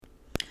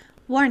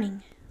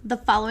Warning: the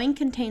following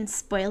contains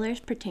spoilers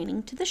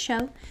pertaining to the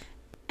show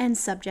and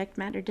subject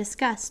matter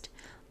discussed.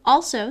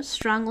 Also,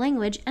 strong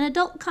language and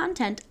adult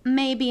content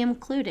may be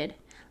included.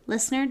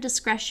 Listener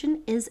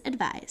discretion is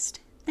advised.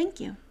 Thank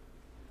you.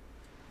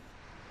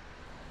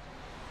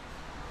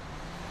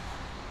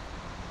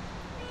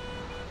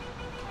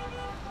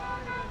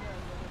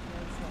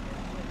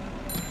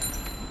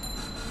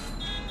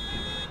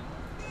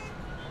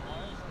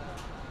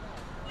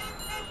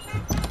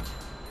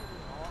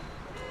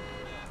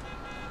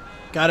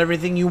 Got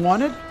everything you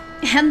wanted?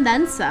 And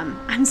then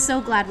some. I'm so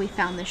glad we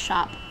found this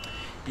shop.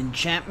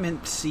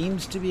 Enchantment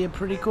seems to be a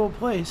pretty cool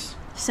place.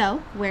 So,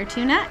 where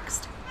to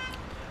next?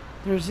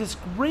 There's this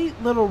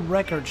great little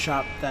record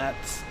shop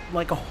that's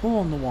like a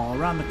hole in the wall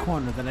around the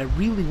corner that I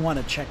really want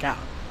to check out.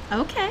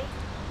 Okay.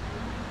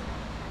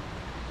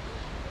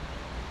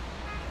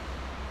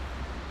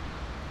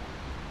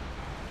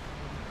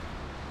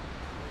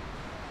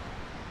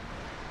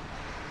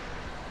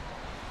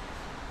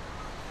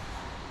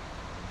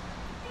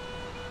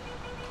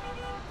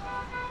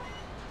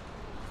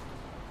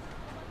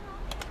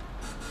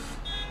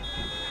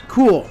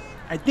 Cool.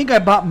 I think I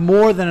bought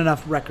more than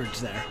enough records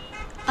there.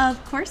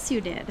 Of course you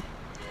did.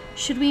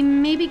 Should we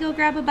maybe go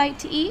grab a bite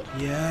to eat?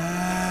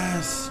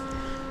 Yes.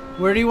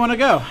 Where do you want to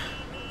go?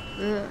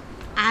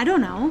 I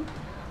don't know.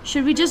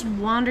 Should we just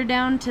wander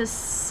down to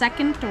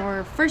 2nd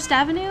or 1st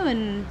Avenue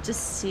and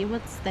just see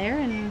what's there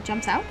and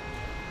jumps out?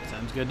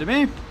 Sounds good to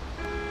me.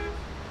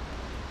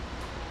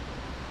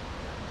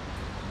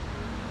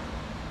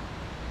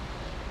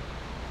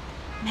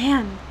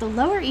 Man, the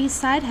Lower East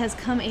Side has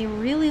come a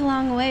really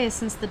long way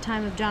since the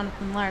time of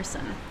Jonathan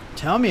Larson.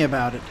 Tell me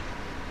about it.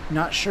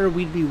 Not sure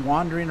we'd be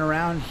wandering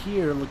around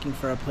here looking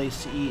for a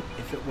place to eat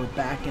if it were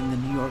back in the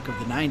New York of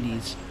the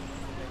 90s.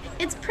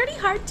 It's pretty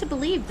hard to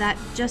believe that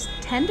just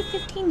 10 to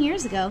 15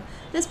 years ago,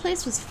 this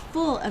place was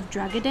full of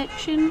drug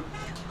addiction,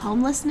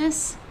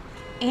 homelessness,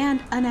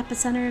 and an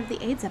epicenter of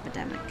the AIDS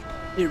epidemic.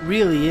 It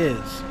really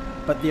is.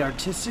 But the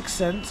artistic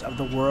sense of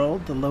the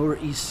world, the Lower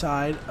East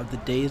Side of the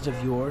days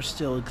of yore,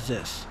 still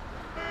exists.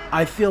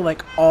 I feel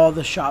like all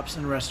the shops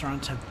and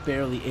restaurants have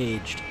barely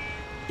aged.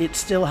 It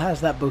still has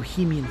that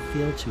bohemian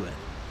feel to it.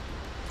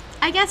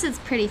 I guess it's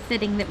pretty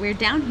fitting that we're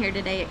down here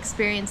today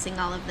experiencing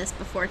all of this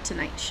before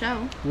tonight's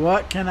show.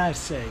 What can I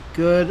say?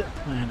 Good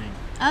planning.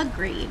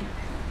 Agreed.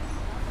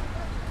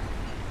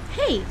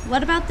 Hey,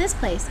 what about this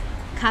place?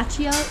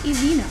 Cacio e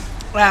Vino.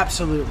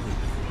 Absolutely.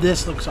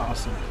 This looks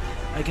awesome.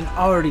 I can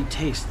already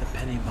taste the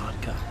penne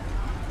vodka.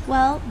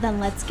 Well, then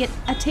let's get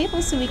a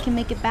table so we can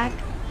make it back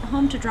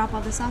home to drop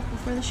all this off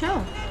before the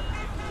show.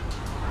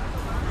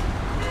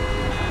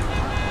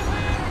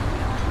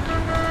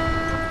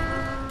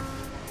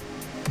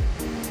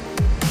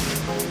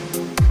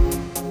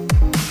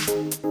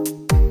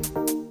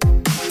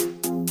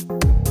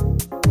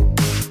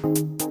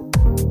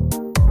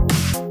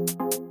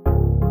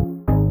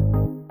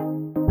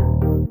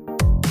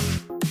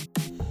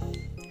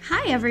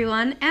 Hi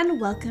everyone, and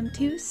welcome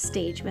to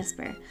Stage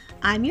Whisper.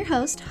 I'm your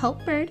host,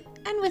 Hope Bird,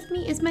 and with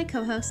me is my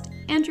co-host,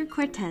 Andrew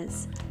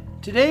Cortez.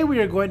 Today we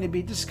are going to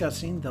be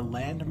discussing the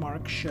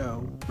landmark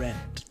show,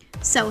 Rent.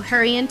 So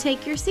hurry and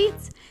take your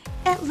seats.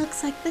 It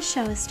looks like the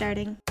show is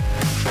starting.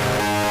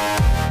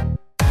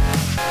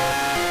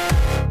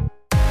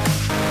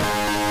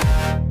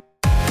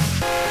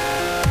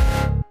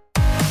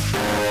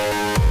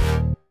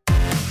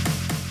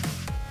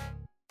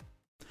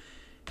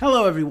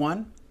 Hello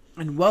everyone,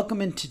 and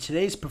welcome into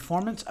today's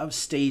performance of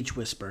Stage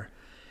Whisper.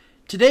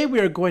 Today we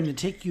are going to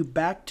take you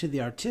back to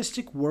the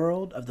artistic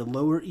world of the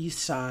Lower East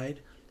Side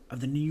of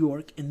the New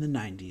York in the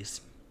 90s,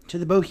 to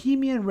the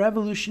bohemian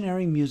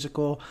revolutionary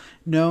musical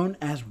known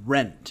as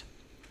Rent.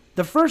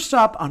 The first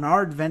stop on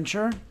our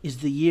adventure is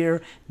the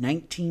year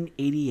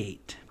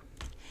 1988.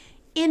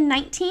 In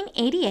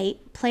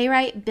 1988,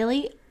 playwright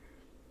Billy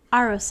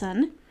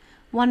Arosson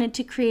wanted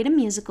to create a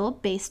musical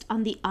based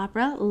on the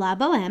opera La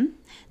Boheme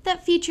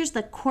that features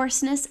the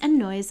coarseness and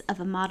noise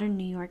of a modern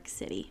New York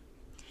City.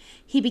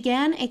 He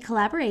began a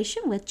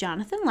collaboration with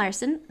Jonathan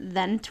Larson,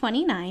 then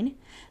 29,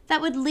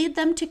 that would lead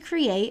them to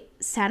create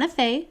Santa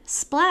Fe,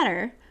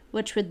 Splatter,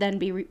 which would then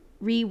be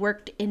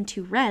reworked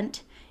into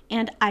Rent,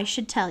 and I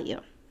Should Tell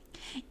You.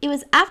 It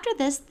was after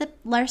this that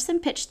Larson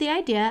pitched the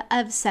idea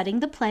of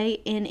setting the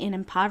play in an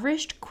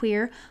impoverished,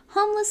 queer,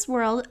 homeless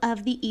world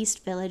of the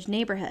East Village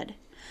neighborhood,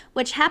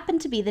 which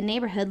happened to be the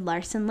neighborhood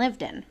Larson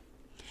lived in.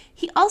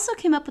 He also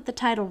came up with the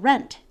title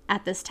Rent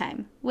at this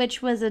time,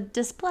 which was a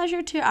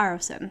displeasure to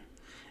Arosson.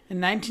 In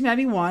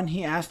 1991,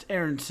 he asked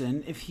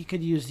Aronson if he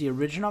could use the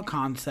original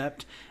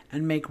concept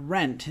and make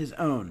Rent his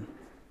own.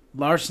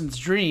 Larson's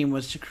dream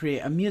was to create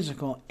a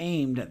musical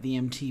aimed at the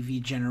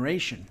MTV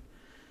generation.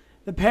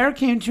 The pair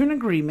came to an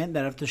agreement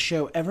that if the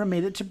show ever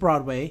made it to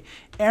Broadway,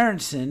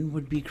 Aronson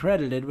would be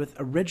credited with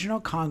original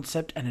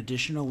concept and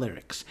additional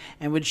lyrics,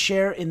 and would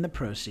share in the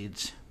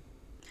proceeds.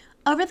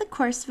 Over the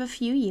course of a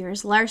few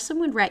years, Larson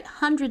would write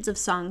hundreds of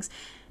songs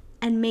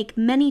and make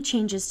many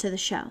changes to the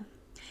show.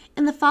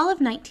 In the fall of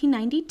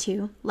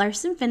 1992,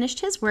 Larson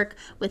finished his work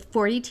with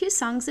 42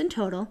 songs in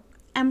total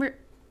and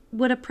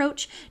would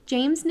approach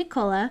James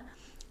Nicola,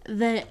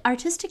 the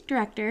artistic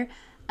director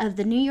of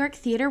the New York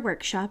Theater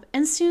Workshop,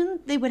 and soon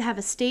they would have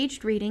a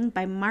staged reading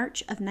by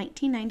March of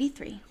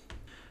 1993.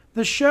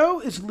 The show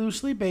is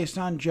loosely based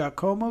on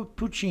Giacomo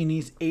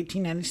Puccini's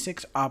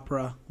 1896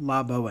 opera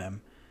La Bohème.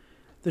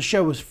 The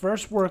show was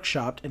first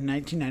workshopped in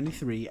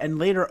 1993 and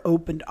later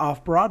opened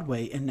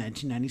off-Broadway in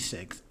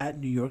 1996 at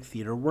New York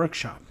Theater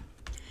Workshop.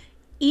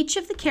 Each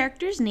of the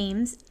characters'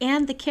 names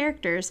and the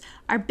characters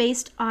are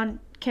based on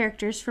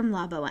characters from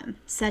La Bohème,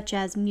 such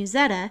as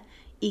Musetta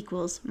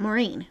equals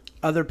Maureen.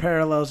 Other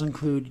parallels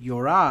include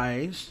Your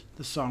Eyes,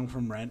 the song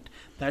from Rent,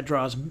 that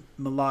draws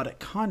melodic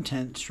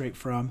content straight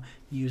from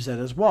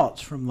Musetta's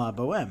Waltz from La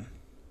Bohème.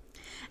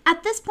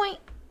 At this point,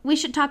 we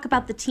should talk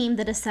about the team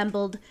that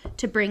assembled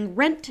to bring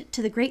Rent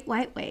to the Great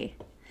White Way.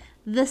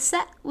 The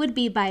set would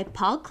be by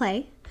Paul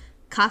Clay,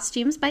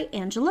 costumes by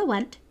Angela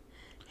Wendt,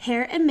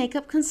 hair and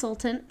makeup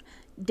consultant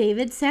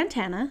David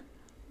Santana,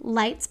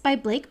 lights by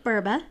Blake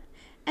Burba,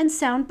 and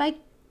sound by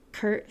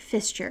Kurt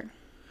Fischer.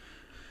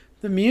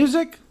 The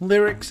music,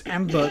 lyrics,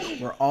 and book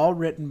were all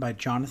written by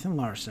Jonathan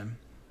Larson.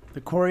 The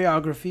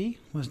choreography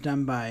was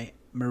done by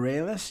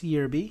Mireles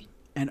Yerby,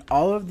 and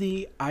all of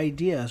the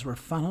ideas were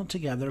funneled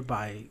together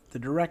by the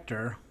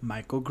director,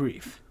 Michael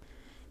Grief.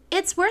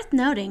 It's worth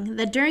noting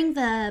that during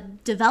the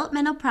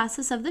developmental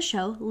process of the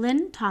show,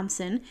 Lynn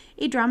Thompson,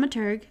 a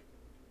dramaturg,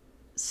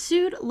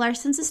 sued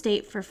Larson's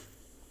estate for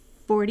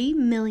 $40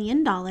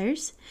 million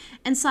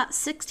and sought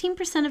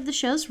 16% of the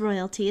show's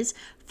royalties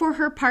for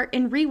her part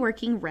in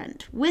reworking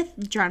Rent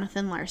with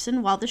Jonathan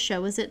Larson while the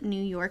show was at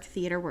New York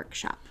Theater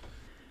Workshop.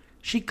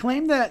 She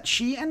claimed that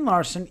she and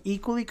Larson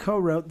equally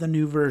co-wrote the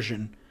new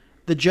version.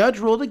 The judge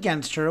ruled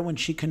against her when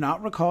she could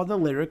not recall the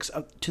lyrics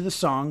to the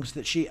songs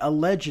that she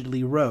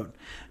allegedly wrote,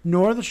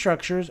 nor the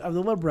structures of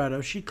the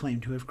libretto she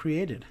claimed to have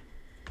created.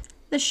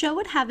 The show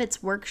would have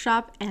its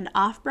workshop and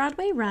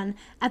off-Broadway run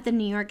at the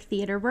New York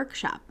Theater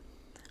Workshop.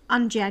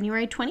 On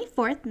January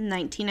 24th,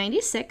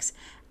 1996,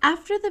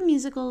 after the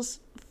musical's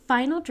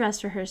final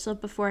dress rehearsal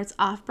before its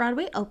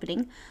off-Broadway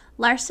opening,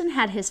 Larson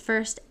had his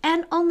first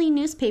and only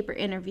newspaper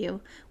interview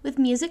with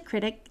music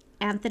critic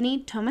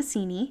Anthony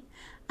Tomasini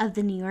of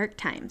the New York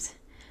Times.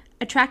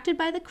 Attracted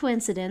by the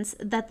coincidence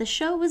that the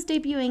show was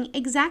debuting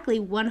exactly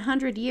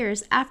 100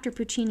 years after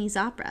Puccini's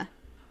opera.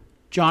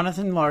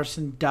 Jonathan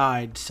Larson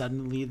died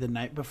suddenly the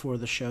night before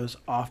the show's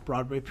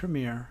off-Broadway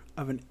premiere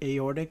of an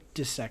aortic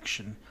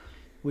dissection,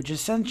 which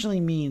essentially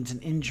means an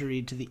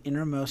injury to the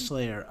innermost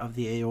layer of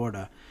the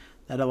aorta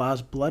that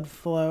allows blood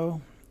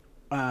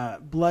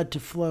to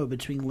flow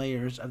between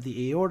layers of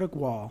the aortic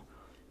wall,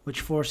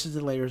 which forces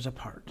the layers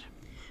apart.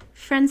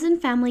 Friends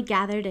and family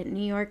gathered at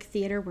New York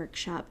Theater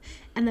Workshop,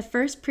 and the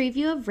first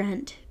preview of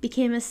Rent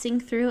became a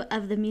sing-through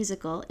of the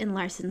musical in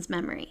Larson's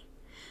memory.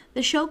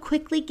 The show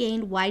quickly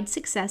gained wide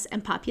success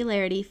and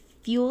popularity,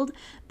 fueled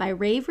by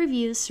rave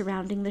reviews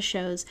surrounding the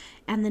shows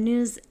and the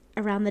news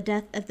around the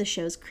death of the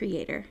show's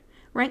creator.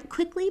 Rent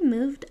quickly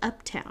moved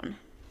uptown.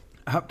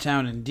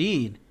 Uptown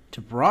indeed,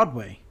 to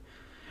Broadway.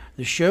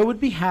 The show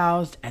would be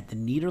housed at the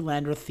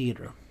Nederlander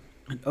Theater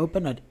and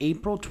open on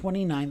April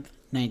 29th,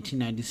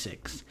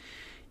 1996.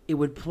 It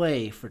would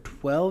play for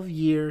 12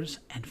 years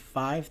and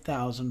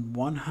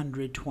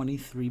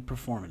 5,123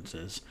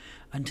 performances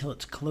until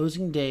its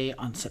closing day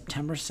on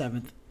September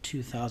 7th,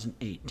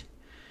 2008.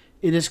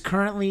 It is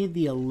currently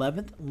the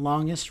 11th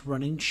longest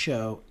running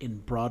show in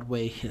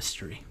Broadway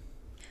history.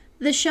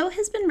 The show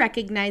has been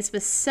recognized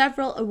with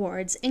several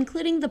awards,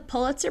 including the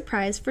Pulitzer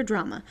Prize for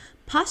Drama,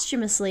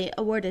 posthumously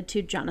awarded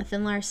to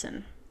Jonathan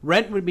Larson.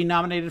 Rent would be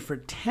nominated for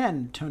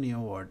 10 Tony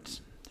Awards.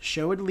 The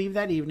show would leave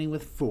that evening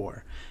with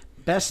 4.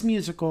 Best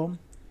Musical,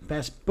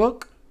 Best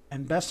Book,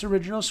 and Best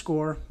Original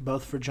Score,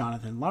 both for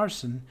Jonathan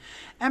Larson,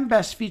 and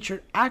Best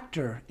Featured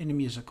Actor in a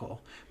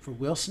Musical for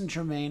Wilson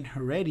Germain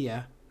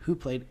Heredia, who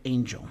played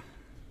Angel.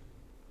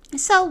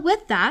 So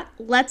with that,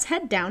 let's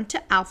head down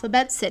to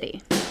Alphabet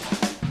City.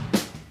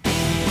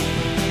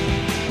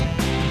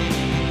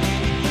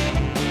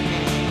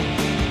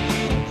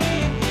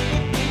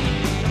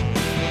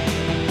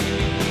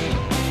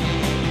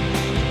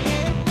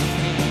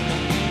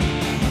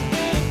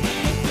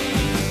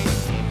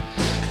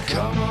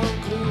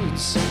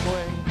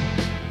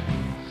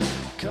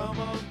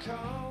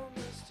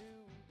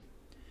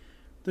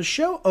 The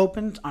show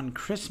opens on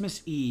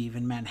Christmas Eve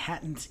in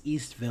Manhattan's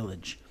East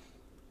Village.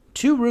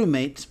 2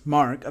 roommates,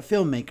 Mark, a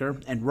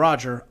filmmaker, and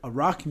Roger, a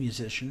rock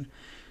musician,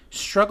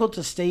 struggle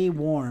to stay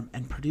warm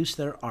and produce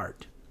their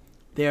art.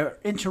 They are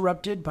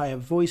interrupted by a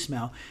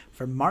voicemail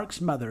from Mark's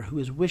mother, who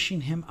is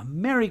wishing him a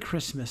Merry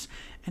Christmas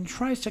and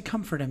tries to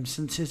comfort him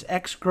since his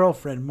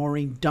ex-girlfriend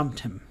Maureen dumped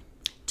him.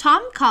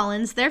 Tom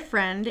Collins, their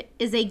friend,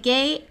 is a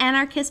gay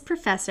anarchist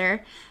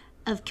professor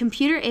of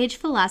computer-age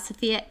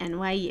philosophy at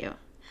NYU.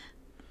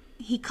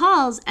 He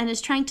calls and is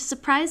trying to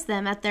surprise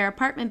them at their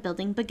apartment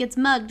building, but gets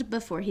mugged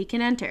before he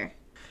can enter.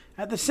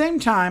 At the same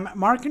time,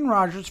 Mark and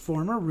Roger's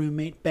former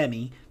roommate,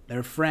 Benny,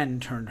 their friend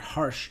turned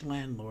harsh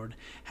landlord,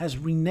 has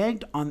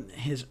reneged on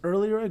his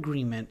earlier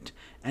agreement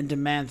and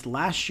demands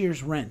last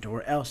year's rent,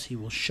 or else he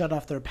will shut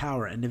off their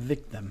power and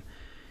evict them.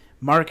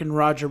 Mark and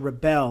Roger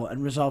rebel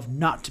and resolve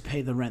not to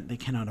pay the rent they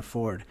cannot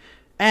afford,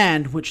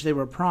 and which they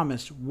were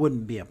promised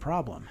wouldn't be a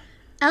problem.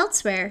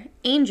 Elsewhere,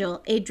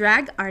 Angel, a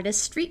drag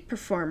artist street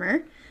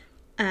performer,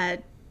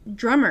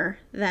 drummer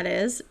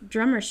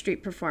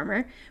street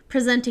performer,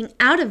 presenting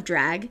out of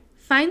drag,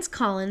 finds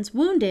Collins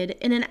wounded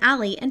in an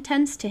alley and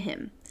tends to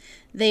him.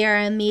 They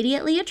are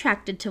immediately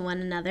attracted to one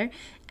another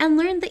and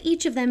learn that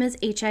each of them is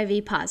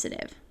HIV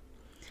positive.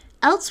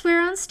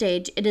 Elsewhere on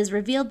stage, it is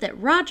revealed that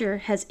Roger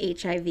has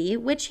HIV,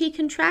 which he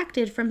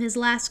contracted from his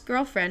last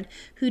girlfriend,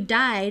 who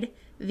died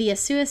via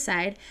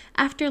suicide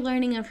after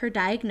learning of her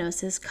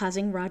diagnosis,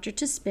 causing Roger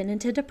to spin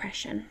into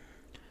depression.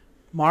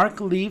 Mark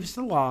leaves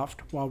the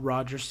loft while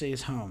Roger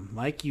stays home,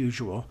 like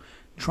usual,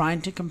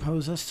 trying to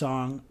compose a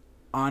song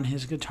on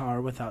his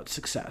guitar without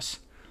success.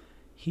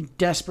 He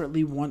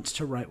desperately wants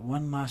to write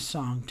one last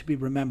song to be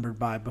remembered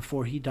by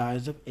before he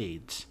dies of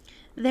AIDS.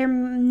 Their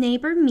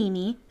neighbor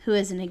Mimi, who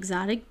is an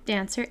exotic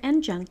dancer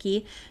and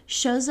junkie,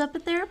 shows up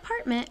at their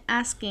apartment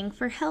asking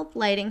for help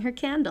lighting her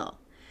candle.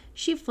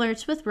 She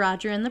flirts with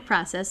Roger in the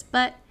process,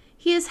 but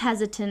he is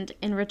hesitant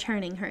in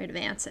returning her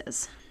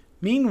advances.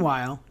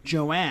 Meanwhile,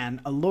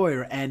 Joanne, a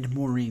lawyer and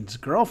Maureen's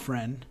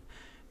girlfriend,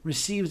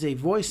 receives a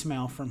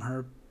voicemail from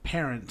her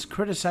parents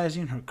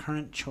criticizing her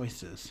current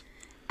choices.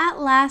 At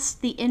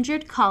last, the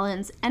injured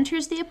Collins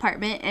enters the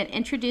apartment and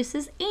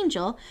introduces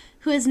Angel,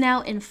 who is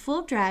now in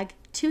full drag,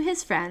 to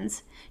his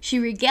friends. She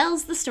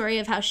regales the story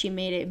of how she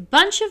made a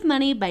bunch of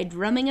money by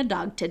drumming a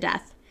dog to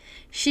death.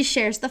 She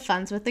shares the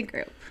funds with the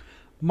group.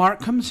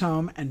 Mark comes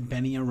home and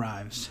Benny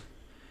arrives.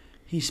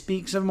 He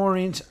speaks of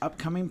Maureen's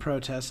upcoming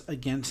protests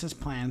against his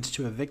plans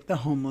to evict the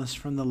homeless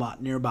from the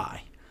lot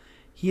nearby.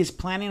 He is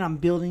planning on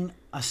building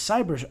a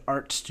cyber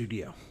art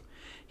studio.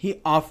 He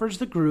offers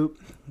the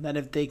group that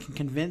if they can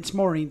convince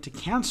Maureen to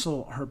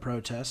cancel her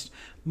protest,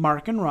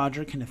 Mark and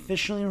Roger can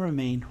officially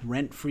remain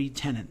rent-free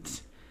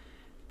tenants.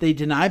 They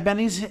deny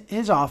Benny's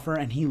his offer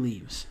and he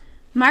leaves.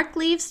 Mark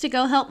leaves to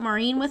go help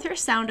Maureen with her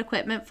sound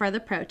equipment for the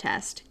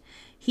protest.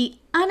 He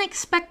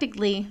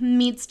unexpectedly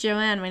meets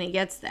Joanne when he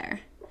gets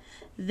there.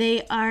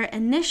 They are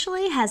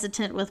initially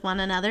hesitant with one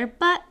another,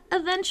 but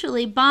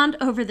eventually bond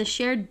over the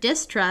shared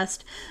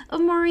distrust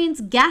of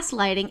Maureen's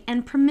gaslighting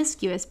and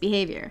promiscuous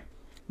behavior.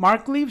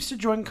 Mark leaves to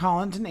join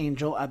Collins and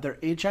Angel at their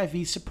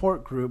HIV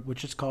support group,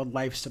 which is called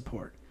Life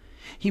Support.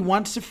 He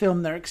wants to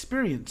film their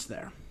experience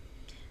there.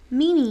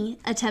 Mimi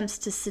attempts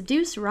to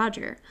seduce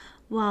Roger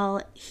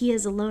while he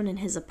is alone in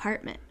his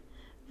apartment.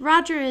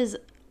 Roger is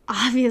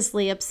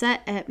obviously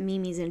upset at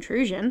Mimi's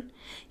intrusion.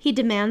 He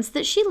demands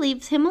that she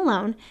leaves him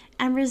alone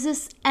and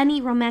resists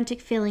any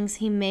romantic feelings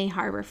he may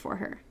harbor for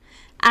her.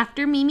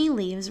 After Mimi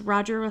leaves,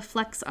 Roger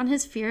reflects on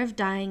his fear of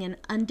dying an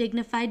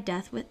undignified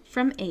death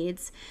from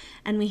AIDS,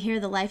 and we hear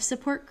the life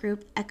support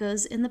group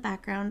echoes in the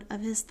background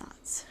of his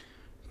thoughts.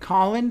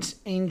 Collins,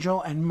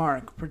 Angel, and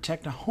Mark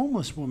protect a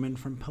homeless woman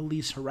from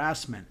police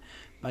harassment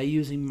by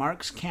using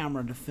Mark's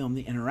camera to film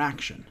the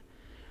interaction.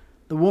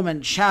 The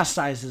woman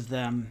chastises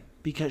them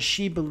because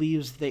she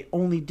believes they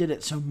only did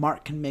it so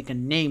Mark can make a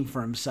name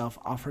for himself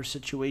off her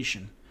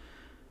situation.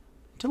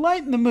 To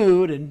lighten the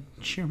mood and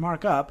cheer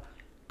Mark up,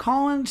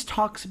 Collins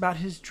talks about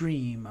his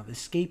dream of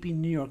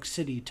escaping New York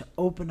City to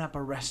open up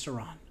a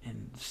restaurant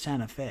in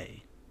Santa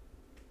Fe.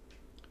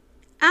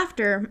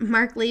 After,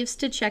 Mark leaves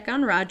to check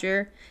on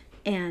Roger,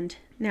 and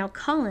now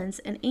Collins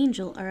and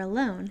Angel are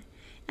alone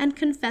and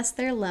confess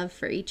their love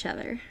for each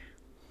other.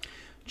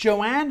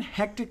 Joanne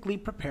hectically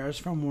prepares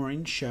for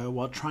Maureen's show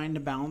while trying to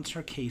balance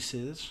her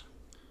cases,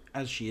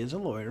 as she is a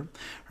lawyer,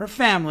 her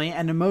family,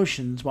 and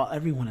emotions while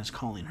everyone is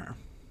calling her.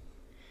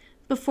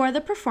 Before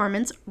the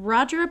performance,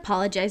 Roger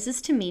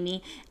apologizes to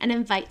Mimi and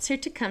invites her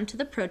to come to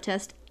the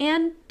protest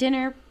and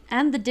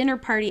the dinner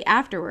party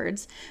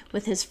afterwards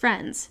with his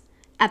friends.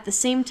 At the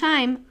same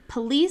time,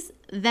 police,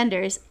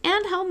 vendors,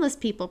 and homeless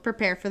people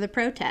prepare for the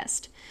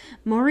protest.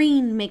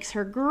 Maureen makes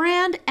her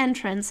grand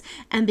entrance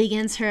and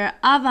begins her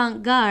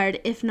avant-garde,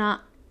 if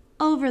not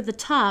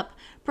over-the-top,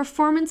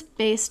 performance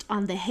based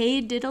on the Hey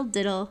Diddle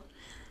Diddle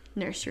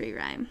nursery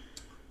rhyme.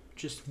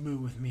 Just moo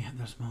with me at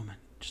this moment.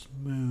 Just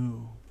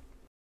moo.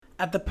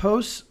 At the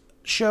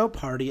post-show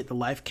party at the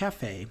Life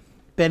Cafe,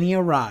 Benny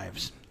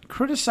arrives,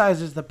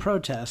 criticizes the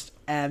protest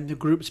and the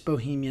group's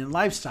bohemian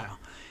lifestyle.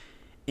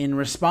 In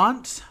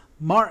response,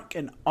 Mark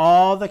and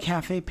all the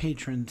cafe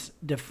patrons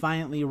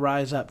defiantly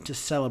rise up to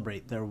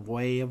celebrate their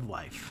way of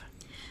life.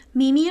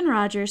 Mimi and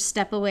Roger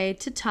step away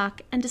to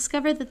talk and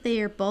discover that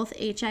they are both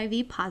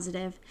HIV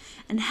positive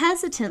and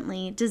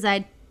hesitantly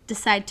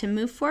decide to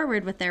move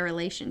forward with their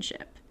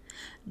relationship.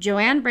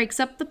 Joanne breaks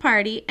up the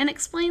party and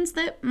explains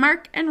that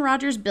Mark and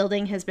Roger's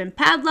building has been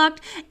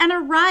padlocked and a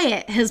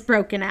riot has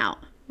broken out.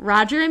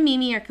 Roger and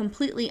Mimi are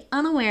completely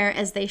unaware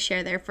as they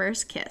share their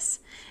first kiss,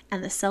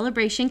 and the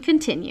celebration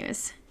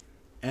continues.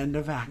 End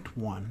of Act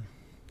 1.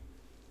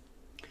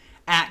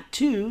 Act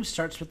 2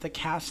 starts with the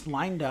cast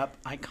lined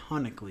up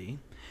iconically,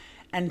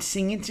 and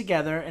singing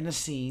together in a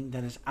scene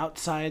that is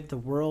outside the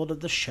world of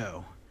the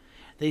show.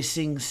 They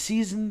sing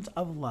Seasons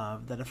of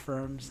Love that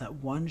affirms that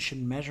one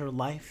should measure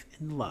life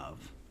in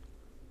love.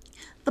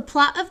 The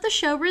plot of the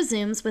show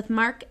resumes with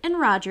Mark and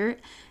Roger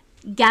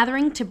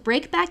gathering to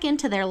break back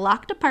into their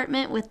locked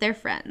apartment with their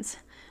friends.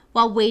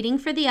 While waiting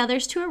for the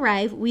others to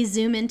arrive, we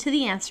zoom into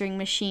the answering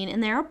machine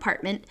in their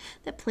apartment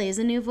that plays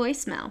a new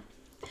voicemail.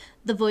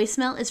 The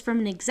voicemail is from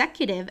an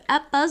executive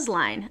at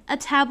Buzzline, a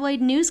tabloid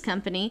news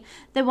company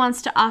that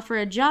wants to offer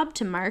a job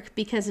to Mark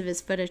because of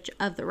his footage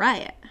of the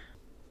riot.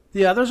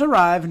 The others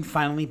arrive and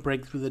finally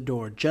break through the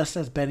door just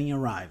as Benny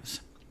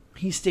arrives.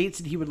 He states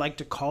that he would like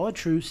to call a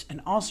truce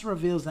and also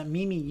reveals that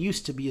Mimi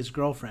used to be his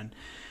girlfriend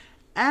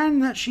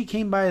and that she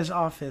came by his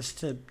office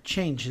to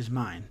change his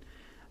mind.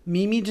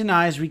 Mimi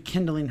denies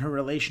rekindling her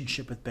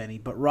relationship with Benny,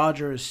 but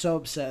Roger is so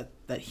upset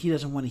that he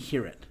doesn't want to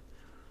hear it.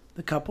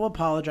 The couple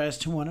apologize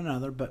to one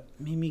another, but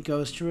Mimi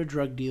goes to a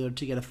drug dealer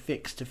to get a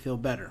fix to feel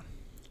better.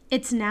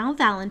 It's now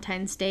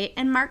Valentine's Day,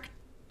 and Mark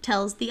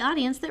tells the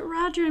audience that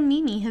Roger and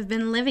Mimi have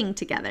been living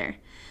together,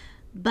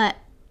 but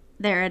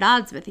they're at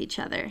odds with each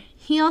other.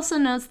 He also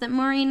notes that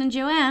Maureen and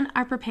Joanne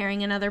are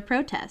preparing another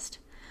protest.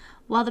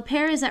 While the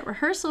pair is at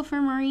rehearsal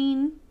for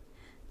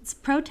Maureen's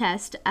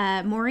protest,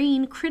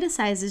 Maureen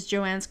criticizes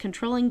Joanne's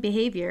controlling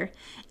behavior,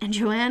 and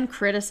Joanne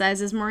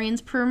criticizes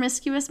Maureen's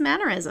promiscuous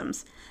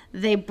mannerisms.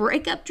 They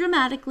break up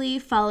dramatically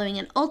following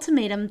an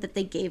ultimatum that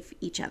they gave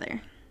each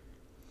other.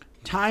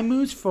 Time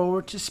moves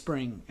forward to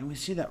spring, and we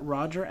see that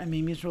Roger and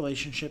Mimi's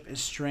relationship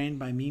is strained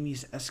by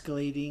Mimi's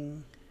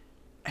escalating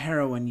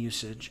heroin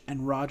usage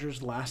and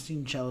Roger's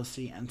lasting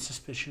jealousy and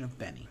suspicion of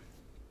Benny.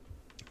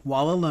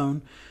 While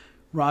alone,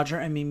 Roger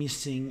and Mimi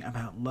sing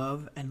about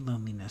love and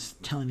loneliness,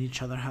 telling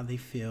each other how they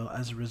feel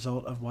as a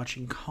result of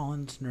watching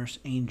Colin's nurse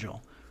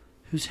Angel,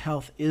 whose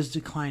health is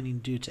declining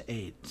due to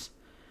AIDS.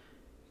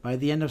 By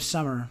the end of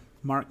summer,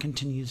 Mark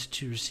continues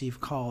to receive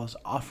calls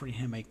offering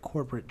him a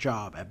corporate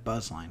job at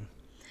Buzzline.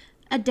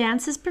 A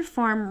dance is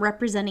performed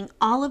representing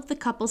all of the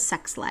couple's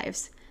sex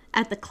lives.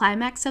 At the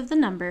climax of the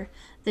number,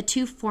 the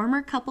two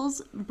former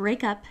couples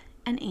break up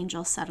and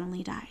Angel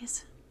suddenly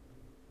dies.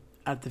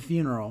 At the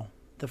funeral,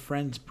 the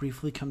friends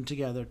briefly come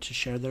together to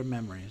share their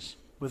memories,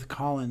 with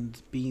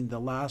Collins being the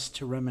last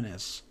to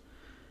reminisce.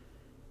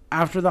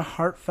 After the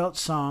heartfelt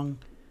song,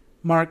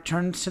 Mark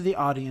turns to the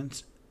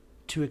audience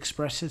to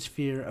express his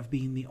fear of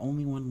being the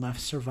only one left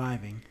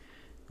surviving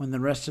when the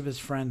rest of his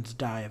friends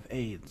die of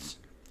AIDS,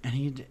 and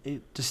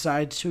he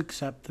decides to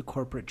accept the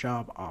corporate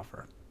job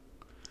offer.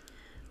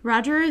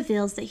 Roger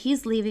reveals that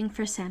he's leaving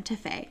for Santa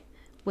Fe,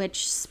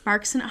 which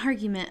sparks an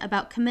argument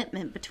about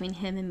commitment between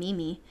him and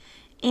Mimi,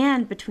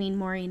 and between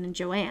Maureen and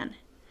Joanne.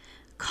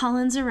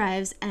 Collins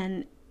arrives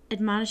and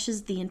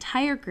admonishes the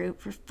entire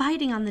group for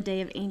fighting on the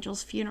day of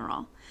Angel's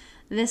funeral.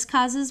 This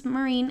causes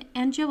Maureen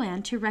and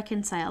Joanne to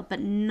reconcile, but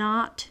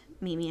not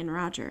Mimi and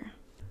Roger.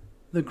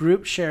 The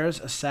group shares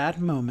a sad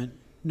moment,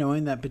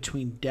 knowing that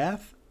between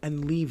death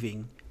and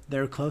leaving,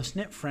 their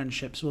close-knit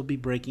friendships will be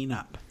breaking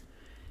up.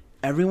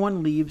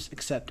 Everyone leaves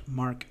except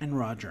Mark and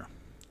Roger.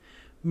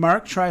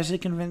 Mark tries to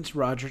convince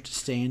Roger to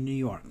stay in New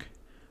York.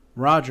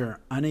 Roger,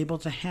 unable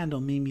to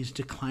handle Mimi's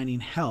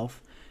declining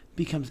health,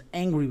 becomes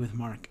angry with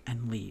Mark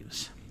and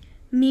leaves.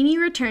 Mimi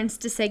returns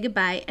to say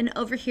goodbye and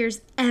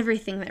overhears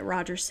everything that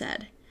Roger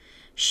said.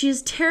 She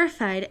is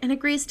terrified and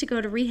agrees to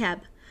go to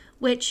rehab,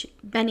 which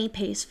Benny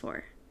pays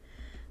for.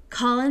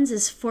 Collins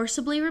is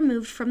forcibly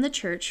removed from the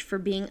church for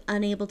being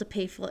unable to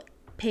pay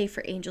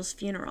for Angel's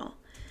funeral.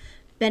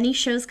 Benny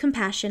shows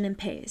compassion and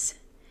pays.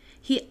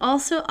 He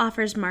also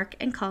offers Mark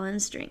and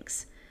Collins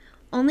drinks.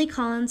 Only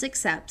Collins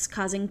accepts,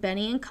 causing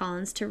Benny and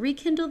Collins to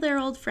rekindle their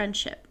old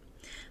friendship.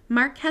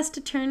 Mark has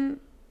to turn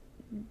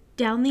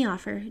down the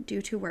offer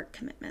due to work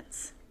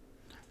commitments.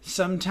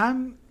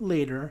 Sometime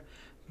later,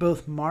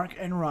 both Mark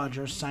and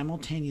Roger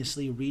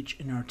simultaneously reach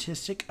an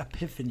artistic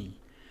epiphany.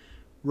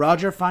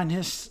 Roger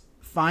finds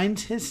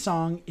his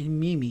song in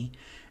Mimi,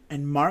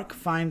 and Mark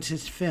finds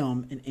his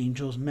film in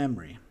Angel's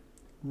memory.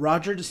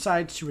 Roger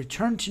decides to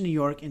return to New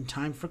York in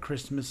time for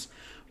Christmas,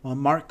 while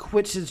Mark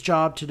quits his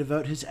job to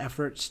devote his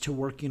efforts to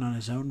working on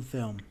his own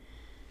film.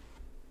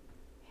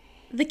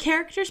 The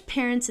characters'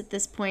 parents at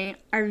this point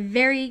are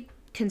very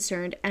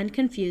concerned and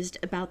confused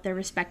about their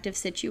respective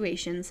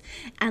situations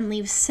and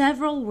leave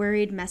several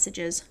worried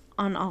messages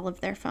on all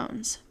of their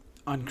phones.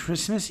 On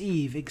Christmas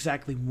Eve,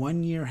 exactly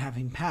 1 year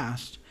having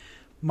passed,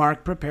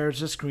 Mark prepares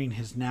to screen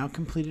his now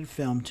completed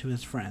film to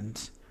his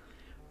friends.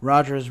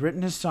 Roger has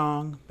written his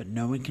song, but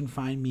no one can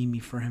find Mimi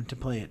for him to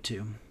play it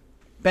to.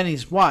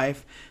 Benny's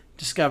wife,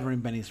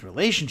 discovering Benny's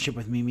relationship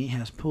with Mimi,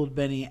 has pulled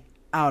Benny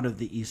out of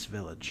the East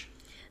Village.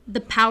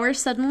 The power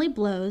suddenly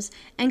blows,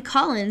 and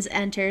Collins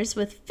enters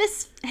with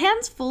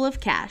hands full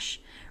of cash,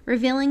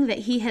 revealing that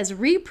he has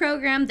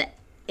reprogrammed the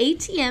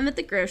ATM at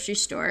the grocery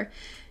store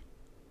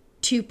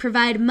to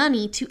provide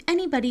money to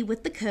anybody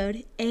with the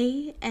code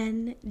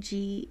ANGEL.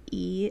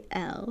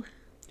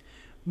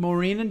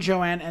 Maureen and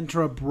Joanne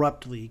enter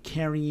abruptly,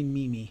 carrying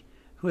Mimi,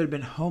 who had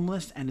been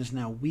homeless and is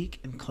now weak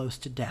and close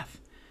to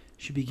death.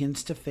 She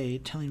begins to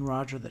fade, telling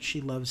Roger that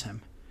she loves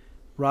him.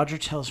 Roger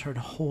tells her to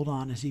hold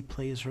on as he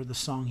plays her the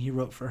song he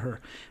wrote for her,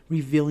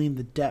 revealing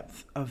the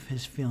depth of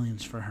his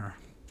feelings for her.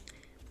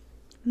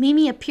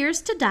 Mimi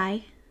appears to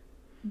die,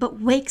 but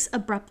wakes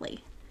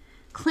abruptly,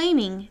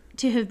 claiming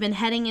to have been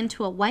heading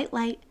into a white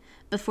light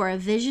before a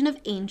vision of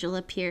Angel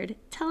appeared,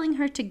 telling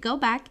her to go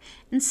back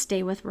and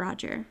stay with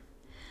Roger.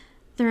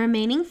 The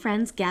remaining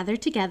friends gather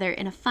together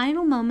in a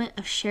final moment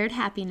of shared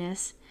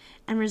happiness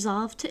and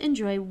resolve to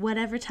enjoy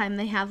whatever time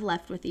they have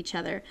left with each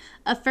other,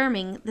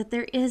 affirming that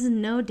there is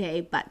no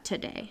day but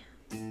today.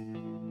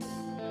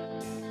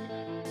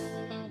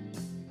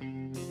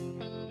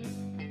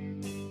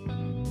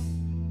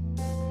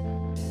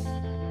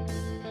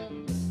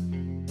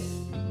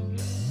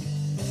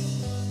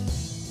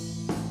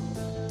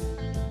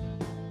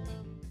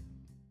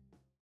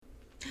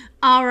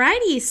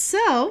 Alrighty,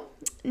 so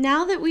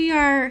now that we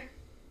are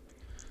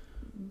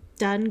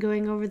done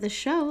going over the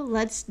show,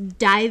 let's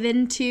dive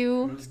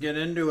into... Let's get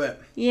into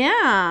it.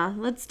 Yeah,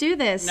 let's do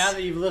this. Now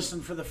that you've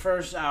listened for the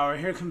first hour,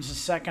 here comes the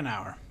second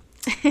hour.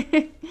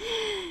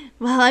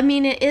 Well, I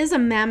mean, it is a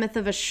mammoth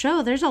of a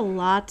show. There's a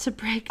lot to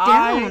break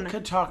down. I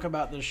could talk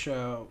about this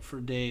show for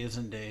days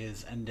and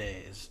days and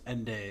days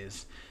and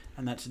days,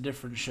 and that's a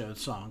different show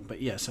song,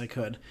 but yes, I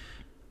could.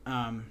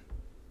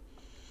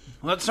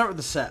 Let's start with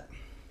the set.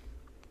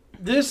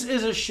 This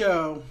is a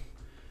show...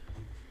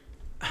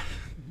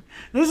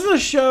 This is a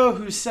show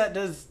whose set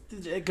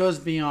goes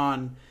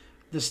beyond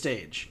the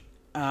stage.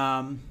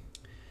 And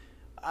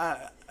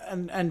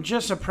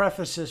just to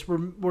preface this,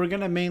 we're going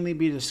to mainly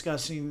be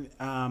discussing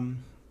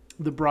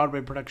the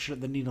Broadway production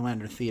of the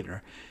Nederlander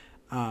Theater.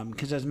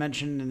 Because as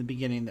mentioned in the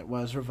beginning, that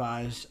was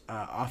revised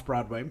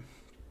off-Broadway.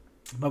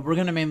 But we're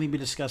going to mainly be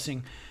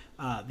discussing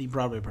the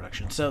Broadway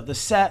production. So the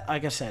set,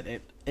 like I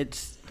said,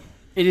 it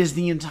is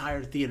the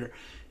entire theater.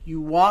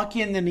 You walk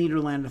in the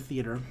Nederlander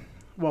Theater.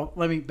 Well,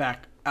 let me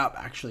back up,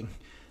 actually.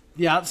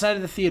 The outside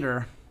of the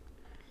theater,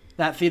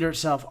 that theater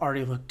itself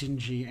already looked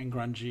dingy and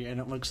grungy, and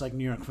it looks like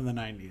New York from the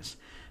 90s.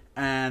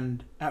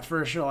 And at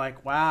first you're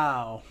like,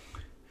 wow,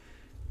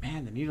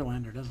 man, the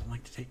Nederlander doesn't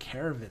like to take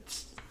care of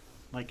its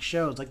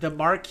shows. Like, the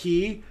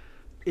marquee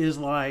is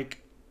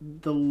like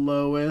the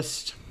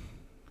lowest,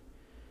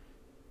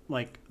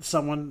 like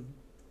someone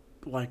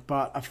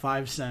bought a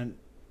 5-cent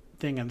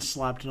thing and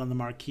slapped it on the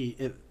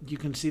marquee. You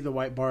can see the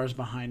white bars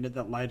behind it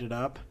that light it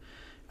up.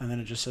 And then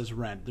it just says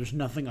rent. There's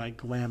nothing like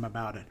glam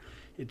about it.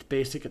 It's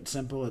basic, it's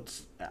simple,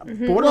 it's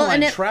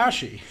borderline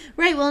trashy.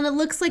 Right, well, and it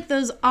looks like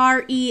those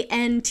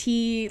RENT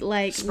Spray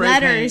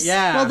letters. Paint,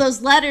 yeah. Well,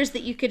 those letters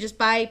that you could just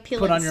buy, peel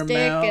Put it on your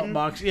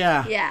mailbox,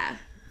 yeah. Yeah.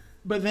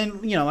 But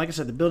then, like I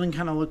said, the building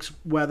kind of looks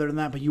weathered and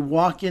that, but you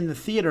walk in the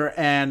theater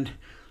and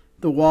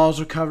the walls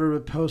are covered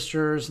with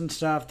posters and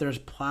stuff. There's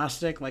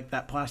plastic, like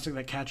that plastic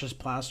that catches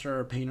plaster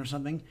or paint or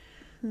something,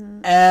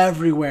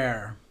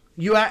 everywhere.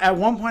 At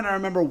one point, I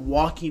remember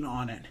walking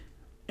on it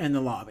in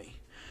the lobby.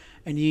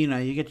 And,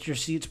 you get your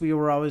seats. We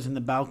were always in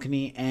the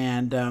balcony,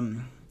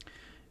 and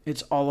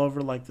it's all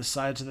over, like, the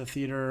sides of the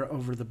theater,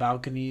 over the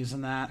balconies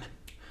and that.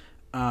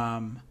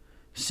 The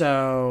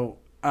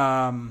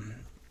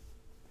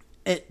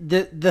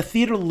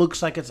theater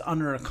looks like it's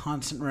under a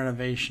constant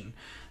renovation,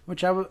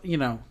 which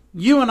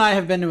you and I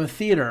have been to a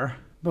theater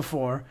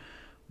before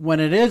when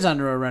it is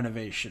under a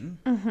renovation.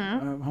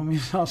 When we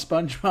saw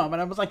SpongeBob,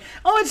 and I was like,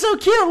 oh, it's so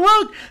cute,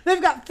 look,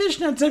 they've got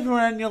fishnets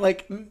everywhere, and you're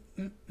like,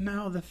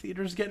 no, the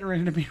theater's getting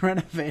ready to be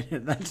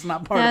renovated. That's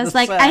not part of the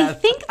set. I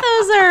think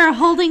those are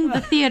holding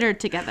the theater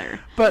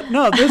together. But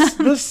no,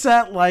 this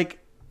set,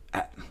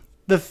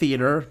 the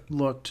theater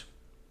looked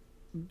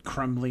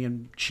crumbly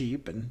and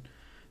cheap, and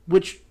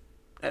which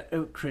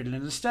created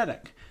an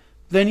aesthetic.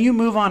 Then you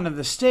move on to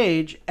the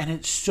stage, and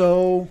it's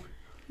so...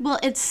 Well,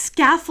 it's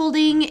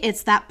scaffolding,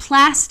 it's that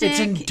plastic. It's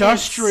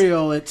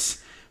industrial,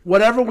 it's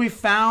whatever we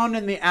found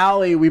in the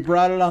alley, we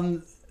brought it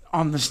on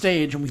the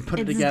stage and we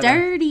put it together. It's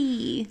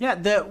dirty.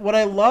 Yeah, what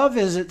I love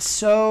is it's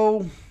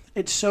so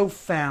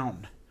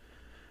found.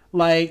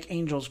 Like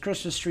Angel's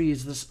Christmas Tree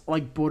is this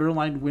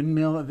borderline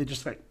windmill that they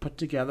just put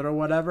together or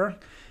whatever.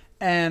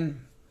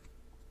 And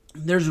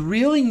there's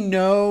really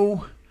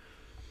no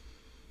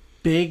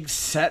big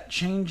set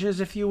changes,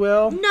 if you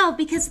will. No,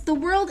 because the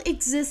world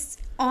exists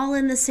all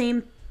in the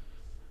same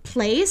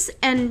place,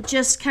 and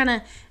just kind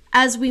of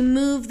as we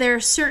move, there are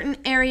certain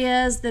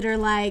areas that are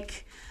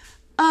like,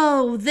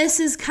 oh,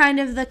 this is kind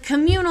of the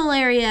communal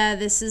area,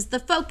 this is the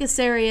focus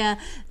area,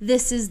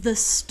 this is the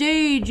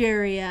stage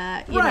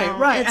area.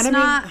 Right. And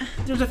I mean,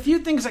 there's a few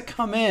things that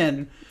come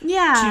in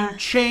to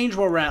change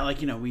where we're at.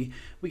 We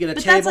get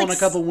a table and a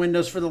couple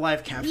windows for the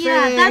live cafe.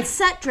 Yeah, that's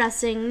set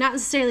dressing, not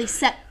necessarily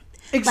set.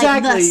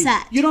 Exactly. Like the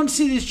set. You don't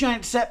see these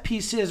giant set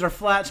pieces or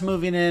flats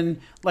moving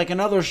in like in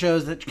other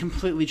shows that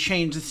completely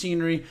change the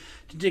scenery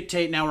to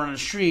dictate. Now we're on a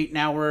street.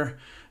 Now we're,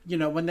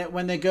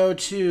 when they go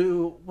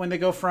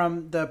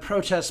from the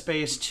protest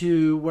space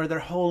to where they're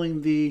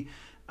holding the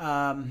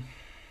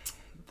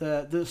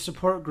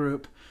support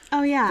group.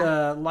 Oh yeah.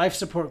 The life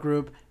support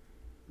group.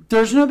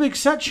 There's no big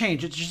set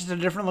change. It's just a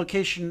different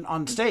location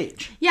on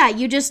stage. Yeah,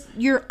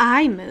 your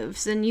eye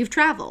moves and you've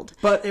traveled.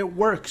 But it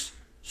works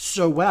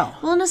so well.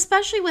 Well, and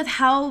especially with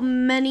how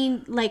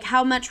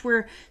much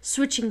we're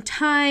switching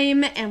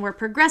time and we're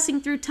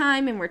progressing through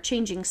time and we're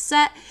changing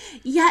set.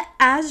 Yet,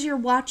 as you're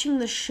watching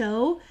the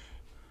show,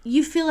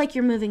 you feel like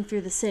you're moving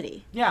through the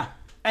city. Yeah.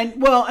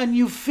 And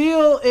you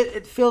feel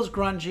it feels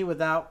grungy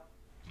without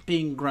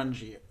being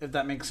grungy, if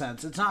that makes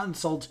sense. It's not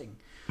insulting.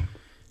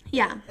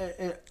 Yeah.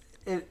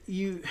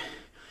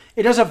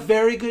 It does a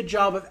very good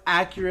job of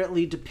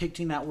accurately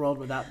depicting that world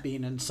without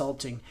being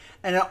insulting.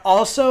 And it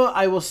also,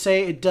 I will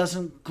say, it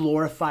doesn't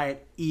glorify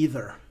it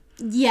either.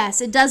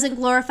 Yes, it doesn't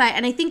glorify it.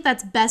 And I think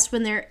that's best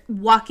when they're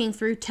walking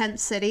through Tent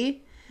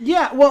City.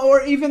 Yeah, well,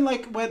 or even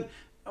like when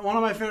one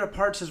of my favorite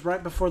parts is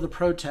right before the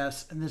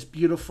protests and this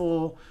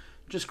beautiful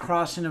just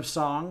crossing of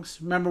songs.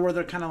 Remember where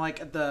they're kind of like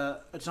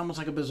it's almost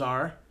like a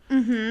bazaar,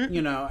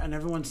 and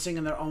everyone's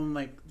singing their own,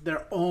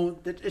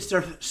 it's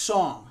their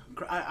song.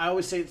 I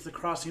always say it's the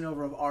crossing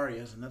over of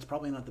arias, and that's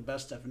probably not the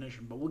best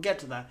definition, but we'll get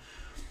to that.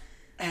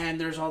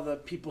 And there's all the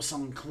people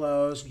selling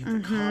clothes, and you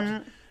have the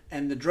cops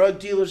and the drug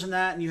dealers and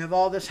that, and you have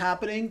all this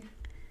happening.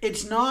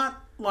 It's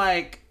not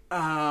like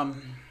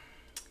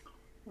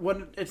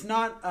it's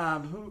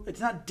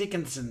not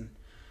Dickinson,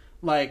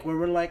 like where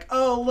we're like,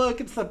 oh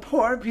look, it's the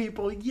poor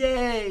people,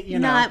 yay,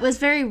 No, it was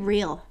very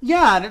real.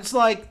 Yeah, and it's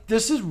like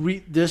this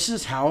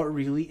is how it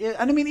really is.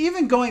 And I mean,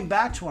 even going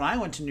back to when I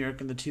went to New York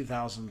in the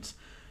 2000s.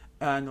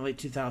 In the late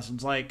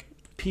 2000s, like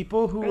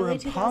people who were in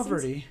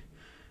poverty.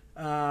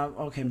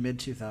 Okay, mid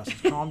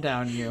 2000s. Calm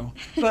down, you.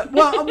 But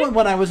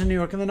when I was in New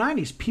York in the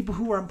 90s, people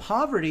who were in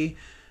poverty.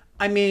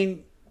 I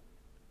mean,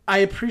 I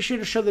appreciate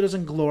a show that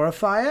doesn't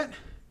glorify it,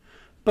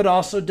 but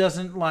also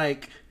doesn't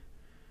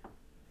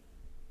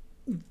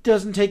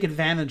take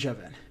advantage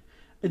of it.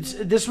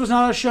 This was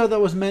not a show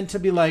that was meant to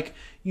be like,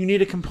 you need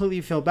to completely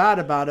feel bad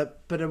about it,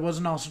 but it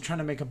wasn't also trying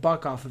to make a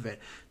buck off of it.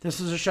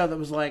 This was a show that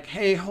was like,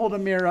 hey, hold a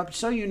mirror up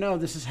so you know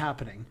this is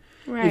happening.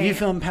 Right. If you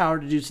feel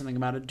empowered to do something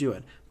about it, do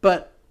it.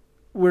 But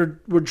we're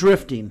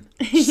drifting.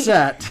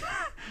 Set.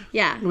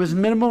 Yeah. It was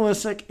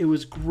minimalistic. It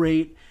was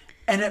great.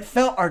 And it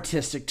felt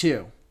artistic,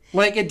 too.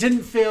 Like, it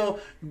didn't feel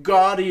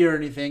gaudy or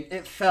anything.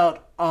 It felt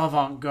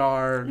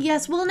avant-garde.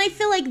 Yes, well, and I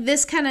feel like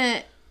this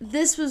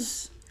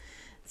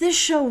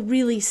show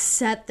really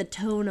set the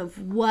tone of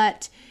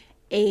what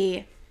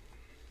a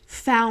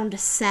found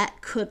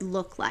set could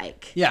look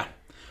like. Yeah.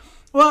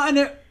 Well,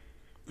 and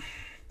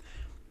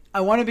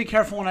I want to be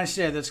careful when I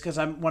say this because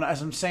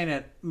as I'm saying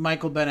it,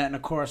 Michael Bennett in a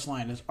chorus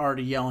line is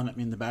already yelling at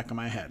me in the back of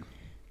my head.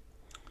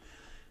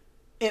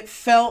 It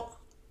felt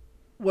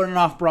what an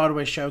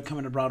off-Broadway show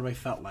coming to Broadway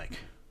felt like.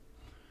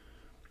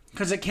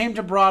 Because it came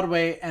to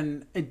Broadway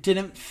and it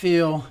didn't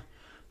feel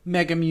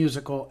Mega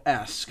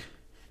Musical-esque.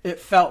 It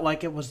felt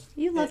like it was...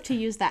 You love to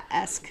use that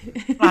esque.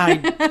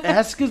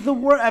 Esque is the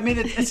word. I mean,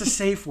 it's a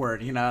safe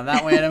word,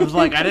 that way. And it was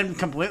like, I didn't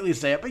completely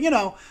say it, but,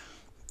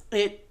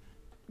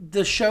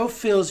 the show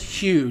feels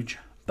huge,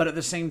 but at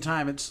the same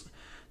time,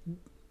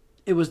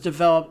 it was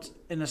developed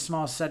in a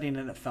small setting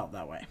and it felt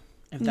that way,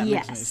 if that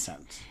makes any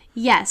sense.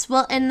 Yes.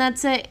 Well, and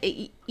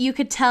you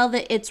could tell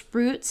that its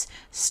roots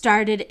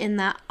started in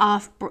that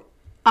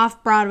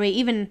off-Broadway,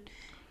 even,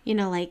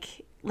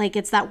 like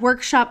it's that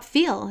workshop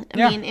feel.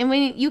 I mean, and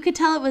when you could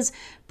tell it was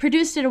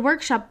produced at a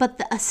workshop, but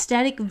the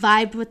aesthetic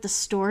vibed with the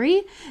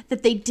story,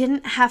 that they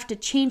didn't have to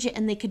change it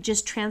and they could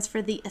just transfer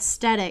the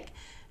aesthetic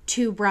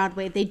to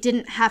Broadway. They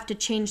didn't have to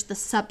change the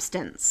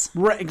substance.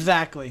 Right,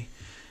 exactly.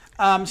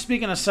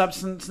 Speaking of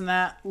substance and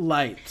that,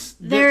 lights.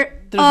 There's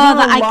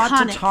not a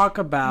lot to talk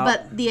about.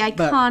 But the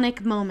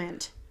iconic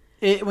moment.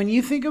 When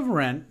you think of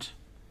Rent,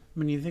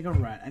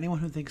 anyone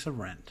who thinks of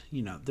Rent,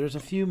 there's a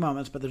few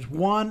moments, but there's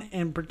one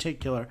in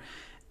particular.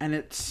 And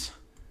it's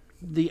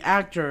the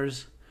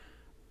actors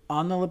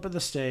on the lip of the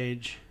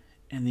stage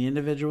in the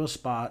individual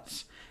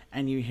spots,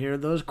 and you hear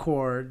those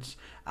chords.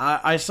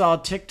 I saw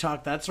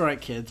TikTok. That's right,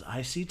 kids.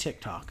 I see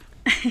TikTok.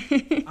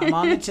 I'm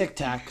on the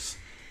TikToks.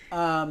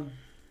 And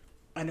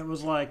it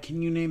was like,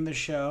 can you name the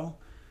show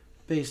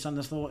based on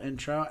this little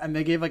intro? And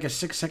they gave like a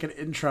 6-second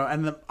intro.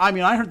 And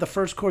I heard the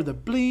first chord, the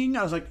bling.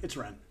 I was like, it's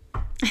Rent.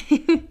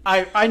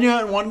 I knew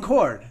it in one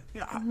chord.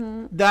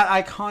 That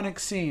iconic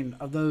scene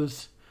of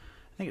those...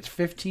 I think it's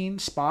 15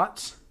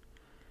 spots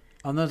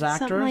on those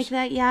actors. Something like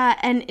that, yeah.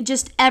 And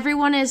just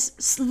everyone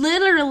is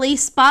literally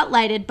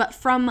spotlighted, but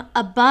from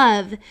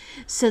above,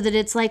 so that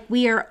it's like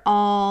we are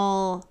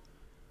all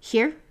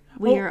here.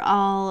 We are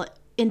all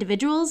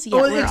individuals,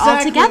 yet we're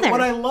all together. What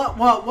I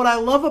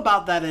love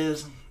about that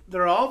is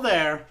they're all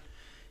there.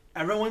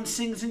 Everyone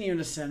sings in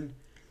unison,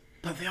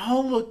 but they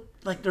all look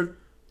like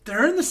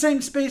they're in the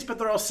same space, but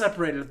they're all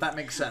separated, if that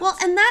makes sense. Well,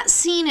 and that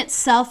scene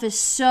itself is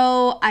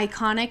so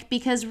iconic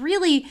because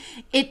really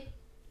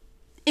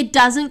it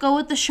doesn't go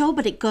with the show,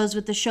 but it goes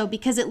with the show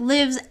because it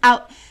lives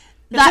out.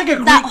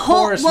 That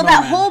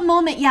whole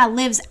moment,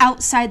 lives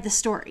outside the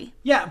story.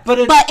 Yeah, but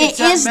it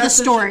is the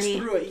story.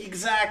 Through it.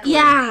 Exactly.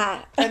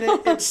 Yeah. And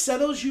it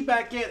settles you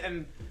back in,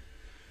 and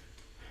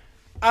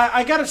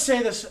I gotta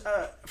say this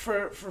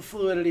for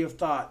fluidity of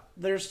thought.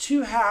 There's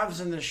two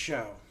halves in this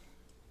show.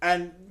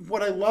 And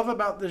what I love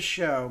about this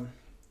show,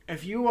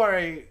 if you are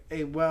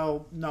a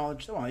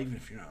well-knowledge, well, even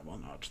if you're not a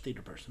well-knowledge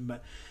theater person,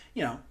 but,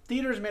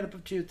 theater is made up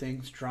of two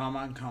things, drama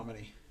and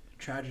comedy,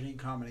 tragedy and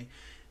comedy.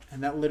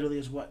 And that literally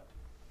is what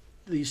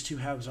these two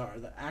halves are.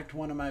 The act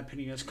one, in my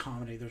opinion, is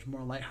comedy. There's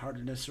more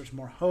lightheartedness, there's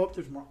more hope,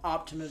 there's more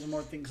optimism,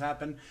 more things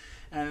happen.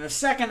 And in the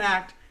second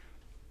act,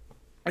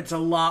 it's a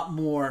lot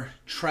more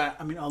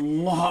tragedy.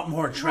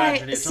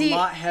 Right. It's a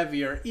lot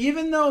heavier.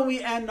 Even though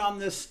we end on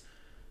this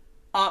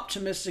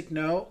optimistic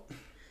note,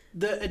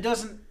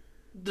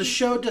 the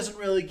show doesn't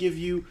really give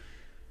you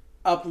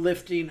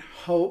uplifting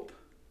hope,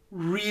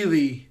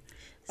 really,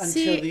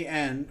 until the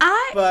end.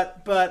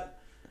 But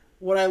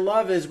what I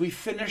love is we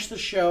finish the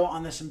show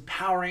on this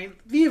empowering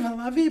Viva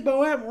la vie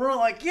bohème. We're all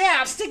like,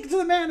 yeah, stick to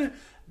the man.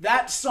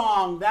 That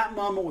song, that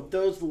moment with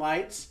those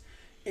lights,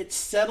 it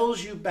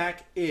settles you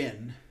back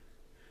in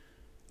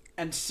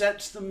and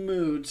sets the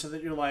mood so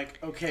that you're like,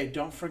 okay,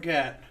 don't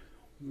forget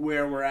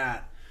where we're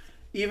at.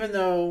 Even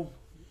though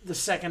the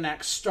second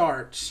act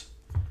starts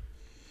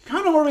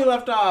kind of where we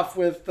left off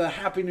with the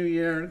Happy New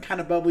Year and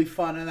kind of bubbly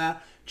fun and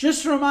that,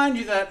 just to remind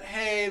you that,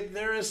 hey,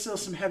 there is still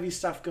some heavy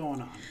stuff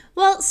going on.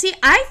 Well, see,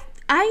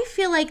 I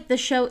feel like the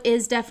show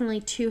is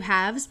definitely two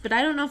halves, but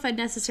I don't know if I'd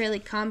necessarily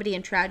comedy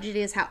and tragedy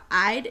is how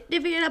I'd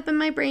divvy it up in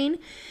my brain.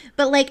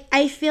 But,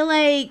 I feel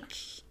like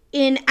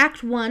in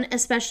Act 1,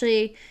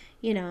 especially,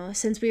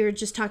 since we were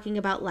just talking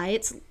about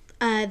lights,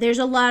 there's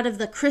a lot of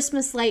the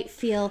Christmas light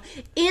feel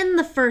in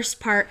the first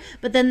part,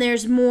 but then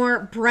there's more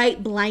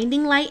bright,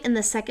 blinding light in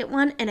the second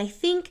one. And I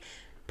think,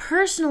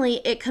 personally,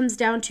 it comes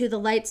down to the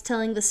lights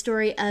telling the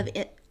story of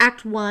it.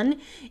 Act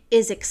 1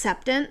 is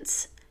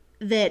acceptance,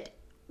 that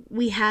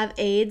we have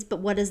AIDS, but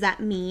what does that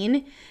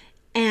mean?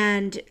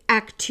 And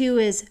Act 2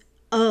 is,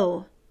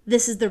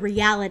 this is the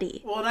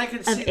reality. Well, and I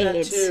can see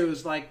that too.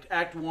 Is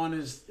Act 1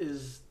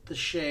 is the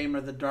shame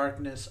or the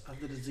darkness of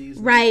the disease,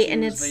 right?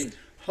 And it's the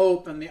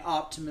hope and the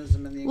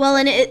optimism and the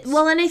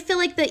and I feel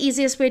like the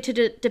easiest way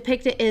to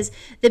depict it is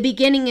the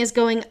beginning is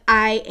going,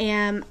 I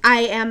am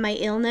my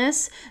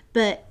illness,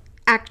 but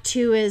Act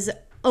 2 is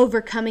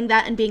overcoming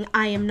that and being,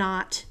 I am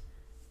not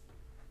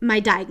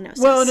my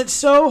diagnosis. Well, and it's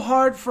so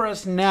hard for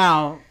us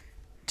now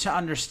to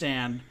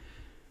understand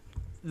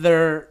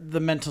the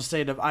mental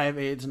state of I have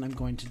AIDS and I'm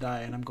going to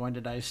die and I'm going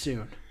to die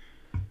soon.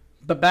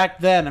 But back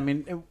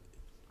then,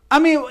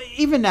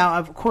 even now,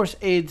 of course,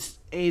 AIDS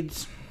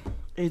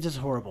is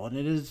horrible, and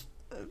it is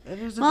a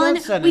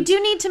death sentence. We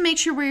do need to make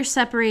sure we're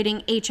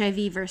separating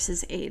HIV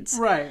versus AIDS.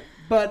 Right,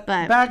 but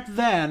back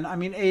then,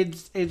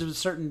 AIDS was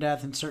certain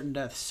death and certain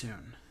death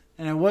soon,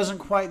 and it wasn't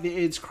quite the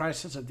AIDS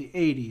crisis of the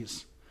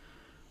 80s,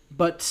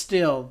 but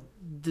still,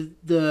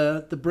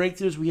 the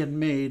breakthroughs we had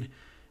made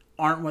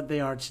aren't what they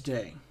are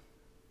today,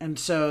 and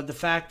so the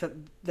fact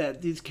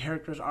that these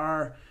characters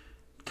are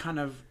kind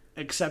of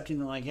accepting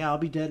that, I'll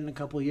be dead in a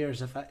couple of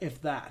years if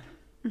that.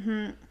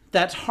 Mm-hmm.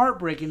 That's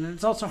heartbreaking, and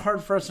it's also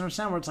hard for us to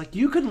understand where it's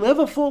you could live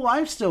a full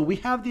life still. We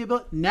have the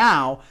ability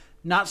now,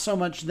 not so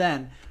much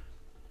then.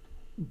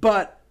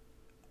 But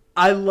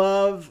I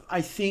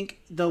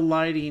think the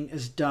lighting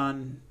is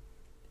done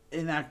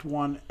in Act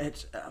 1.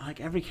 It's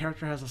every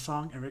character has a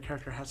song, every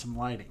character has some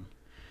lighting.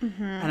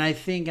 Mm-hmm. And I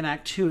think in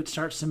Act 2 it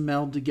starts to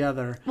meld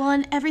together. Well,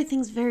 and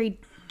everything's very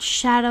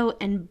shadow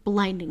and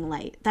blinding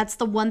light. That's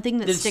the one thing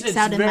that sticks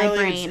out in my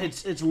brain.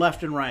 It's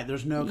left and right.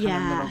 There's no kind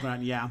of middle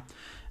ground. Yeah.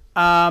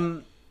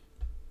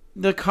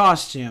 The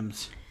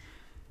costumes.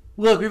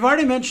 Look, we've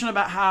already mentioned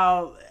about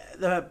how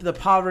the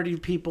poverty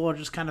people are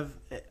just kind of,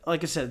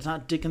 like I said, it's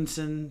not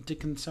Dickensian.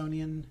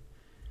 Dickensian's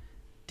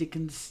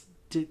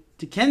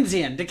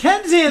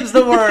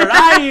the word.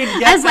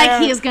 I was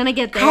like, he's gonna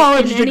get there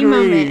college in any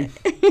moment.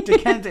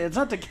 Dickensian. It's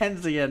not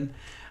Dickensian.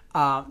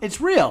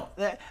 It's real.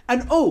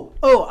 And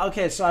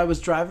okay. So I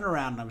was driving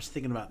around and I was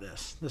thinking about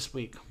this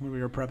week when we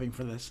were prepping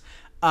for this.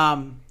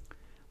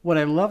 What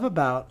I love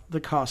about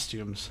the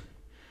costumes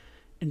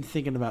and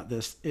thinking about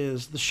this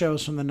is the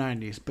show's from the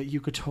 90s, but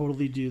you could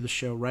totally do the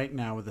show right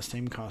now with the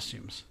same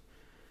costumes.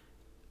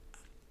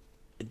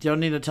 You don't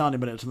need to tell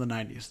anybody it's from the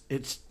 90s.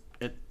 It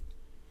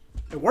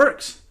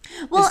works.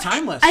 Well, it's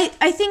timeless.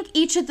 I think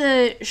each of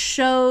the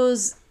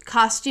show's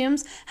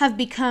costumes have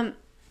become,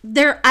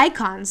 they're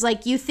icons.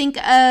 You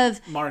think of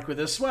Mark with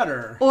his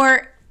sweater.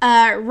 Or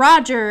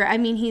Roger.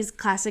 He's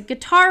classic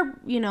guitar,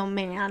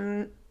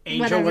 man. Angel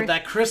whatever. With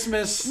that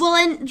Christmas. Well,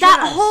 and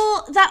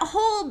that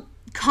whole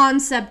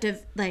concept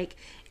of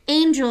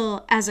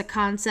Angel as a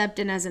concept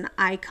and as an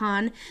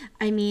icon.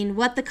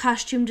 What the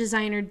costume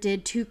designer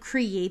did to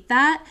create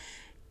that,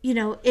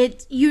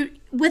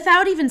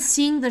 without even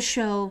seeing the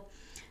show,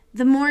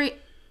 the more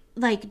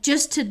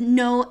just to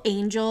know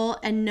Angel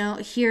and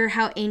hear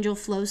how Angel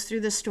flows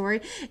through the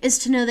story is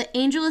to know that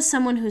Angel is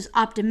someone who's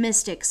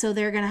optimistic. So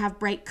they're going to have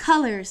bright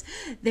colors.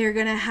 They're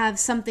going to have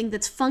something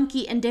that's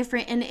funky and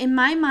different. And in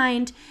my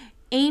mind,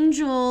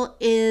 Angel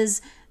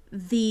is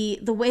the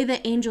way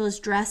that Angel is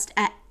dressed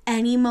at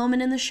any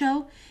moment in the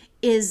show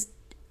is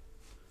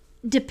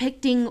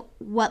depicting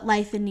what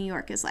life in New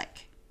York is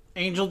like.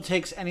 Angel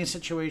takes any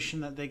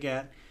situation that they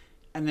get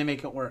and they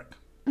make it work.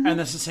 Mm-hmm. And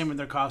that's the same with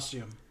their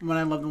costume. When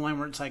I love the line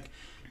where it's like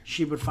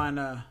she would find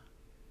a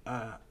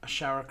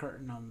shower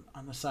curtain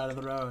on the side of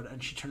the road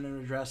and she turned it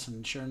into a dress,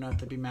 and sure enough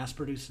they'd be mass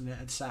producing it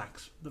at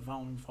Saks the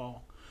following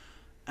fall.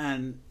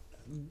 And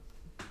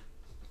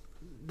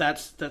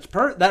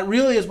that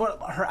really is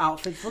what her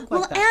outfits look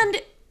like. Well,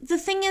 and the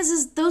thing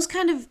is those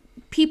kind of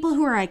people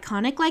who are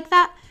iconic like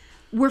that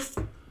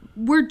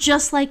were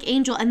just like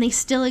Angel, and they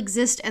still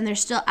exist, and they're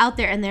still out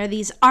there, and they're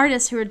these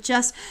artists who are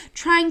just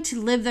trying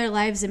to live their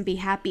lives and be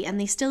happy, and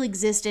they still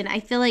exist. And I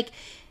feel like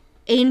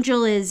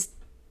Angel is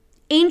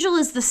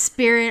the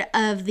spirit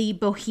of the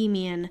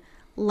bohemian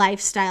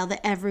lifestyle that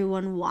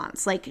everyone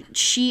wants. Like,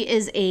 she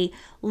is a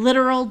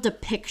literal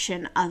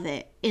depiction of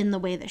it in the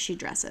way that she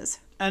dresses.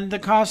 And the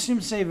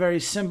costumes stay very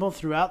simple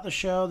throughout the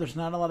show. There's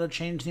not a lot of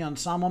change. The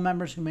ensemble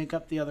members who make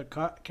up the other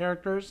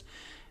characters,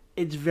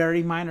 it's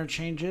very minor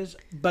changes.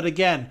 But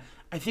again,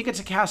 I think it's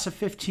a cast of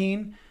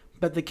 15,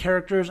 but the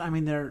characters, I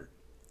mean,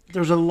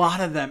 there's a lot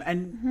of them.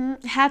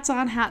 And hats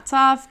on, hats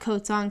off,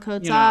 coats on,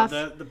 coats off.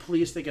 The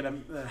police, they get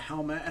a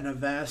helmet and a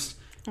vest.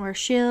 Or a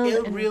shield.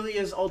 It really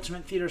is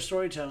ultimate theater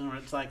storytelling, where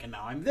it's like, and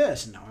now I'm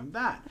this, and now I'm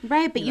that.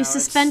 Right, but you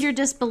suspend your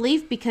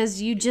disbelief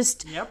because you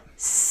just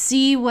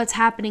see what's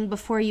happening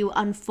before you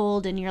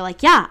unfold, and you're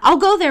like, yeah, I'll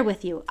go there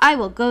with you. I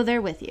will go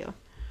there with you.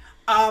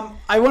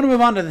 I want to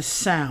move on to the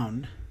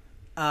sound.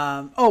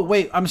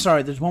 Wait, I'm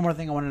sorry. There's one more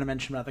thing I wanted to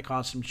mention about the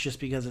costumes, just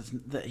because it's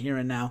the here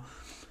and now.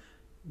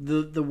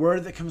 The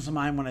word that comes to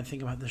mind when I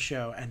think about the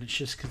show, and it's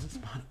just because it's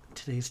not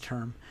today's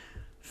term,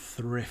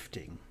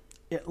 thrifting.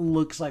 It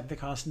looks like the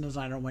costume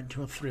designer went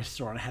to a thrift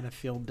store and had a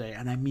field day.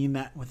 And I mean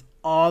that with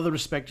all the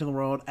respect in the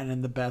world and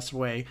in the best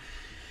way.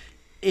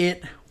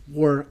 It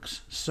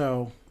works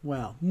so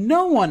well.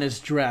 No one is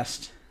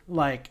dressed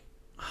like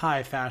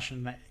high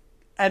fashion.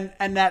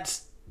 And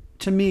that's,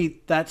 to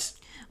me, that's...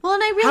 Well,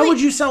 and how would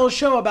you sell a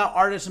show about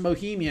artists and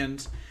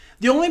bohemians?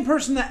 The only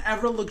person that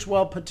ever looks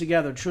well put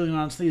together, truly and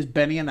honestly, is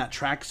Benny in that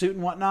tracksuit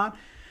and whatnot.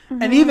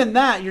 Mm-hmm. And even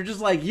that, you're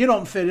just like, you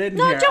don't fit in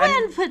here. No,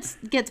 Joanne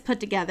gets put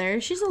together.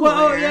 She's a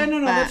lawyer.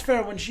 That's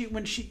fair. When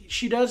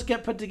she does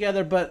get put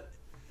together, but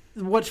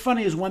what's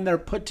funny is when they're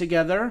put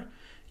together,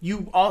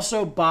 you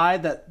also buy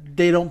that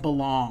they don't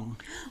belong.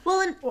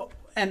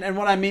 And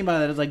what I mean by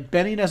that is, like,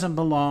 Benny doesn't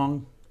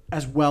belong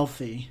as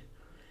wealthy,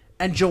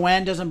 and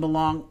Joanne doesn't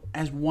belong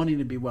as wanting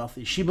to be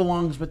wealthy. She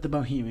belongs with the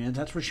bohemians.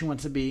 That's where she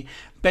wants to be.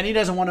 Benny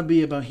doesn't want to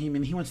be a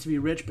bohemian. He wants to be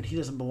rich, but he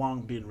doesn't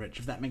belong being rich,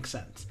 if that makes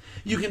sense.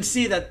 You can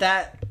see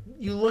that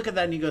you look at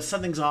that and you go,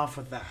 something's off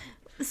with that.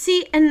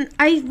 See, and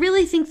I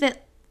really think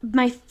that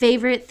my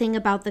favorite thing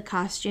about the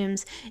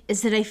costumes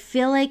is that I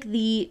feel like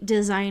the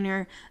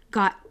designer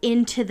got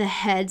into the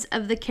heads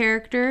of the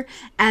character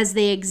as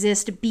they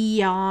exist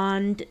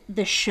beyond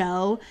the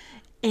show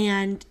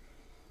and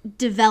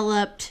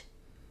developed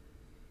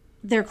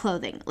their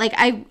clothing. Like,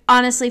 I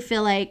honestly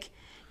feel like,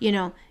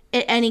 at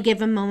any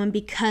given moment,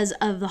 because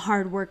of the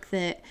hard work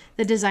that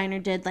the designer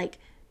did, like,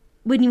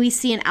 when we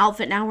see an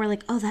outfit now, we're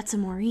like, oh, that's a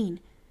Maureen.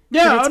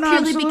 Yeah, but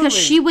it's purely because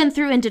she went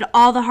through and did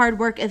all the hard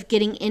work of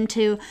getting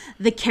into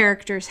the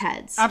characters'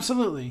 heads.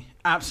 Absolutely.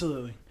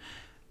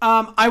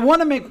 I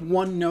want to make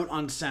one note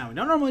on sound. We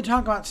don't normally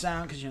talk about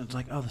sound because, it's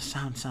like, oh, the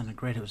sound sounded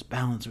great. It was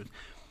balanced.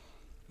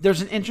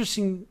 There's an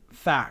interesting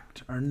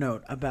fact or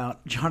note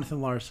about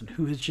Jonathan Larson,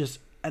 who is just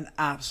an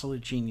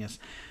absolute genius.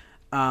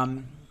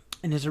 In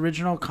his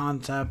original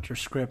concept or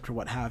script or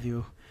what have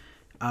you,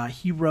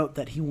 he wrote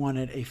that he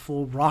wanted a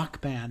full rock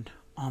band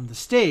on the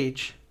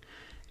stage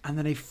and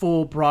then a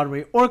full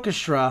Broadway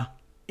orchestra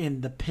in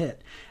the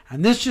pit.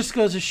 And this just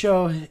goes to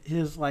show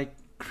his, like,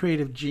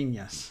 creative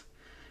genius.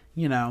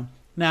 Now,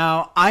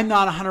 I'm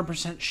not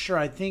 100% sure.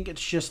 I think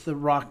it's just the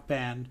rock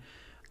band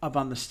up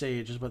on the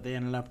stage is what they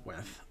ended up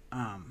with.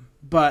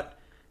 But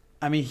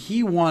I mean,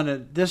 he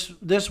wanted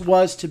this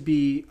was to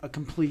be a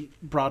complete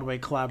Broadway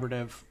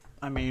collaborative.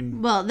 I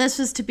mean, well, this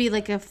was to be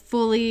like a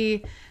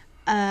fully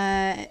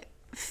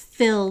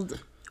filled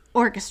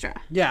orchestra.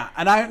 Yeah,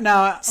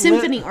 and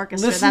symphony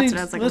orchestra. That's what I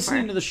was looking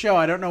listening for. To the show,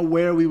 I don't know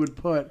where we would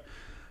put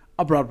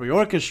a Broadway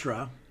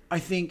orchestra. I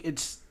think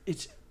it's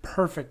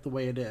perfect the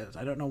way it is.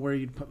 I don't know where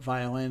you'd put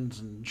violins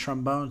and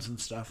trombones and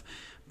stuff,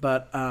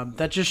 but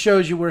that just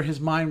shows you where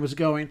his mind was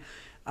going.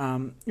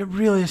 It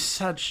really is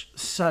such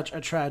a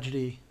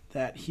tragedy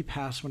that he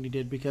passed when he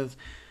did, because,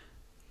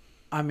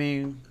 I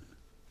mean,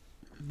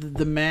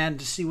 the man,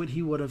 to see what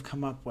he would have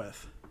come up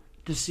with,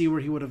 to see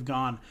where he would have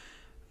gone,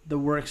 the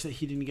works that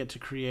he didn't get to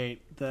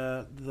create,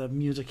 the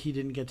music he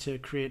didn't get to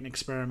create and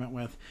experiment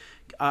with.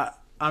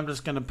 I'm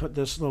just going to put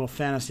this little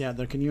fantasy out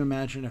there. Can you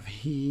imagine if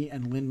he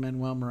and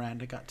Lin-Manuel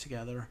Miranda got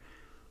together?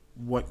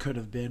 What could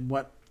have been?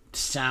 What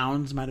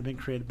sounds might have been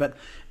created? But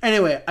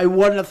anyway, I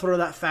wanted to throw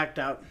that fact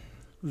out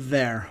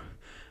there.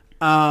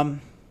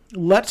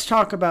 Let's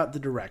talk about the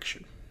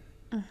direction.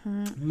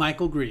 Mm-hmm.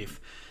 Michael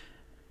Grief.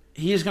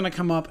 He's going to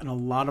come up in a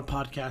lot of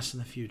podcasts in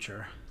the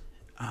future.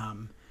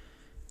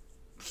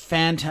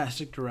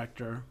 Fantastic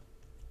director.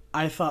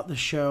 I thought the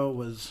show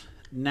was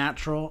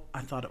natural.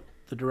 I thought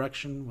the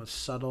direction was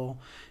subtle.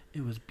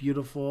 It was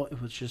beautiful.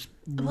 It was just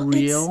Well,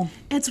 real.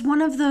 It's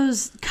one of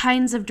those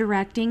kinds of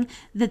directing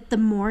that the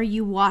more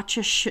you watch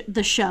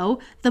the show,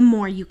 the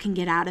more you can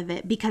get out of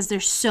it, because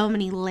there's so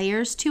many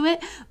layers to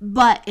it,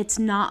 but it's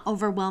not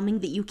overwhelming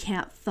that you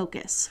can't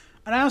focus.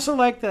 And I also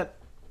like that,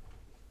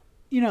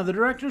 the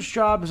director's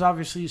job is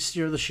obviously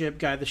steer the ship,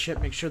 guide the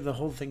ship, make sure the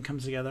whole thing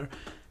comes together.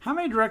 How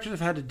many directors have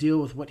had to deal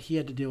with what he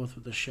had to deal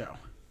with the show?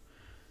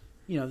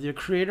 The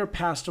creator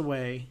passed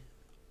away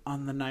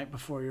on the night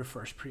before your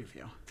first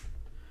preview.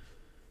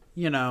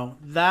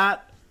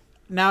 That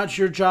now it's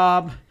your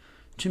job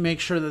to make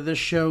sure that this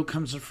show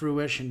comes to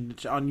fruition.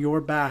 It's on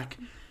your back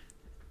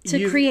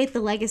to create the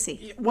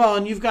legacy. Well,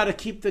 and you've got to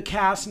keep the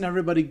cast and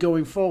everybody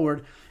going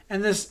forward.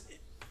 And this,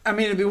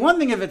 it'd be one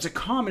thing if it's a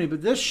comedy,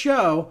 but this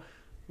show,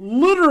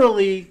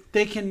 literally,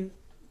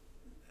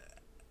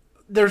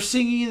 they're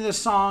singing the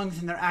songs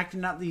and they're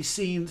acting out these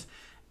scenes.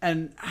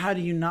 And how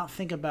do you not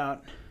think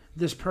about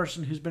this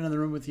person who's been in the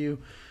room with you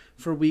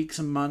for weeks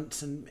and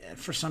months, and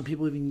for some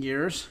people even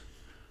years?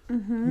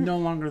 No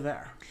longer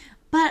there.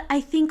 But I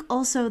think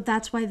also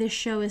that's why this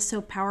show is so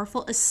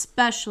powerful,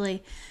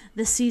 especially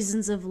the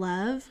Seasons of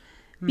Love,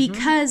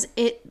 because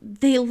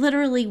they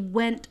literally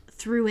went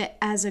through it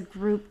as a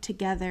group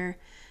together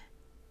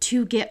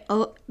to get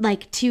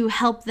to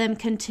help them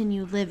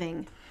continue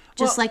living,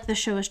 just like the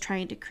show is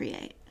trying to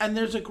create. And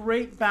there's a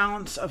great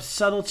balance of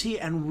subtlety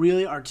and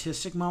really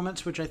artistic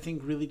moments, which I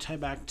think really tie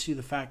back to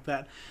the fact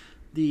that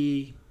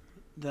the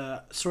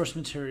source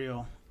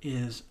material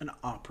is an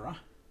opera.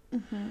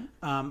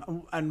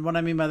 And what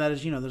I mean by that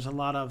is, there's a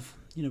lot of,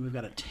 we've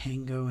got a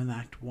tango in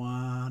Act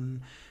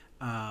 1.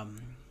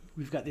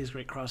 We've got these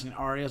great crossing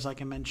arias,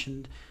 like I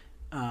mentioned,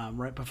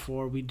 right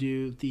before we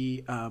do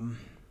the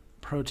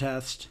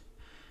protest.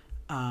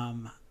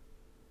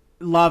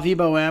 La Vie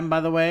Boheme,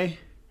 by the way,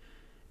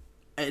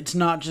 it's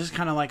not just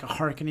kind of like a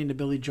hearkening to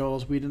Billy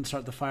Joel's "We Didn't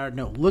Start the Fire."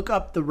 No, look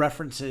up the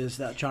references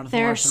that Jonathan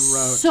Larson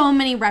wrote. So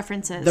many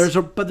references. There's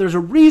a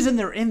reason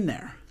they're in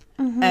there.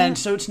 And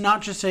so it's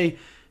not just a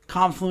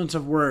confluence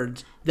of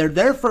words. They're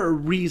there for a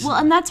reason. Well,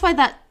 and that's why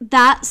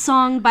that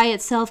song by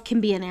itself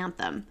can be an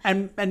anthem.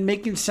 And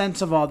making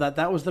sense of all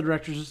that was the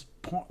director's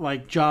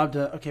job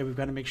to, okay, we've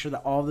got to make sure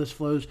that all of this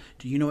flows.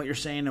 Do you know what you're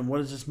saying? And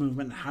what is this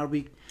movement? How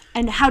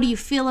do you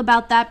feel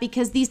about that?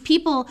 Because these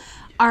people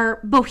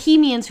are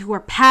bohemians who are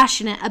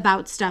passionate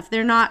about stuff.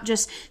 They're not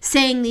just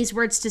saying these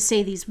words to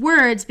say these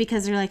words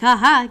because they're like,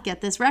 aha,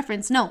 get this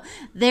reference. No,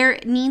 there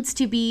needs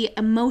to be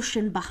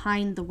emotion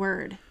behind the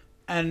word.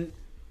 And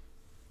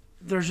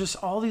there's just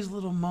all these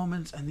little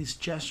moments and these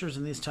gestures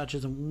and these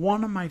touches. And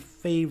one of my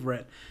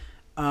favorite,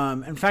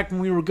 in fact,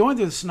 when we were going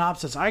through the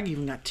synopsis, I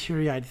even got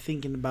teary-eyed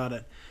thinking about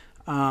it.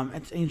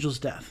 It's Angel's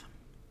death.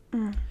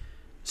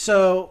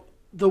 So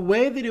the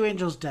way they do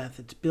Angel's death,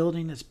 it's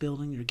building,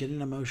 you're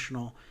getting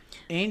emotional.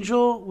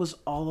 Angel was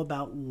all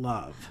about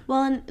love.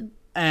 Well,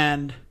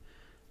 and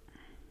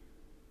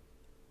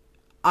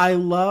I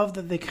love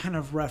that they kind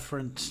of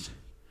referenced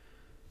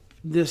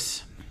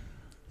this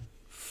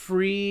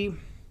free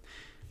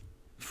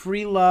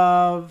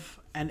love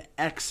and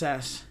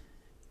excess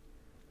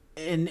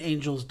in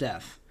Angel's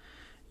death.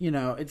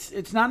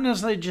 It's not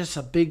necessarily just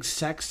a big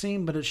sex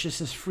scene, but it's just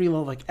this free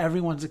love, like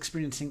everyone's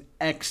experiencing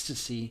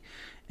ecstasy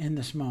in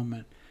this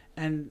moment,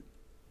 and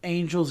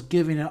Angel's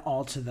giving it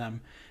all to them.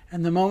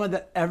 And the moment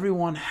that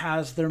everyone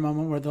has their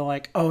moment where they're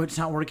like, oh, it's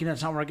not working,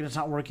 that's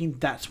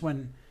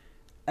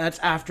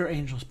after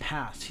Angel's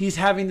passed. He's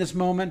having this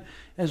moment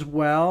as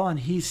well, and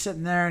he's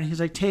sitting there and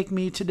he's like, take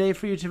me today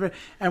for you to.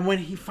 And when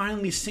he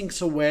finally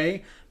sinks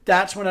away,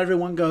 that's when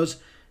everyone goes,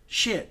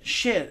 shit,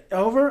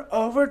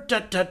 over,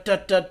 dut, dut,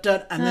 dut, dut,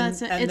 dut. And then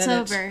it's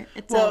over.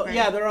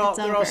 Yeah, they're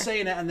all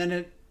saying it, and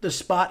then the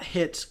spot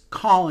hits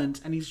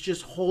Collins, and he's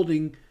just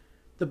holding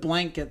the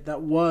blanket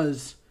that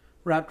was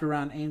wrapped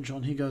around Angel,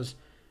 and he goes,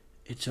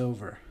 it's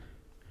over.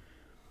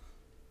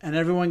 And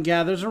everyone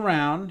gathers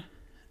around,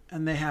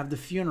 and they have the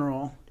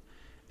funeral.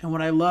 And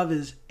what I love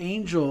is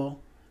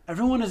Angel,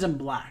 everyone is in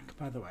black,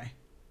 by the way.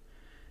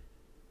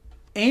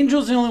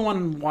 Angel's the only one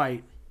in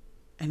white,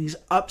 and he's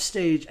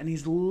upstage, and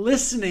he's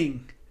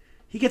listening.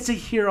 He gets to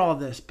hear all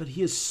this, but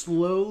he is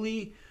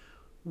slowly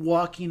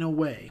walking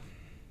away.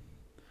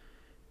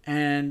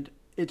 And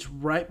it's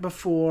right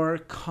before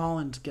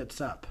Collins gets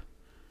up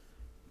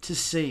to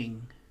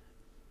sing.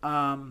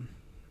 And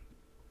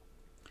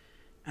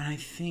I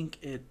think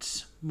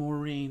it's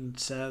Maureen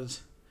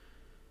says,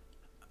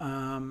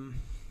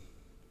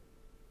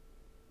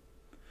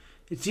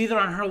 it's either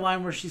on her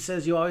line where she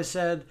says, you always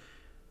said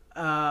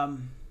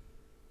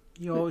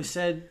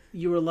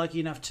you were lucky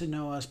enough to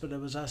know us, but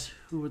it was us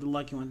who were the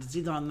lucky ones. It's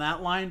either on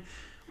that line,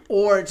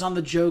 or it's on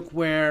the joke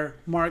where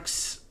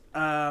Marx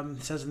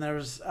says, and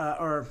there's,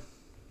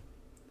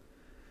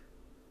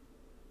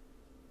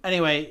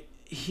 anyway,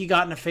 he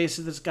got in the face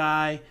of this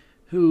guy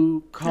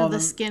who called the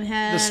him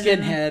skinhead. The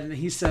skinhead, and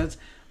he says,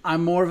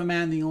 I'm more of a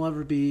man than you'll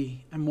ever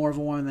be, and more of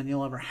a woman than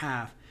you'll ever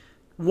have.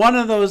 One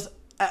of those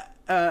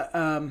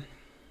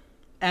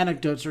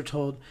anecdotes are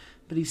told,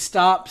 but he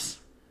stops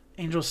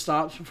Angel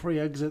stops before he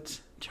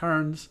exits,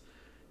 turns,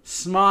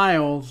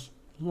 smiles,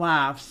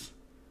 laughs,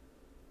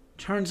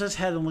 turns his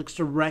head and looks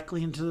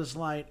directly into this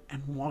light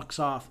and walks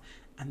off.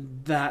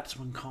 And that's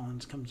when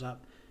Collins comes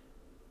up.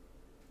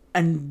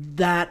 And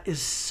that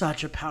is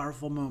such a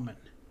powerful moment.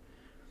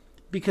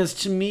 Because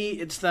to me,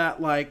 it's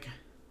that, like,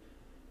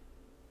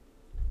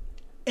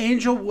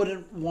 Angel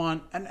wouldn't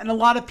want, and a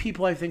lot of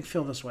people I think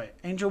feel this way,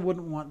 Angel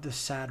wouldn't want this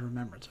sad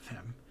remembrance of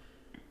him.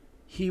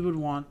 He would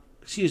want,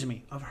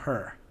 of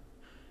her.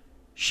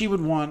 She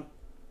would want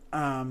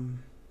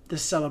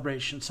this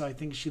celebration. So I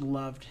think she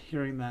loved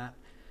hearing that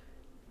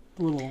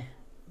little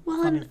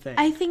funny thing.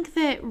 I think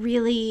that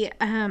really,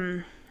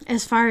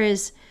 as far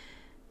as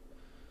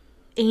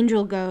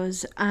Angel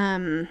goes,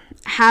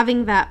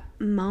 having that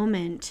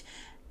moment,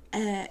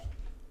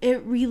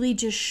 it really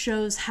just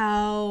shows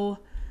how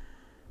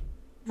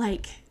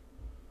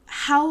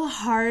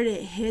hard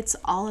it hits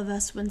all of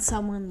us when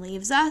someone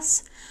leaves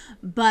us,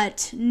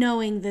 but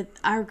knowing that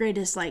our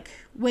greatest way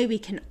we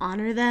can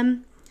honor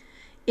them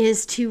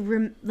is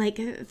to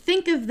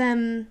think of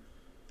them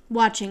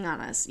watching on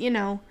us,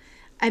 and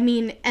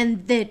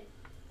that,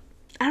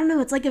 I don't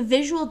know, it's like a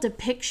visual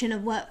depiction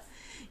of what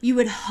you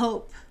would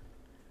hope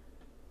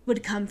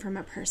would come from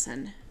a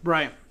person.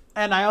 Right.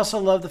 And I also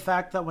love the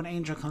fact that when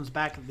Angel comes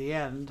back at the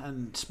end,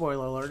 and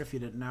spoiler alert if you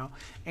didn't know,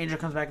 Angel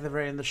comes back at the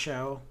very end of the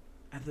show,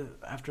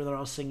 after they're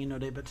all singing No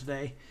Day But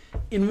Today,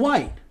 in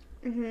white.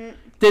 Mm-hmm.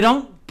 They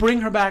don't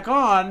bring her back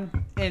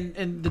on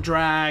in the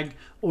drag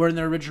or in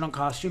their original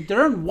costume.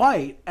 They're in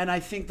white, and I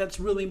think that's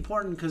really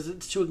important because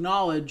it's to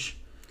acknowledge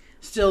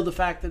still the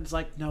fact that it's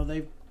like, no,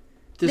 they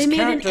were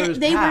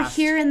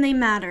here and they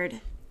mattered.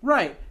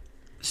 Right.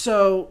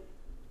 So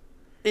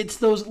it's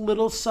those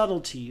little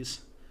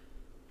subtleties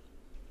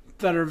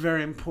that are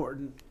very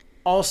important.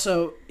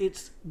 Also,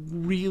 it's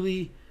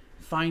really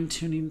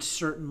fine-tuning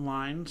certain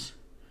lines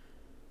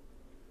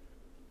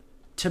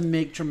to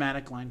make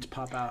dramatic lines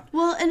pop out.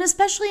 Well, and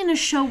especially in a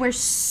show where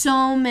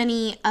so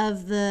many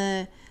of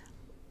the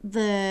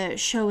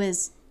show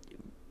is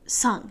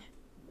sung.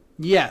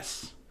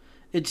 Yes.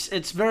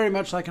 It's very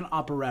much like an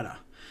operetta.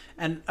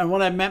 And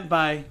what I meant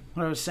by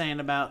what I was saying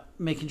about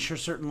making sure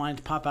certain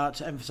lines pop out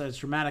to emphasize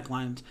dramatic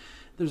lines,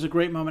 there's a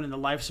great moment in the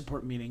life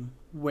support meeting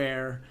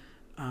where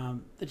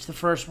it's the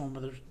first one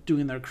where they're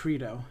doing their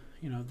credo.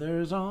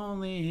 There's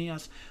only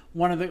us.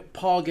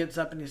 Paul gets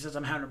up and he says,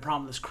 I'm having a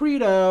problem with this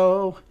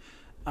credo.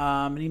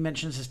 And he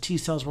mentions his T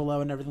cells were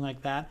low and everything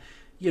like that.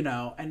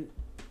 And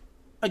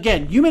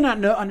again, you may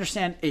not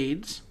understand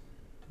AIDS.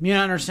 You may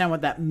not understand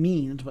what that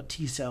means, what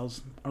T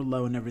cells are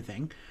low and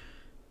everything.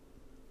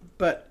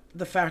 But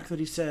the fact that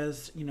he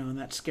says, and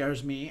that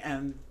scares me,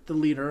 and the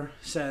leader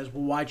says,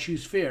 well, why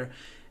choose fear?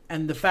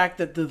 And the fact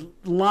that the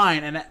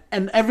line,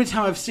 and every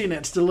time I've seen it,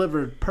 it's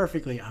delivered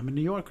perfectly. I'm a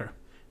New Yorker.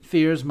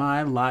 Fear's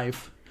my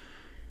life.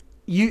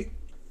 You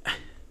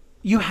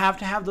have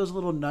to have those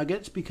little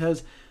nuggets,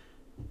 because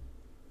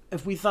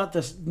if we thought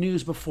this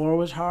news before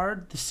was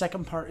hard, the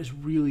second part is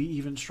really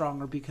even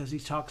stronger, because he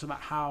talks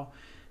about how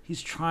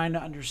he's trying to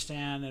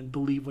understand and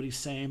believe what he's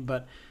saying,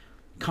 but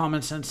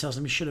common sense tells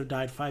him he should have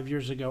died 5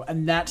 years ago.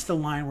 And that's the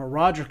line where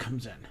Roger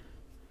comes in.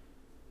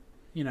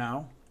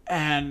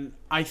 And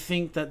I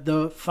think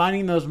that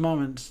finding those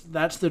moments,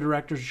 that's the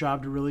director's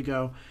job to really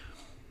go,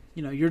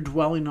 you're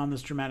dwelling on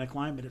this dramatic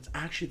line, but it's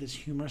actually this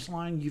humorous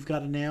line you've got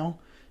to nail,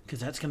 because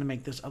that's going to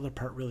make this other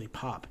part really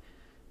pop.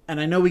 And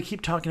I know we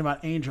keep talking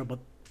about Angel, but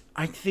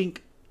I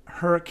think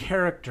her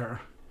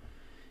character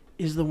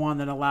is the one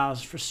that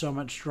allows for so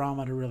much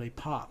drama to really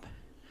pop.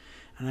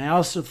 And I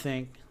also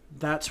think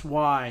that's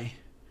why,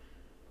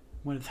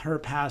 with her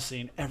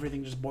passing,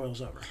 everything just boils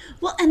over.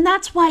 Well, and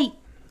that's why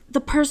the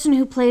person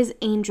who plays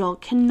Angel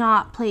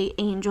cannot play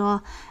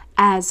Angel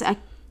as a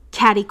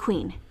catty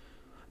queen.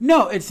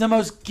 No, it's the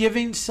most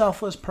giving,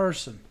 selfless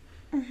person.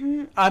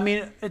 Mm-hmm. I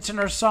mean, it's in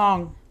her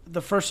song,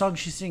 the first song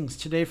she sings,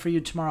 Today for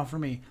You, Tomorrow for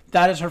Me.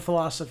 That is her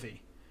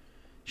philosophy.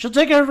 She'll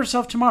take care of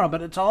herself tomorrow,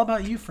 but it's all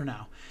about you for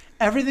now.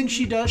 Everything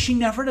she does, she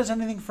never does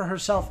anything for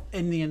herself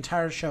in the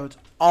entire show. It's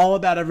all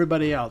about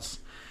everybody else.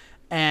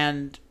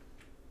 And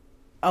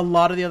a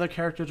lot of the other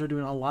characters are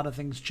doing a lot of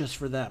things just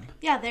for them.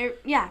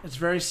 Yeah. It's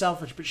very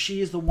selfish, but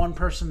she is the one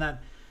person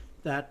that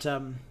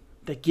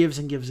gives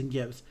and gives and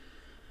gives.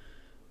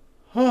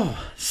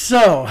 Oh,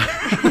 so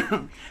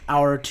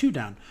hour 2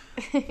 down.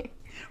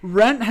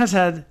 Rent has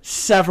had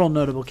several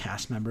notable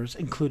cast members,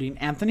 including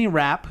Anthony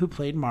Rapp, who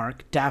played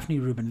Mark, Daphne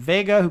Rubin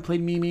Vega, who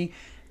played Mimi,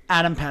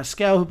 Adam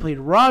Pascal, who played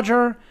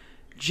Roger,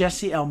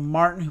 Jesse L.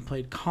 Martin, who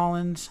played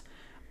Collins,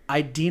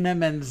 Idina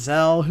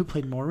Menzel, who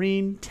played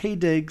Maureen, Taye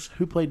Diggs,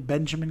 who played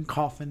Benjamin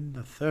Coffin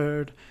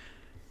III,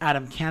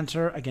 Adam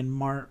Cantor, again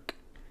Mark,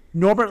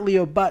 Norbert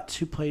Leo Butts,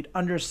 who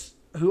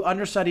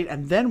understudied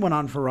and then went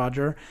on for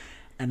Roger,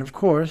 and of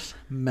course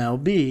Mel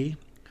B,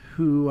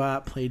 who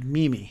played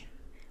Mimi.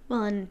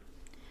 Well, and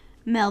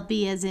Mel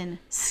B as in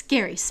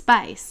Scary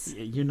Spice.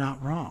 You're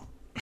not wrong.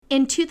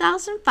 In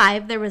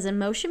 2005, there was a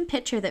motion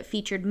picture that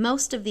featured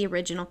most of the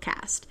original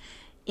cast.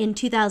 In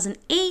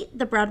 2008,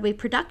 the Broadway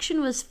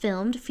production was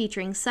filmed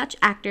featuring such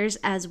actors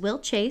as Will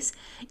Chase,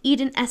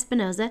 Eden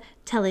Espinosa,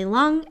 Telly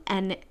Long,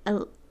 and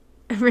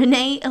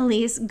Renee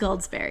Elise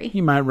Goldsberry.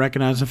 You might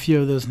recognize a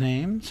few of those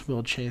names.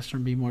 Will Chase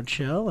from Be More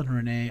Chill and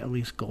Renee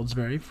Elise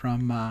Goldsberry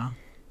from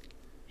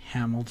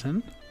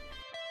Hamilton.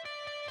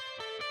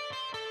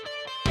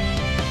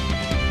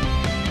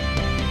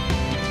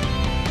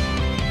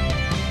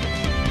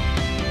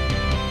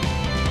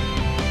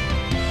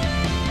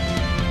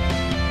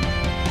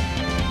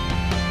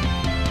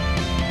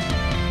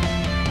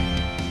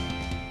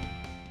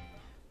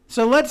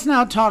 So let's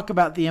now talk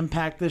about the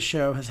impact this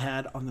show has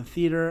had on the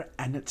theater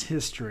and its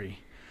history.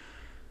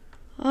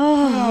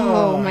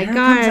 Oh my here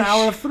gosh. Comes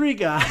hour 3,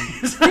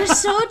 guys.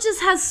 This show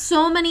just has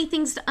so many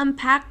things to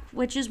unpack,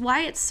 which is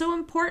why it's so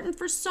important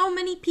for so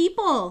many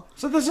people.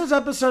 So this is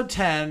episode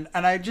 10,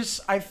 and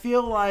I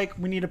feel like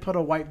we need to put a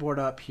whiteboard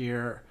up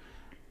here.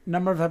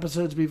 Number of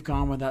episodes we've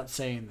gone without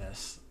saying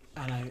this,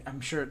 and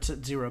I'm sure it's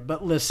at 0.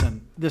 But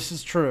listen, this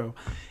is true.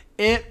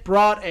 It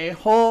brought a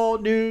whole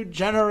new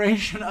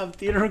generation of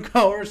theater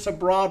goers to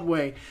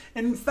Broadway.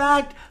 In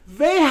fact,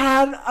 they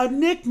had a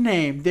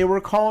nickname. They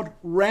were called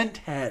Rent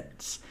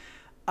Heads.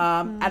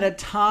 At a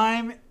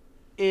time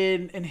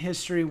in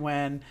history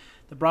when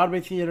the Broadway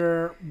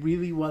theater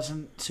really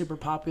wasn't super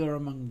popular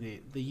among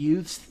the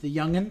youths, the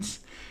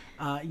youngins.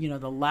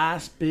 The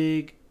last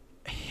big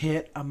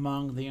hit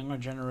among the younger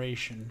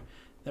generation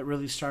that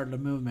really started a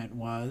movement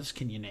was,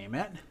 can you name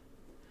it?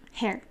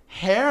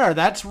 Hair,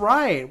 that's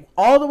right.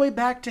 All the way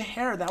back to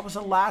Hair. That was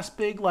the last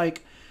big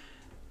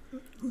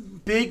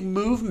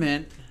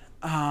movement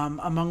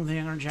among the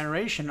younger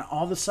generation.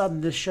 All of a sudden,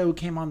 this show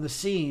came on the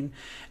scene.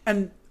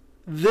 And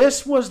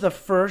this was the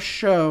first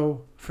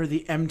show for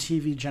the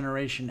MTV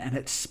generation, and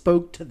it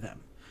spoke to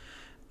them.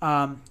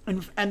 And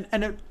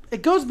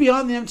it goes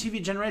beyond the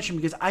MTV generation,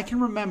 because I can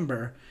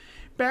remember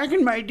back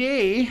in my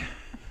day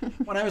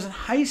when I was in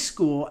high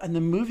school and the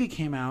movie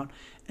came out,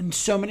 and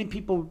so many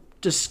people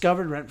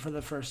discovered Rent for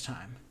the first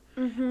time.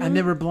 Mm-hmm. And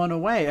they were blown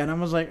away. And I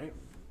was like,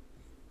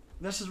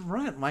 this is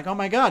Rent. Like, oh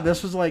my God,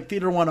 this was like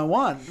Theater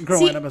 101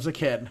 growing up as a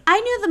kid. I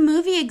knew the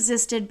movie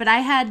existed, but I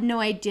had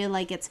no idea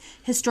its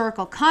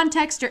historical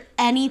context or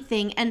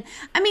anything. And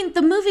I mean,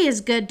 the movie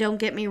is good, don't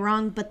get me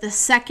wrong, but the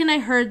second I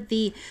heard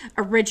the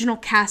original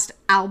cast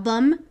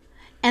album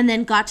and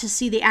then got to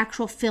see the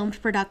actual filmed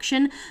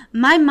production,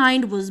 my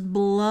mind was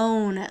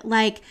blown.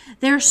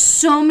 There are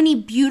so many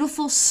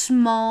beautiful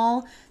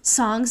small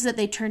songs that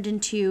they turned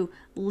into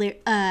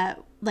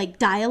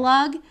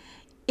dialogue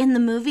in the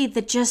movie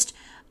that just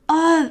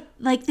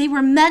they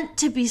were meant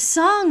to be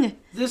sung.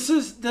 This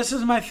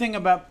is my thing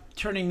about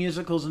turning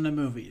musicals into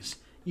movies.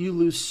 You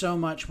lose so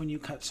much when you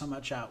cut so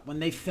much out. When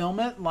they film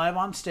it live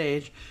on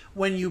stage,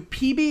 when you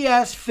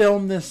PBS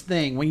film this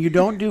thing, when you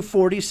don't do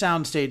 40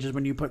 sound stages,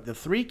 when you put the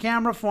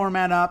 3-camera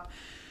format up,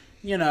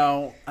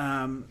 Rent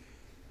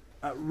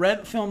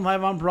film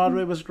live on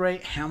Broadway was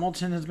great.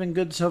 Hamilton has been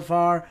good so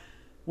far.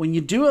 When you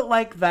do it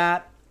like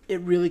that,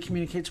 it really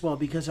communicates well,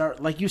 because,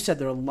 like you said,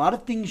 there are a lot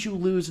of things you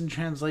lose in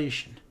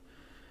translation.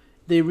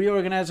 They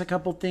reorganized a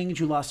couple things.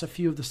 You lost a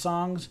few of the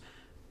songs.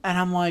 And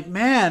I'm like,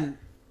 man,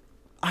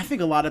 I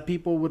think a lot of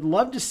people would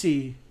love to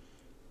see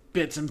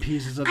bits and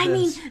pieces of this. I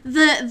mean,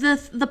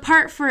 the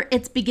part for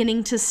It's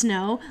Beginning to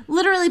Snow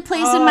literally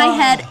plays in my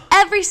head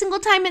every single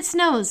time it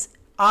snows.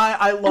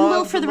 I love and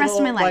will for the rest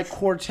of my life.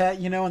 Quartet,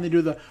 and they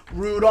do the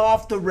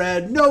Rudolph the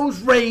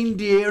Red-Nosed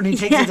Reindeer, and he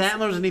takes his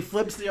antlers and he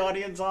flips the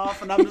audience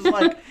off, and I'm just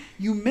like,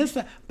 you missed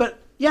that. But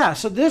yeah,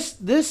 so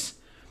this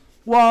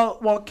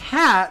while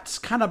Cats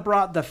kind of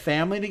brought the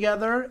family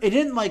together, it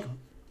didn't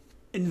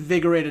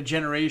invigorate a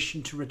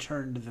generation to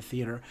return to the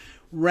theater.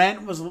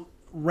 Rent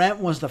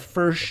was the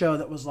first show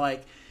that was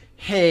like,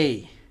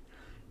 hey,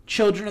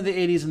 children of the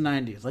 80s and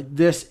 90s,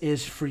 this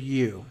is for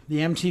you. The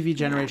MTV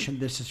generation,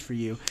 this is for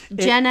you.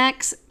 Gen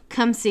X,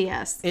 come see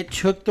us. It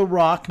took the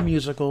rock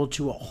musical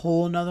to a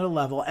whole nother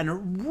level, and it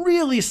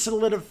really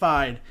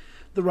solidified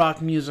the rock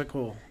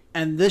musical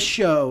and this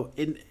show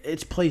in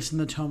its place in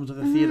the tomes of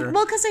the theater.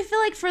 Well, because I feel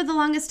like for the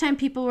longest time,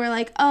 people were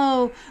like,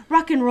 oh,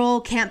 rock and roll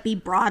can't be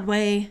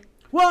Broadway.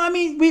 Well, I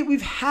mean,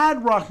 we've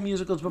had rock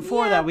musicals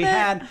before that.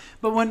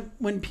 But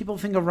when people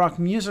think of rock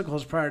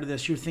musicals prior to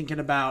this, you're thinking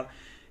about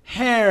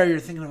Hair, you're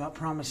thinking about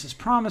Promises,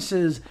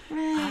 Promises. Right.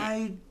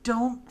 I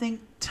don't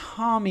think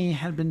Tommy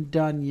had been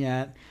done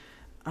yet.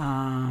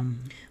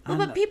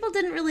 But people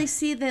didn't really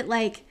see that,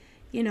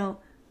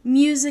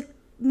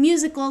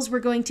 musicals were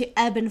going to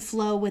ebb and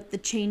flow with the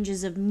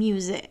changes of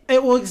music.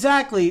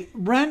 Exactly.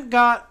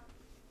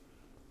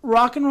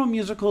 Rock and roll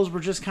musicals were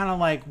just kind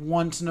of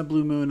once in a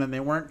blue moon, and they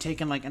weren't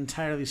taken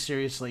entirely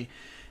seriously.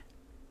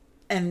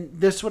 And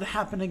this would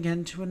happen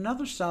again to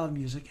another style of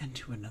music and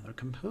to another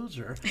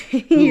composer.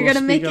 You're going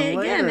to make it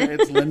again.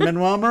 It's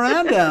Lin-Manuel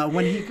Miranda.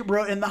 When he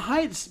wrote In the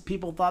Heights,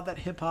 people thought that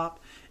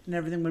hip-hop and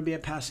everything would be a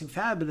passing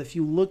fad. But if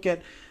you look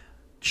at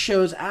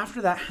shows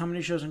after that, how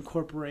many shows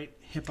incorporate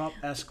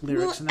hip-hop-esque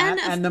lyrics in that?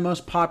 And the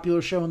most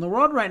popular show in the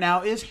world right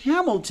now is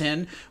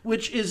Hamilton,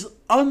 which is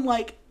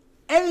unlike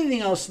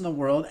anything else in the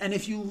world. And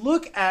if you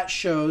look at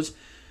shows,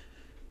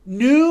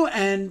 new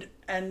and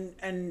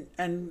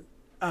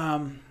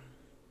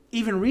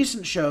even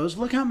recent shows,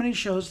 look how many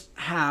shows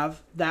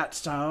have that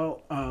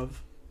style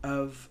of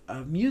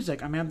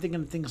music. I mean, I'm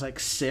thinking of things like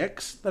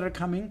Six that are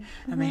coming,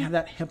 and they have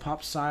that hip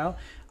hop style.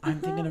 I'm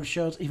thinking of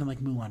shows even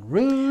like Moulin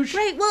Rouge.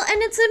 Right. Well,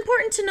 and it's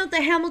important to note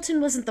that Hamilton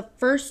wasn't the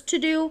first to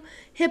do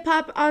hip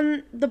hop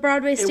on the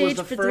Broadway stage, It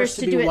was the first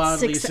to do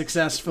wildly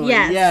successfully.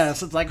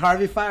 Yes, it's like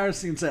Harvey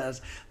Firestein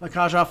says, "La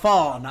Cage aux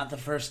Folles, not the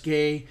first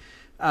gay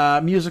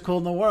musical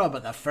in the world,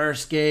 but the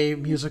first gay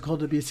musical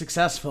to be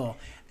successful.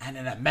 And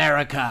in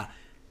America,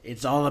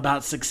 it's all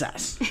about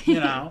success." You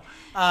know,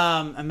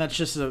 and that's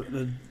just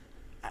a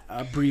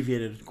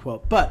abbreviated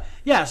quote. But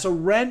yeah, so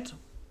Rent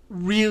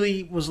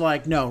really was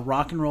like, no,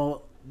 rock and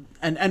roll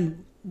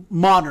and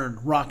modern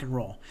rock and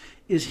roll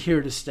is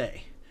here to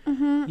stay.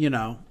 You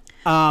know,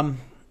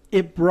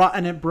 it brought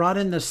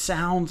in the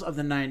sounds of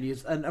the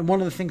 90s. And one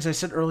of the things I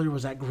said earlier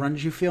was that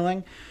grungy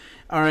feeling.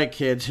 All right,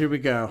 kids, here we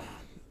go.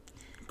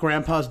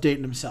 Grandpa's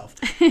dating himself.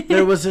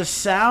 There was a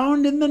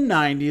sound in the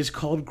 90s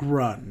called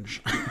grunge.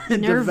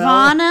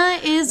 Nirvana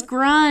is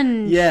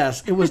grunge.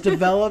 Yes, it was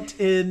developed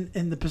in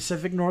the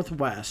Pacific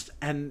Northwest,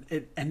 and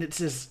it's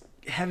this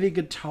heavy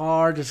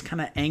guitar, just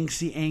kind of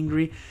angsty,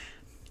 angry.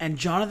 And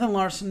Jonathan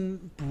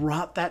Larson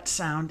brought that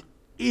sound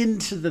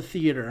into the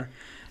theater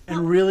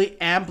and really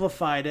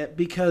amplified it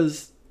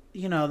because,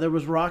 you know, there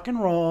was rock and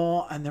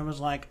roll and there was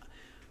like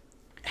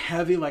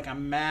heavy, like a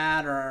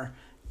Mad or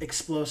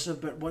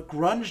explosive. But what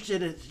grunge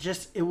did,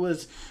 it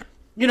was,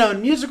 you know,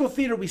 in musical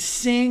theater, we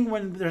sing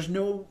when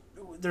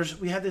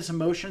we have this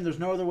emotion. There's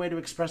no other way to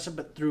express it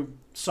but through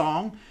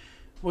song.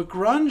 What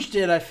grunge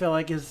did, I feel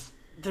like, is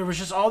there was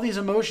just all these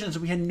emotions.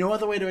 We had no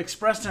other way to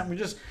express them. We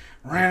just,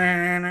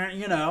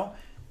 you know,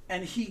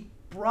 and he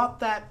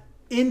brought that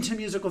into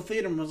musical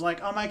theater and was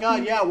like, oh my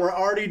God, yeah, we're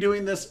already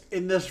doing this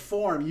in this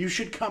form. You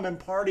should come and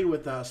party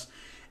with us.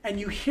 And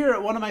you hear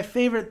it. One of my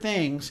favorite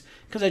things,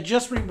 because I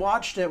just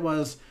rewatched it,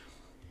 was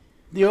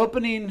the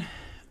opening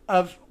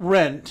of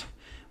Rent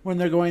when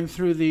they're going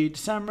through the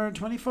December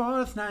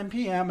 24th, 9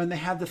 p.m. and they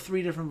have the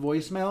 3 different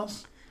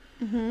voicemails.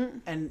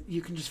 And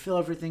you can just feel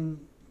everything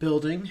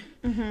building,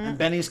 and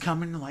Benny's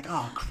coming and like,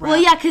 oh crap.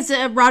 Well, yeah, because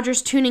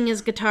Roger's tuning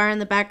his guitar in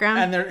the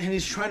background, and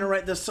he's trying to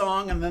write this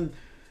song, and then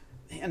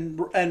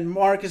and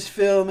Mark is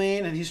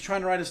filming, and he's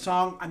trying to write a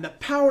song, and the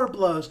power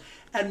blows,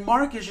 and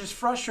Mark is just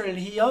frustrated,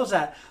 and he yells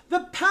at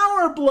the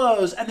power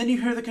blows, and then you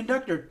hear the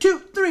conductor 2,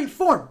 3,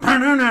 4,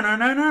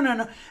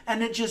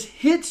 and it just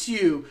hits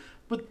you.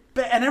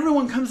 And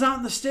everyone comes out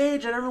on the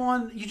stage,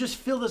 and you just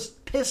feel this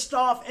pissed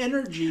off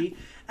energy,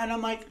 and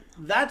I'm like,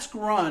 that's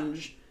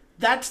grunge.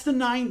 That's the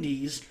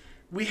 90s.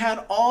 We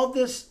had all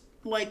this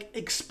like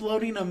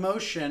exploding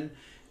emotion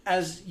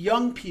as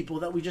young people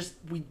that we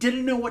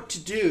didn't know what to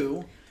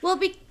do. Well,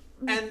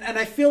 and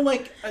I feel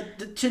like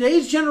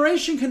today's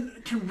generation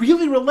can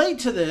really relate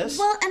to this.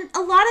 Well, and a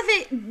lot of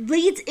it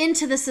leads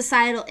into the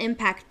societal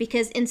impact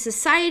because in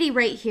society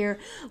right here,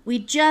 we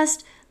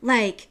just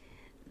like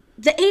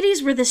the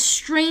 80s were this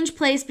strange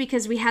place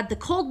because we had the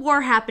Cold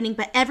War happening,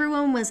 but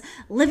everyone was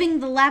living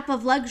the lap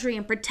of luxury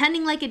and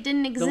pretending like it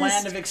didn't exist. The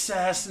land of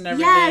excess and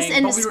everything. Yes,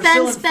 and but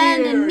we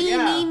spend, and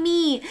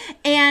me.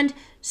 And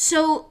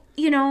so,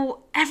 you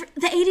know,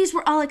 the 80s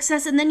were all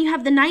excess, and then you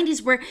have the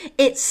 90s where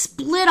it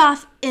split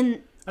off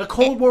in... A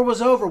Cold War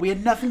was over. We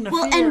had nothing to fear.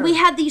 Well, and we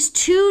had these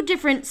 2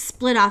 different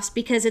split-offs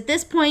because at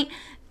this point,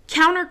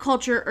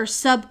 counterculture or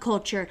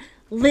subculture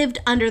lived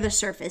under the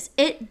surface.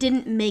 It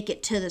didn't make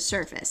it to the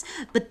surface.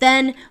 But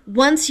then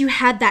once you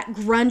had that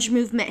grunge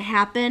movement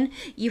happen,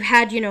 you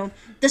had, you know,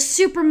 the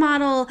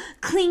supermodel,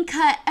 clean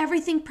cut,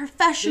 everything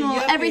professional,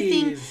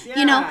 everything,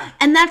 you know,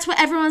 and that's what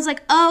everyone's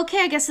like, oh, okay,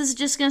 I guess this is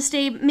just going to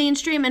stay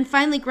mainstream. And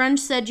finally grunge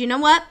said, you know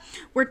what?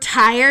 We're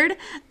tired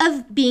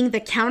of being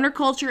the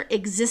counterculture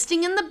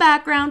existing in the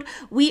background.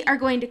 We are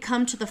going to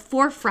come to the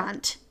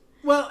forefront.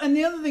 Well, and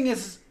the other thing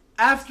is,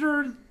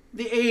 after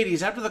the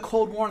 80s, after the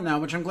Cold War now,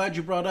 which I'm glad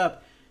you brought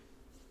up,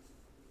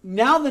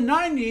 now the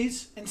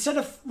 90s, instead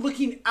of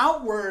looking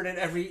outward at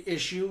every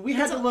issue, we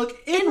had to look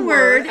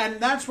inward. And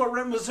that's what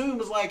Rent was doing,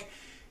 was like,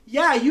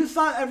 yeah, you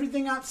thought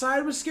everything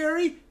outside was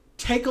scary?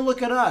 Take a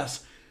look at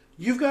us.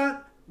 You've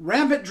got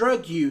rampant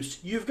drug use.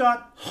 You've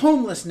got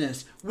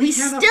homelessness. We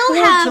can't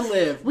afford to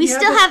live. We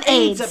still have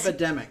AIDS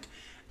epidemic.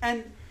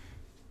 And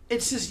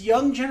it's this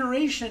young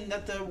generation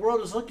that the world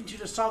is looking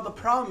to solve the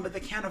problem, but they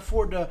can't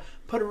afford to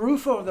put a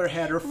roof over their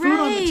head or food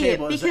on the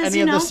table. Because,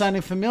 any of this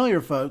sounding familiar,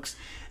 folks?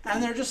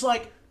 And they're just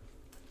like,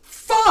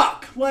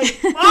 fuck!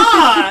 Like,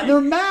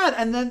 they're mad.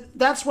 And then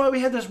that's why we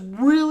had this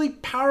really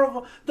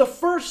powerful... The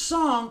first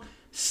song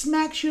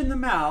smacks you in the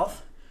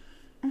mouth,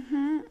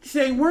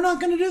 saying, we're not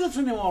going to do this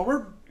anymore.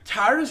 We're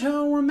tired as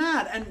hell and we're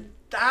mad. And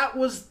that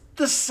was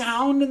the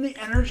sound and the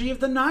energy of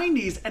the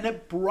 90s. And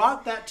it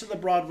brought that to the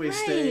Broadway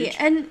stage.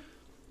 And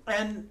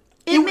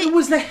it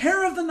was the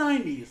hair of the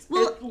 90s.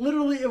 Well,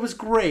 it was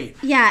great.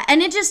 Yeah,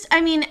 and it just,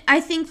 I mean, I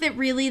think that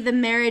really the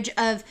marriage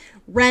of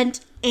Rent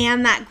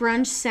and that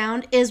grunge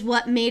sound is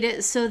what made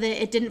it so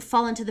that it didn't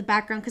fall into the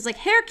background. Because like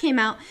Hair came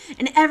out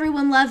and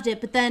everyone loved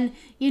it, but then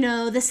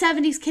the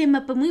 70s came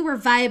up and we were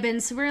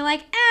vibing, so we are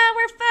like,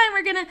 we're fine,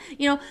 we're gonna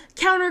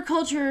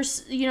counterculture,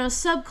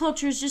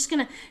 subculture is just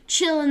gonna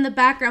chill in the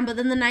background. But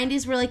then the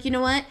 90s were like, you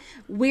know what,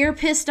 we're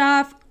pissed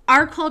off,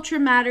 our culture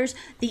matters,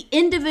 the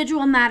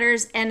individual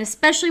matters, and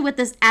especially with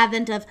this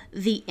advent of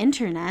the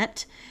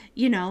internet,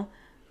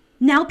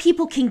 now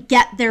people can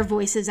get their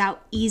voices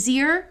out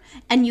easier,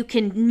 and you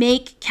can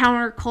make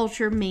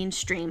counterculture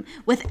mainstream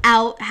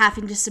without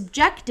having to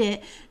subject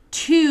it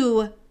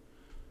to,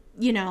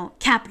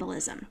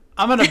 capitalism.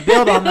 I'm going to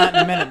build on that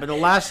in a minute, but the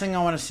last thing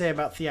I want to say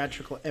about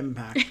theatrical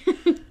impact,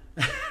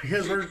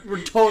 because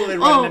we're totally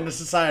running into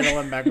societal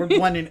impact. We're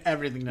blending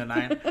everything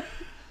tonight.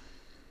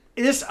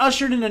 This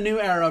ushered in a new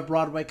era of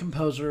Broadway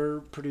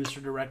composer, producer,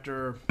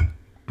 director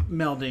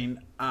melding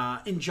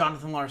in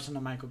Jonathan Larson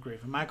and Michael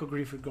Grief. And Michael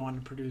Grief would go on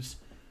to produce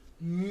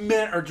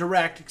many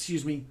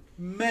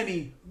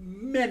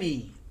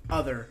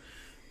other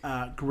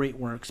great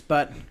works.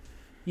 But,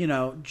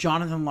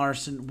 Jonathan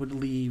Larson would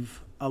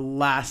leave a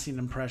lasting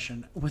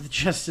impression with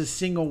just a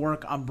single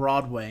work on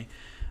Broadway.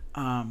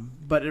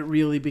 But it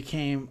really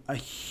became a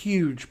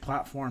huge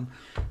platform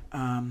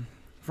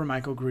for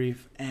Michael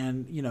Grief.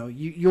 And,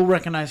 you'll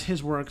recognize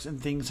his works in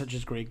things such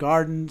as Grey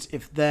Gardens,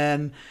 If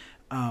Then,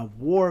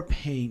 War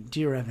Paint,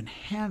 Dear Evan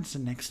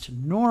Hansen, Next to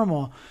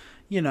Normal.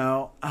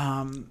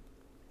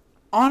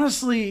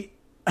 Honestly,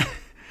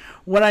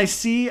 when I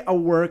see a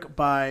work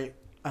by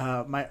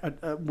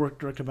a work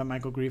directed by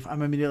Michael Grief,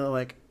 I'm immediately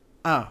like,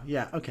 oh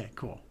yeah, okay,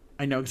 cool,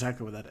 I know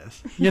exactly what that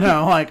is.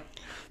 Like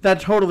that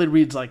totally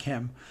reads like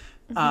him.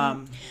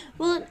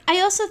 Well,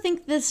 I also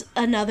think this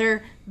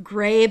another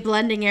gray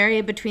blending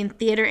area between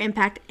theater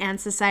impact and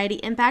society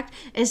impact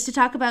is to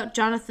talk about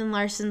Jonathan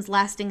Larson's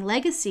lasting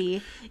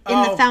legacy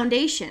in the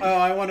foundation. Oh,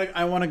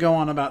 I want to go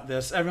on about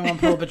this. Everyone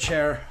pull up a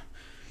chair.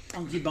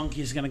 Unky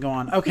Bunky is going to go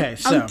on. Okay,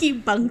 so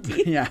Unky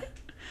Bunky. Yeah.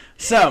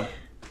 So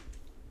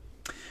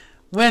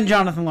when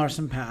Jonathan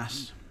Larson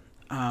passed,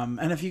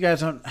 and if you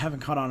guys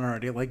haven't caught on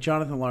already, like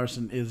Jonathan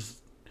Larson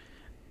is,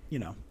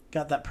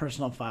 got that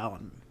personal file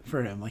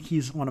for him. Like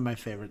he's one of my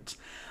favorites.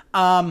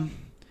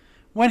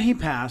 When he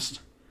passed,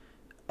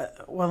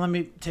 let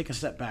me take a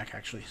step back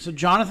actually. So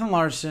Jonathan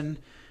Larson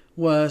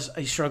was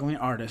a struggling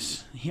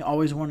artist. He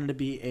always wanted to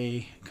be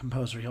a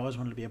composer. He always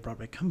wanted to be a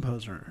Broadway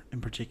composer in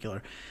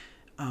particular.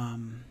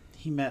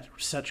 He met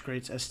such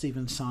greats as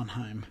Stephen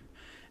Sondheim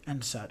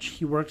and such.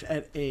 He worked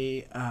at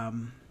a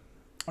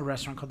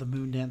restaurant called the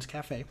Moondance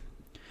Cafe.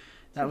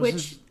 That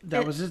was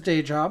his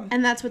day job.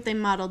 And that's what they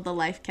modeled the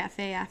Life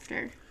Cafe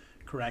after.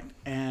 Correct.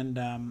 And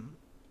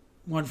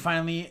when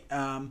finally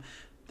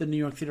the New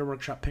York Theater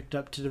Workshop picked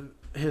up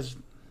his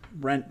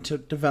rent to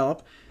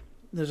develop,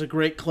 there's a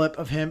great clip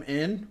of him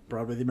in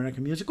Broadway the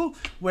American Musical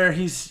where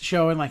he's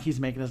showing like he's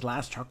making his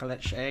last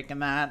chocolate shake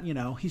and that,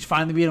 he's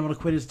finally being able to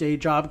quit his day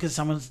job because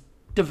someone's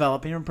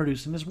developing and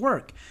producing his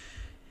work.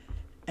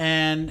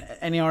 And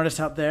any artist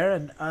out there,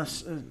 and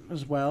us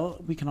as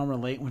well, we can all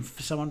relate when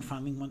someone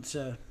finally wants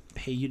to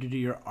pay you to do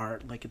your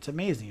art. Like, it's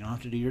amazing. You don't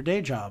have to do your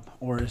day job,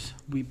 or as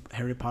we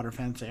Harry Potter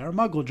fans say, our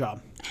muggle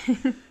job.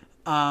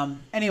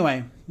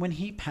 Anyway, when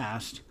he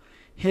passed,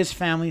 his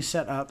family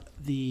set up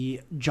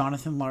the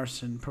Jonathan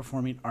Larson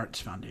Performing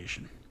Arts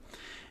Foundation.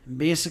 And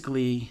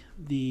basically,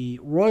 the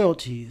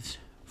royalties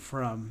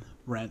from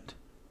rent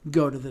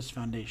go to this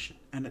foundation.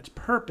 And its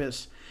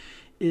purpose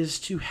is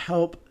to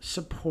help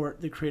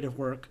support the creative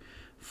work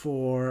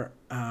for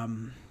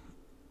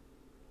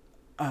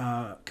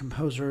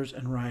composers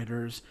and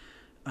writers,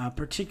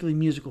 particularly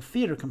musical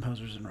theater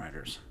composers and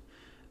writers,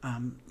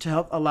 to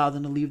help allow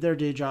them to leave their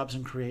day jobs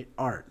and create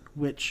art,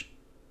 which,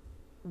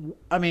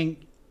 I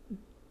mean,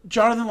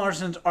 Jonathan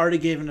Larson's already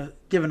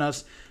given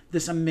us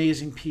this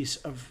amazing piece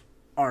of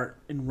art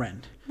in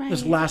Rent, right.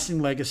 This lasting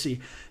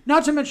legacy.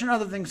 Not to mention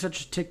other things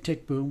such as Tick,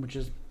 Tick, Boom, which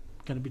is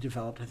going to be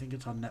developed. I think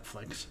it's on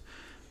Netflix.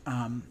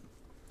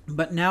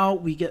 But now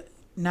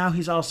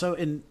he's also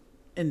in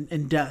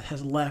death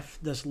has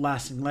left this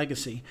lasting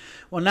legacy.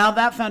 Well, now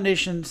that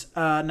foundation's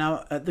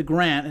now at the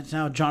grant. It's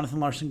now Jonathan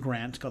Larson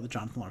Grant. It's called the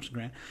Jonathan Larson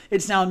Grant.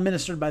 It's now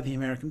administered by the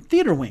American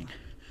Theater Wing.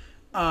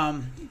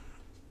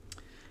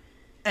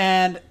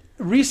 And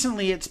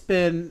recently it's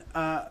been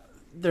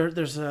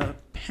there's a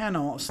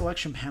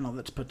selection panel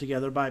that's put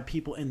together by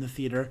people in the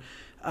theater.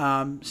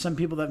 Some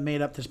people that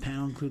made up this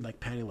panel include like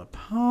Patti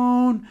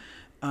LuPone,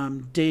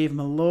 Dave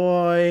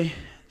Malloy,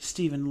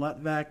 Stephen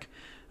Lutvak,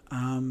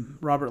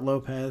 Robert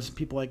Lopez,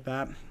 people like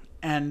that.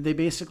 And they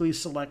basically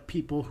select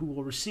people who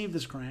will receive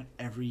this grant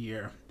every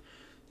year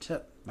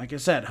to, like I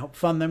said, help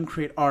fund them,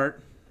 create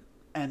art,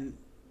 and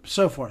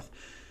so forth.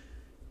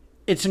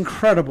 It's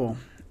incredible.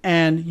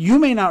 And you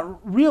may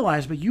not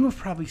realize, but you have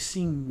probably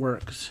seen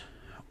works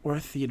or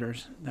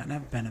theaters that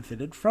have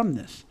benefited from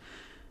this.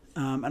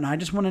 And I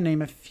just want to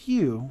name a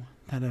few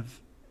that have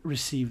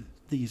received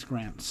these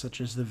grants, such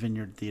as the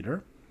Vineyard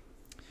Theater,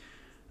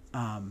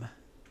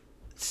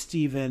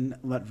 Stephen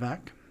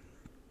Lutvak,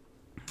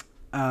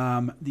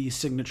 the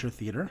Signature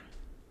Theater,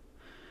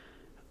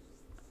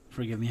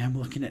 forgive me, I'm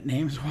looking at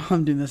names while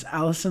I'm doing this.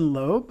 Allison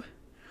Loeb,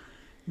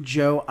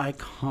 Joe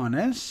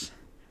Iconis,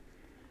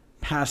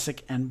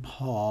 Pasek and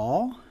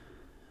Paul.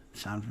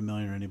 Sound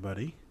familiar to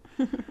anybody?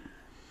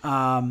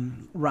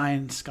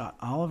 Ryan Scott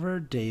Oliver,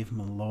 Dave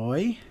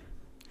Malloy.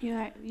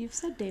 You've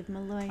said Dave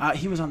Malloy.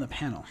 He was on the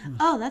panel.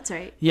 Oh, that's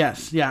right.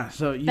 Yes, yeah.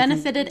 So you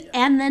benefited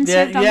and then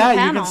served on the panel. Yeah, you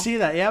panel. can see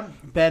that. Yep,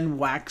 Ben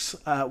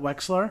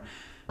Wexler.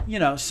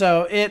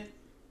 So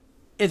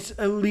it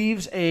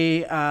leaves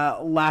a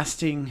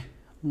lasting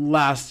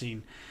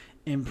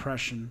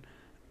impression.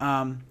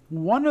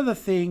 One other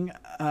thing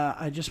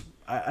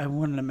I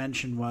wanted to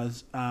mention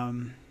was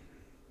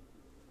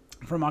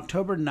from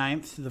October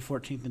 9th to the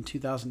 14th in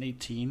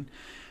 2018,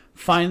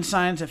 Fine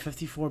Signs at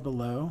 54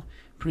 Below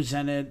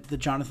presented the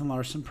Jonathan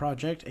Larson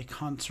Project, a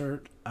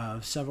concert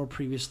of several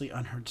previously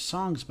unheard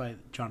songs by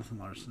Jonathan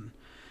Larson.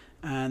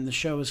 And the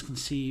show was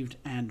conceived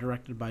and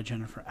directed by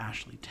Jennifer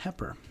Ashley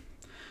Tepper,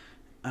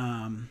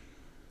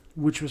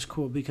 which was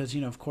cool because,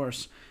 of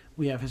course,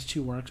 we have his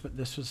two works, but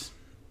this was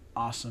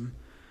awesome.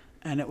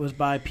 And it was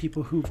by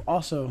people who've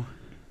also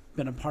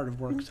been a part of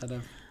works that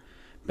have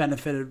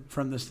benefited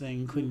from this thing,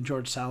 including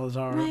George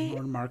Salazar, right.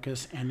 Lauren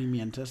Marcus, Andy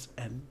Mientus,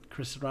 and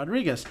Chris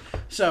Rodriguez.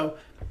 So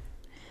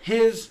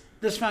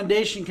this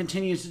foundation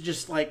continues to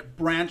just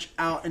branch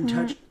out and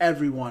touch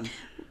everyone.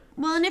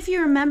 Well, and if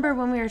you remember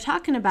when we were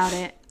talking about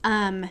it,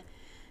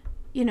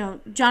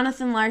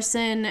 Jonathan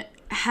Larson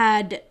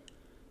had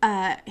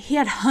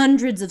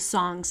hundreds of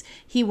songs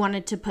he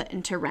wanted to put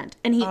into Rent,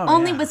 and he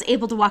only was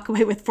able to walk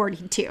away with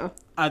 42.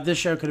 This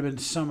show could have been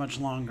so much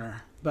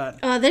longer,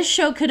 but this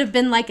show could have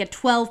been like a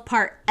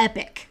 12-part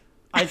epic.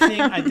 I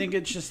think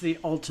it's just the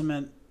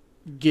ultimate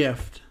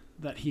gift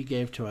that he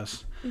gave to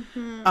us.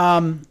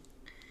 Mm-hmm.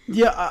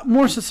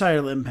 More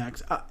societal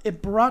impacts.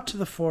 It brought to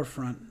the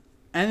forefront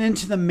and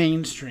into the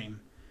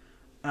mainstream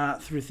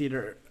through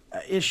theater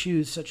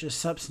issues such as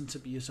substance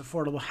abuse,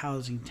 affordable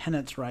housing,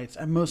 tenants' rights,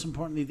 and most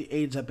importantly, the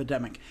AIDS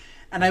epidemic.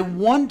 And I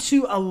want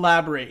to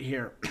elaborate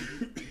here.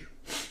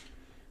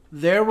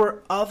 There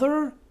were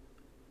other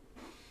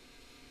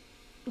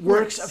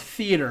works of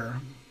theater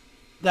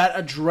that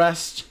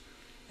addressed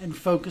and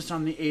focused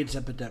on the AIDS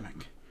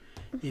epidemic.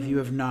 Mm-hmm. If you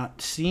have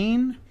not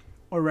seen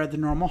or read The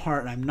Normal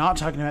Heart, and I'm not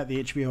talking about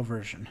the HBO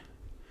version.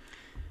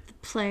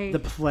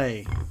 The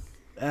play.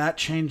 That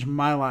changed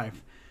my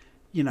life.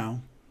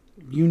 You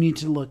need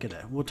to look at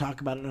it. We'll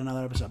talk about it in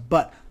another episode.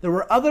 But there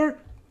were other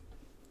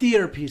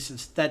theater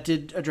pieces that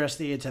did address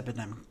the AIDS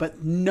epidemic,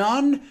 but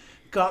none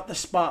got the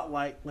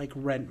spotlight like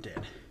Rent did.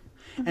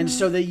 Mm-hmm. And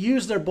so they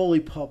used their bully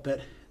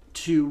pulpit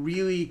to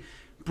really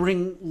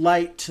bring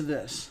light to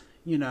this.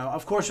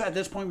 Of course, at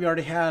this point, we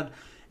already had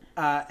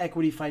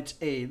Equity Fights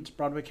AIDS,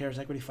 Broadway Cares,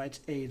 Equity Fights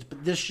AIDS,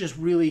 but this just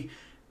really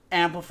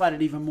amplified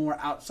it even more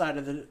outside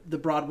of the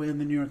Broadway and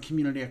the New York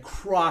community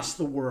across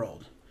the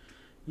world,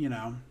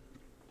 and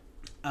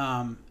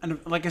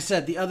like I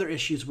said, the other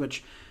issues,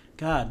 which,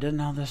 God, didn't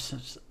know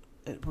this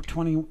we're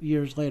 20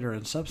 years later,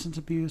 in substance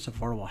abuse,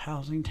 affordable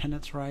housing,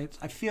 tenants' rights.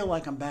 I feel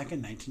like I'm back in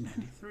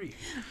 1993.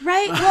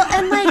 Right. Well,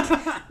 and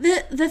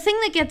the thing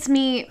that gets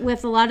me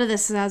with a lot of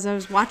this as I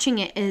was watching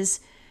it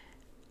is,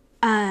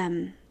 how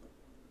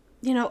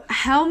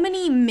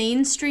many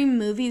mainstream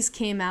movies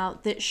came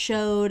out that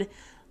showed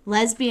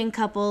lesbian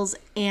couples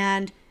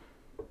and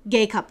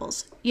gay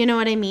couples? You know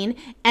what I mean?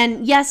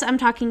 And yes, I'm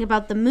talking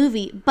about the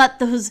movie, but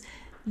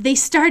they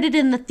started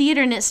in the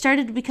theater and it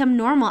started to become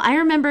normal. I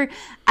remember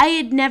I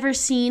had never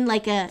seen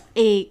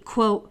a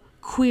quote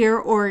queer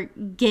or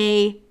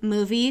gay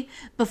movie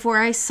before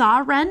I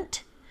saw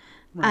Rent.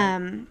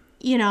 Right.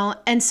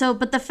 And so,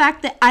 but the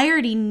fact that I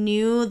already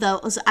knew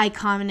those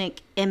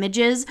iconic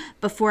images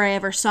before I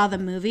ever saw the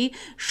movie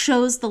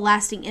shows the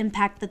lasting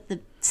impact that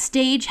the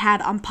stage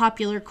had on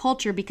popular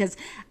culture, because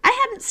I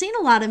hadn't seen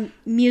a lot of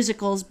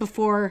musicals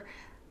before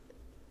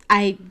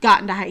I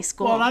got into high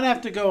school. Well, I'd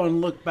have to go and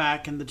look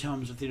back in the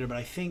tomes of theater, but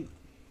I think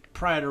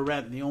prior to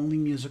Rent, the only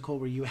musical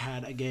where you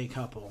had a gay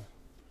couple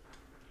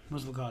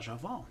was La Cage aux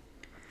Folles.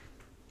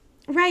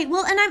 Right.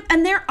 Well,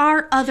 and there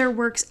are other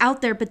works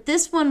out there, but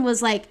this one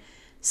was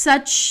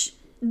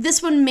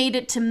this one made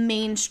it to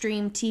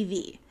mainstream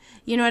TV.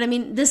 You know what I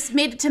mean? This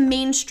made it to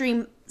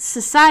mainstream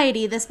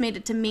society. This made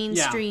it to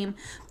mainstream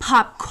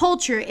pop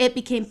culture. It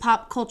became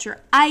pop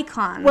culture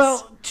icons.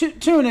 Well,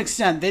 to an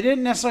extent. They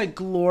didn't necessarily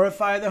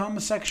glorify the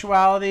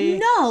homosexuality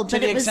to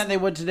the extent they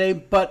would today,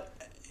 but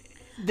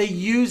they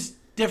used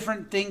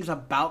different things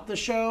about the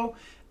show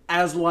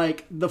as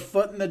the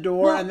foot in the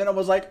door, and then it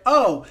was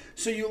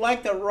so you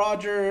like that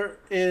Roger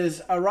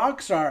is a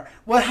rock star.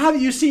 Well, have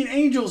you seen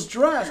Angel's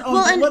Dress?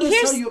 Let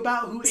us tell you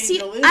about who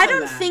Angel is. I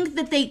don't think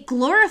that they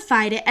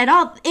glorified it at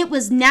all. It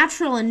was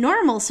natural and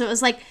normal, so it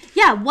was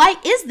why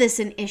is this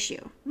an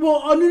issue?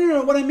 Well,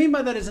 no. What I mean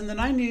by that is in the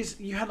 90s,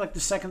 you had the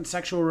second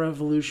sexual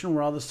revolution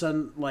where all of a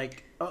sudden,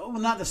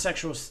 not the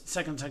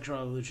second sexual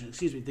revolution,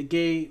 excuse me, the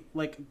gay,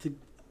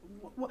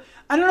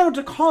 I don't know what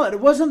to call it. It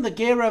wasn't the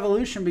gay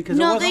revolution because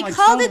it wasn't they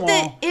called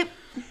Stonewall, it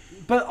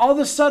but all of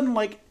a sudden,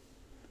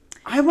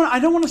 I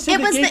don't want to say It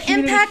the was gay the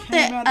community impact came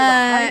that, out of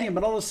the hiding,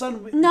 but all of a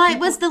sudden... No, it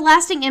people- was the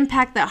lasting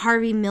impact that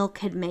Harvey Milk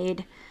had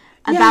made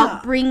about Yeah.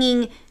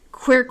 bringing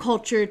queer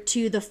culture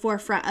to the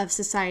forefront of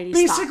society's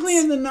Basically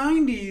thoughts. in the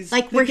 90s...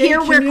 Like, the we're gay here,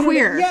 we're community-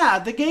 queer. Yeah,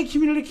 the gay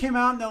community came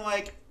out and they're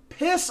like,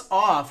 piss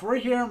off. We're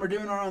here and we're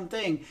doing our own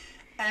thing.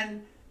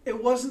 And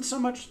it wasn't so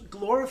much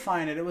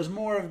glorifying it. It was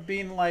more of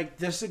being like,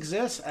 this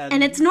exists.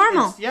 And it's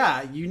normal.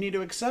 Yeah, you need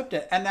to accept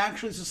it. And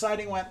actually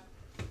society went,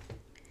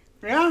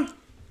 yeah.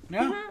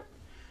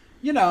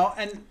 You know,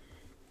 and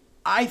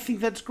I think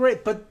that's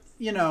great. But,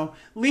 you know,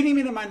 leading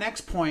me to my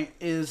next point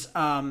is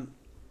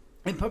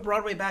it put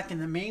Broadway back in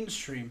the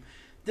mainstream.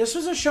 This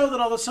was a show that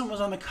all of a sudden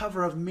was on the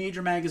cover of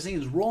major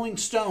magazines. Rolling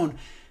Stone,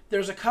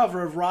 there's a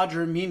cover of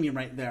Roger and Mimi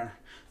right there.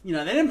 You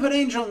know, they didn't put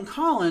Angel and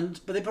Collins,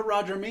 but they put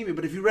Roger and Mimi.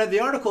 But if you read the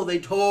article, they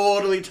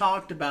totally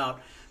talked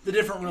about the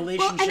different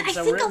relationships Well, and I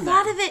that think were a in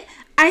lot there. of it,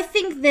 I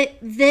think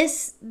that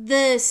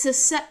the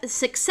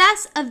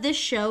success of this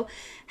show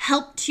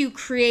helped to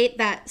create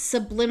that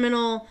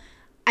subliminal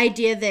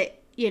idea that,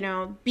 you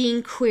know,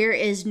 being queer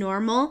is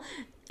normal,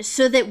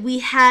 so that we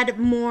had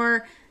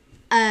more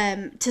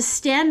to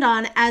stand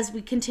on as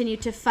we continue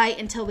to fight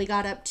until we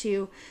got up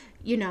to,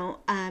 you know,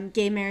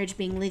 gay marriage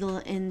being legal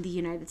in the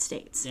United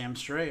States. Damn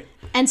straight.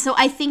 And so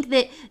I think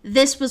that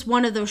this was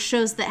one of those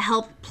shows that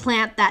helped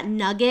plant that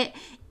nugget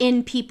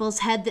in people's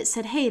head that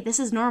said, hey, this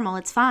is normal,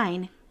 it's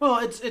fine. Well,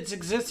 it's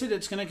existed.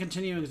 It's going to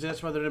continue to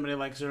exist whether anybody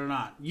likes it or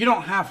not. You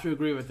don't have to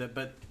agree with it,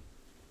 but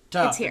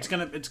tough. It's here.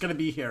 It's gonna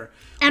be here.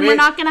 And we're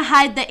not going to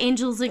hide that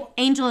Angel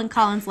and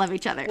Collins love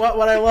each other.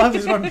 What I love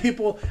is when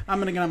people, I'm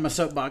going to get on my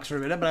soapbox for a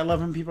minute, but I love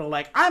when people are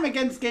like, I'm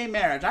against gay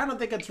marriage. I don't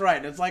think it's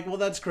right. It's like, well,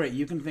 that's great.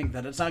 You can think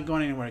that. It's not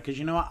going anywhere because,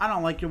 you know what? I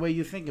don't like your way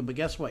you're thinking, but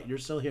guess what? You're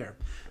still here.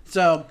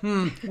 So, we're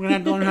going to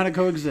have to learn how to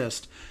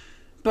coexist.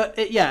 But,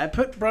 it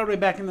put Broadway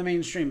back in the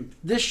mainstream.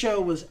 This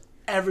show was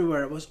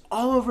everywhere. It was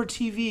all over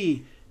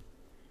TV.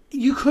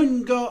 You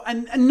couldn't go,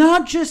 and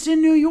not just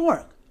in New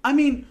York. I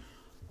mean,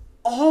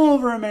 all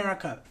over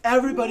America.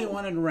 Everybody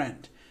wanted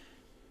Rent.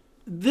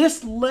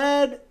 This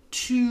led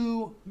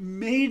to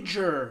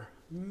major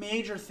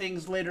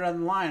things later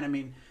on the line. I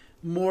mean,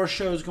 more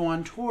shows go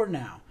on tour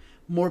now.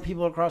 More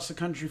people across the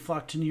country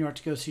flock to New York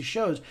to go see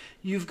shows.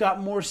 You've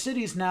got more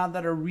cities now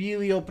that are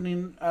really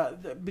opening,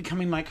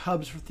 becoming like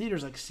hubs for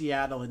theaters, like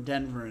Seattle and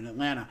Denver and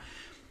Atlanta.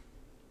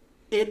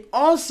 It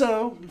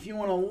also, if you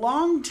want a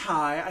long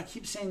tie, I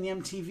keep saying the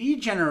MTV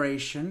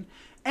generation.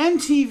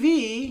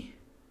 MTV,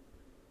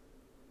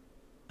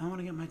 I want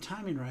to get my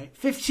timing right,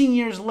 15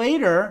 years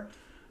later,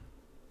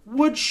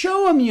 would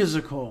show a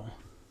musical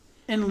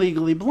in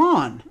Legally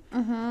Blonde,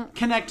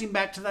 connecting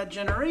back to that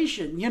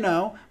generation. You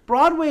know,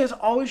 Broadway has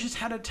always just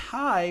had a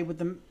tie with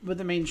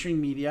the mainstream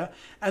media,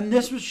 and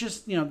this was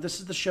just, you know, this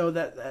is the show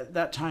that at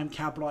that time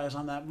capitalized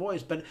on that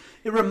voice. But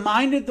it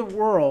reminded the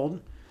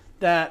world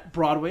that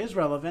Broadway is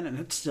relevant, and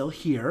it's still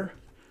here,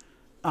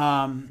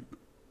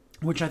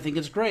 which I think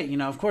is great. You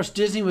know, of course,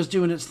 Disney was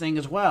doing its thing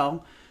as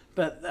well,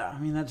 but, I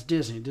mean, that's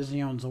Disney.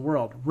 Disney owns the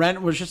world.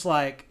 Rent was just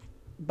like,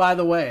 by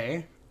the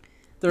way...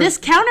 This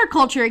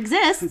counterculture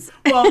exists.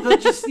 Well,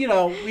 just, you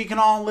know, we can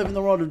all live in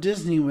the world of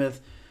Disney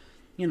with,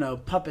 you know,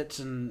 puppets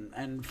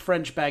and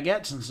French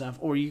baguettes and stuff,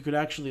 or you could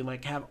actually,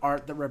 like, have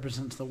art that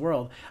represents the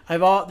world.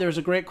 There's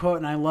a great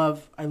quote, and I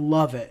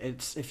love it.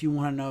 It's, if you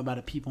want to know about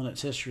a people and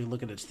its history,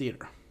 look at its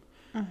theater.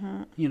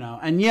 You know,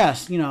 and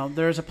yes, you know,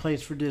 there's a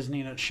place for Disney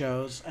and its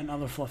shows and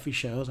other fluffy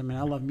shows. I mean,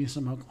 I love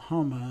Musim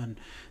Oklahoma and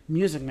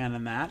Music Man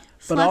and that.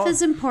 Fluff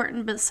is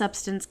important, but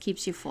substance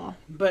keeps you full.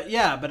 But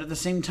yeah, but at the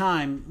same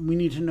time, we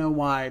need to know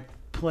why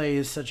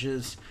plays such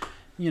as,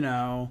 you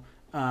know,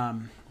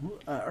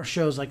 or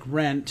shows like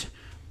Rent,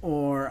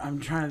 or I'm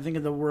trying to think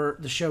of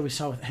the show we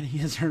saw with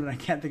Eddie Izzard, and I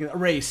can't think of it.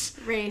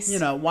 Race. You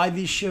know, why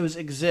these shows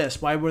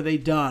exist. Why were they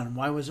done?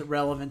 Why was it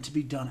relevant to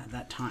be done at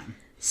that time?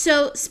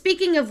 So,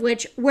 speaking of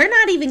which, we're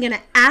not even going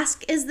to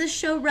ask, is this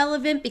show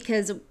relevant?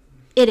 Because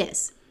it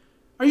is.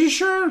 Are you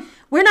sure?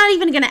 We're not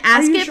even going to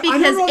ask it sure?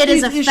 because it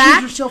is a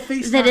fact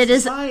that it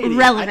is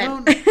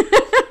relevant.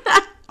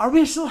 Are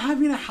we still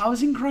having a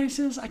housing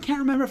crisis? I can't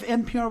remember if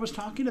NPR was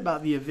talking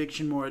about the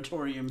eviction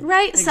moratorium.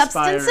 Right,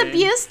 expiring. substance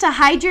abuse to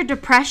hide your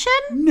depression?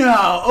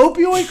 No,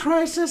 opioid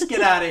crisis?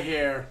 Get out of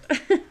here.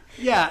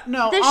 Yeah,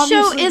 no, this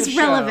show is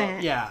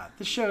relevant. Yeah,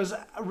 the show's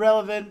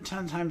relevant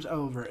 10 times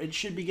over. It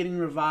should be getting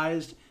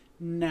revised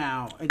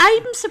now.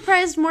 I'm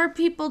surprised more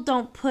people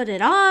don't put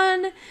it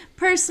on,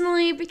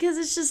 personally, because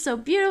it's just so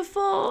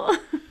beautiful.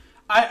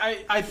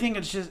 I think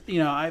it's just,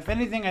 you know, if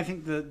anything, I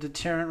think the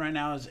deterrent right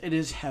now is it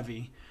is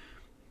heavy.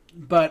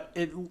 But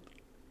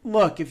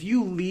look, if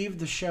you leave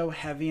the show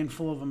heavy and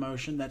full of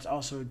emotion, that's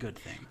also a good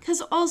thing.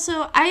 Because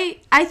also,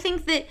 I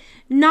think that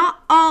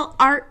not all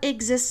art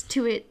exists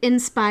to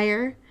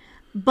inspire,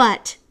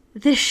 but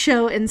this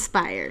show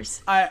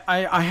inspires.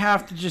 I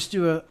have to just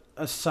do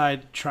a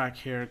side track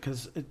here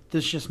because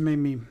this just made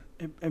me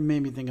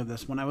think of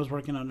this. When I was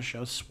working on a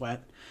show,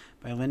 Sweat,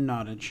 by Lynn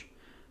Nottage,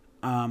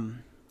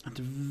 it's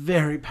a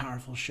very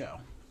powerful show,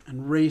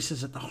 and race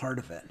is at the heart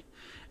of it.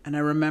 And I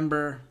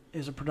remember it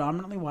was a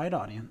predominantly white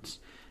audience,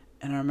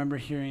 And I remember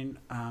hearing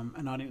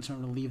an audience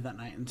member leave that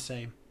night and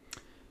say,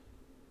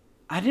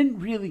 I didn't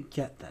really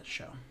get that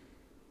show.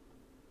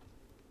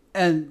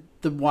 And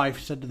the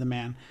wife said to the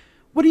man,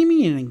 what do you mean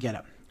you didn't get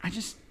it?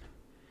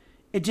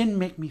 It didn't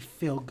make me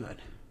feel good.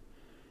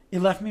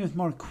 It left me with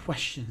more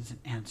questions than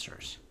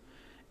answers.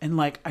 And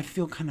I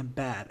feel kind of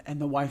bad. And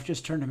the wife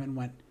just turned to him and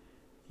went,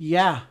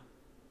 yeah,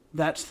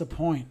 that's the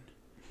point.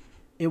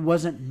 It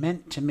wasn't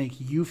meant to make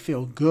you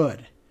feel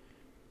good.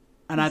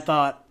 And I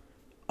thought,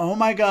 oh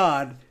my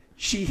God,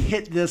 she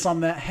hit this on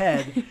the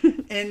head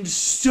in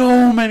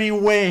so many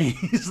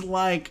ways.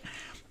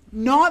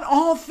 Not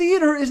all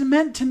theater is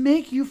meant to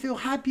make you feel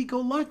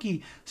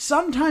happy-go-lucky.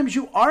 Sometimes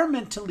you are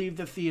meant to leave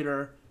the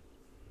theater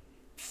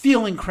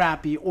feeling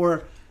crappy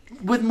or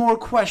with more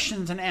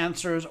questions and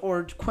answers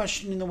or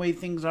questioning the way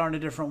things are in a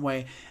different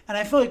way. And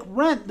I feel like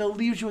Rent, that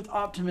leaves you with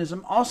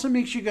optimism, also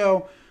makes you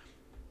go,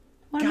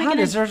 God,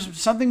 is there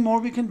something more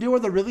we can do? Are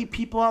there really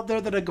people out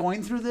there that are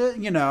going through this,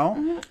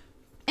 Mm-hmm.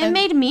 It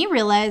made me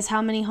realize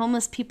how many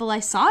homeless people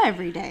I saw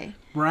every day.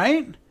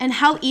 Right? And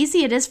how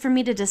easy it is for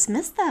me to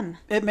dismiss them.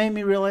 It made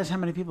me realize how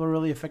many people are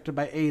really affected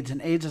by AIDS.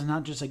 And AIDS is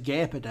not just a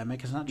gay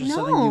epidemic. It's not just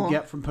something you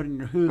get from putting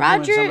your hoo-hoo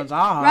in someone's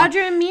aha. Roger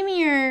and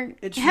Mimi are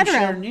it's hetero.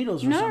 It's from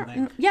needles or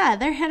something. Yeah,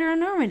 they're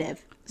heteronormative.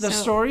 The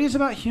story is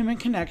about human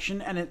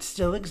connection, and it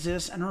still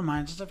exists and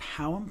reminds us of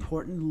how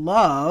important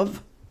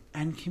love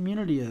and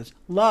community is.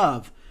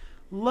 Love.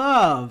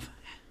 RuPaul.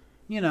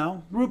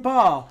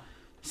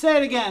 Say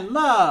it again.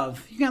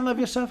 Love. You can't love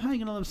yourself. How are you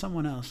going to love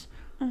someone else?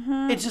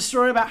 Mm-hmm. It's a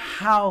story about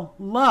how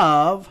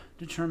love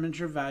determines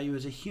your value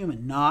as a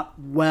human, not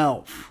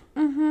wealth.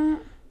 Mm-hmm.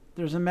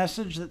 There's a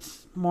message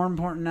that's more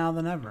important now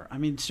than ever. I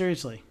mean,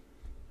 seriously.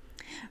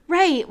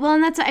 Right. Well,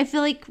 and I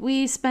feel like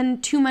we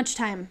spend too much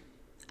time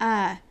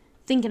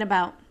thinking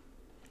about,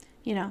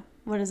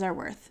 what is our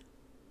worth?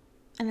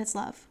 And it's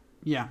love.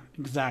 Yeah,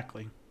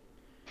 exactly.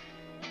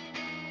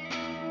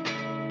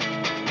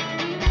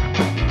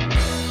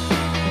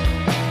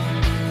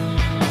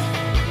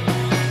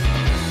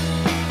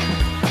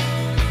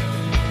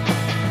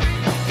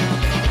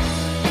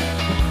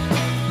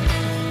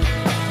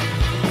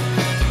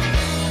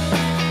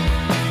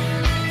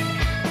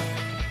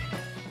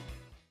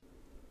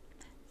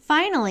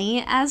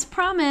 Finally, as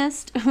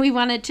promised, we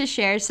wanted to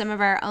share some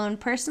of our own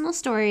personal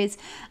stories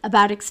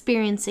about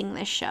experiencing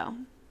this show.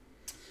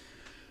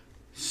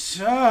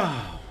 So,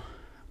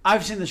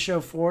 I've seen the show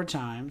 4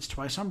 times,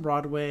 twice on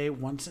Broadway,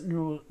 once at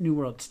New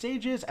World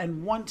Stages,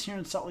 and once here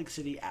in Salt Lake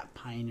City at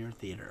Pioneer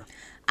Theater.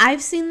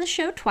 I've seen the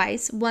show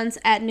twice, once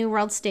at New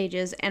World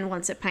Stages and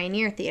once at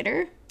Pioneer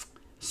Theater.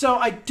 So,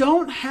 I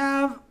don't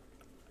have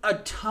a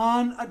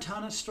ton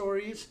of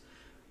stories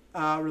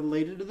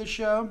related to the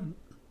show.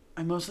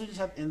 I mostly just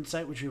have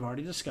insight, which we've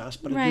already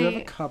discussed, but I do have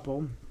a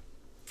couple.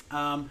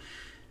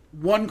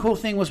 One cool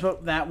thing was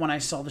about that when I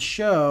saw the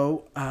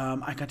show,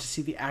 I got to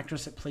see the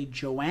actress that played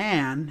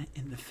Joanne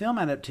in the film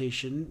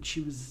adaptation. She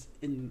was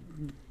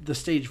in the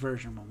stage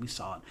version when we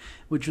saw it,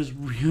 which was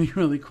really,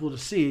 really cool to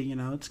see.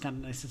 It's kind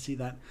of nice to see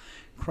that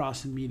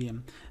cross in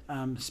medium.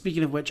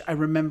 Speaking of which, I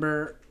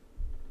remember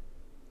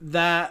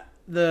that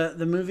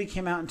the movie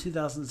came out in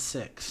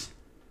 2006.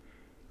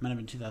 Might have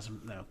been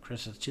 2000. No,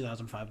 Chris says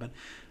 2005, but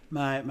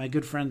my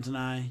good friends and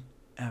I,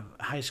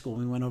 high school,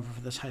 we went over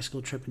for this high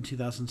school trip in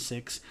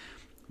 2006.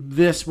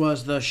 This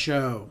was the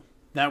show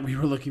that we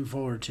were looking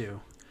forward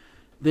to.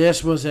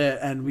 This was it,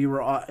 and we were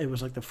all, it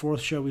was like the 4th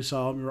show we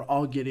saw, and we were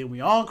all giddy.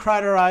 We all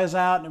cried our eyes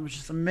out, and it was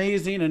just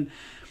amazing. And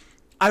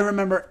I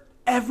remember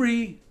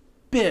every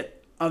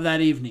bit of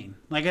that evening.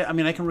 I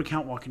can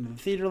recount walking to the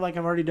theater like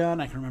I've already done.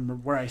 I can remember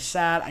where I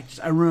sat.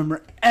 I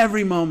remember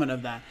every moment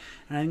of that.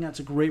 And I think that's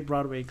a great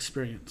Broadway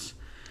experience.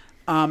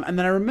 And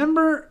then I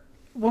remember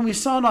when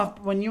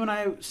you and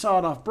I saw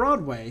it off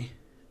Broadway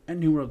at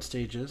New World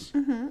Stages,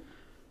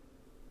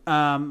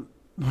 when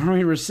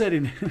we were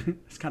sitting,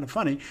 it's kind of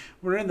funny,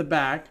 we're in the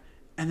back,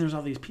 and there's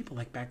all these people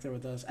back there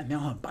with us, and they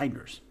all have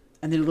binders.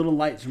 And they're little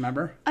lights,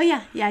 remember? Oh,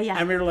 yeah.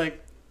 And we were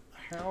like,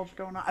 what the hell's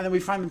going on? And then we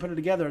finally put it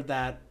together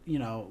that,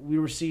 we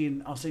were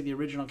seeing, I'll say, the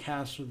original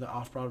cast of the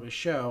off-Broadway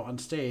show on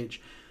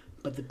stage,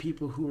 but the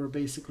people who were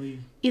basically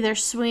either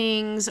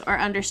swings or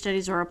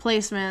understudies or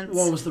replacements.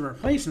 Well, it was the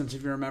replacements,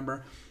 if you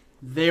remember.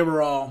 They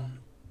were all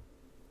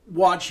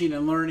watching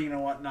and learning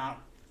and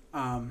whatnot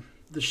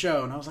the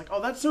show, and I was like,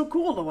 oh, that's so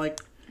cool to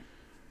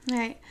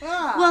Right.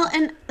 Ah. Well,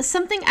 and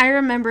something I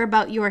remember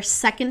about your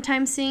second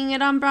time seeing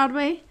it on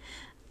Broadway,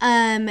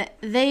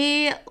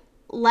 they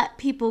let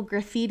people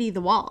graffiti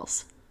the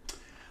walls.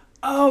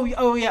 Oh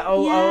yeah.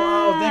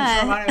 Oh, thanks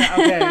for reminding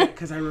me. Okay,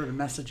 because I wrote a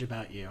message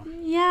about you.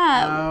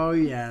 Yeah. Oh,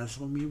 yes,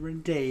 when we were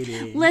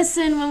dating.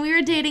 Listen, when we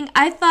were dating,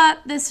 I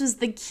thought this was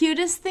the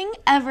cutest thing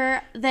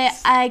ever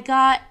that I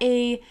got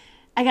a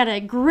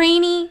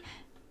grainy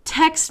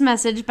text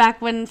message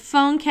back when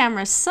phone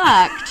cameras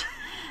sucked.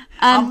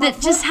 That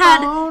just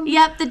had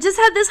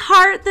this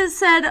heart that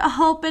said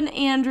Hope and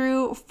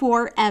Andrew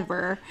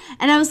forever.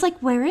 And I was like,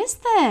 where is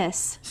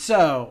this?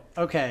 So,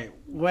 okay,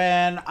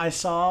 when I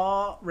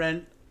saw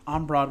Rent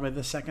on Broadway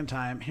the second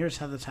time. Here's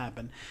how this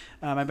happened.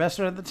 My best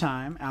friend at the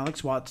time,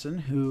 Alex Watson,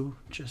 who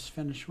just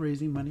finished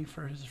raising money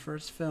for his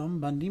first film,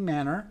 Bundy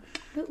Manor.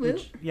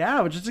 Which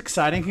is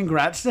exciting.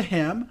 Congrats to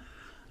him.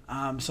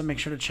 So make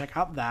sure to check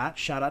out that.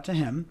 Shout out to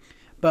him.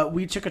 But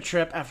we took a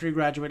trip after he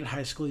graduated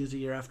high school. He was a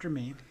year after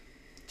me,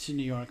 to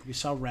New York. We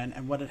saw Rent.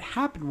 And what had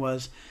happened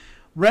was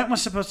Rent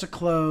was supposed to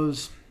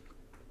close,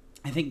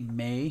 I think,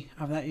 May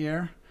of that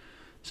year.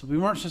 So we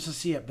weren't supposed to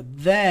see it. But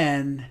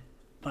then,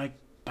 like,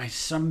 by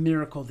some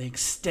miracle, they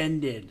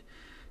extended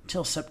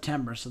till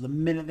September. So the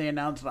minute they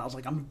announced it, I was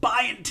like, I'm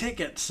buying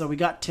tickets. So we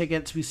got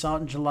tickets. We saw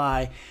it in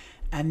July.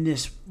 And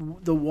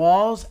the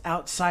walls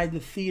outside the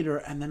theater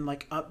and then,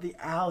 like, up the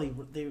alley,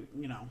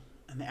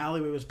 and the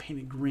alleyway was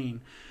painted green.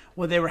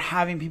 What they were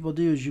having people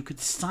do is you could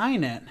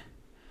sign it.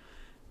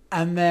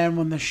 And then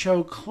when the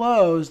show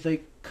closed,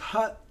 they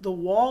cut the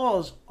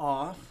walls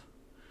off.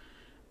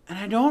 And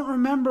I don't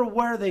remember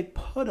where they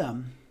put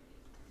them.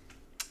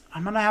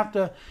 I'm going to have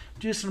to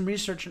do some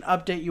research and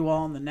update you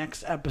all in the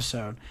next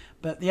episode.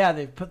 But yeah,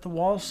 they've put the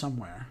walls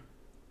somewhere.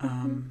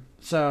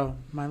 So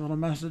my little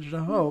message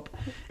to Hope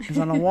is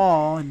on a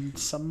wall in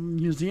some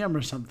museum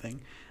or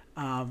something,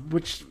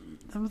 which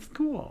that was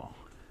cool.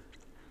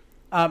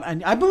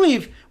 And I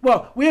believe,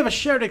 we have a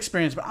shared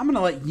experience, but I'm going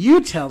to let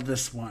you tell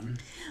this one.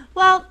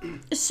 Well,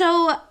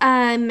 so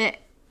I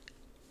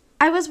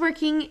was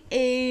working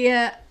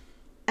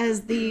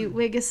as the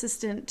wig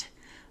assistant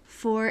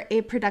for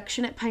a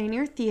production at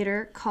Pioneer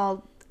Theater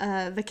called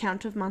The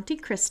Count of Monte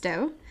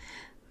Cristo.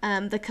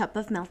 The Cup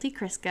of Monte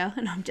Cristo.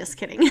 No, I'm just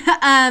kidding.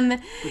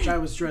 Which I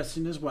was dressed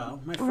in as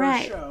well. My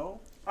first show.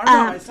 Or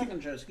no, my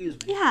second show, excuse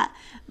me. Yeah.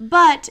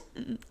 But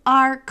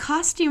our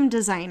costume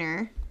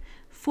designer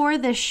for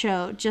this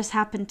show just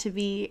happened to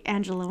be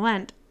Angela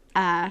Wendt,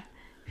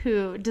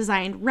 who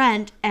designed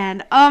Rent.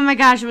 And oh my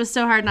gosh, it was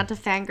so hard not to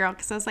fangirl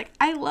because I was like,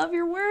 I love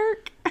your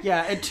work.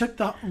 Yeah, it took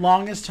the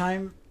longest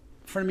time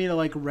for me to,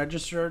 like,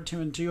 register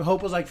 2 and 2.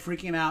 Hope was, like,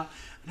 freaking out.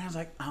 And I was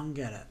like, I don't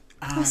get it.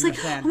 I was like,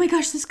 oh my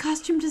gosh, this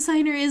costume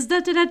designer is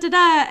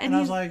da-da-da-da-da. And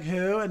I was like,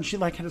 who? And she,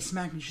 like, had to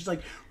smack me. She's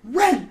like,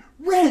 Rent.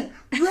 And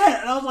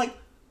I was like,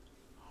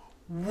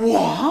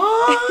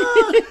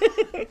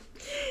 what?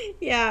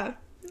 Yeah.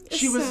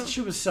 She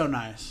was so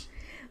nice.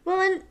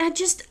 Well,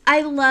 and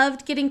I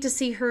loved getting to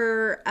see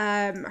her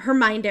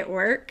mind at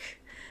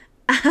work.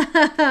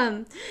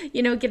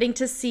 Getting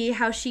to see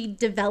how she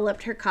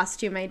developed her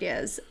costume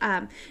ideas.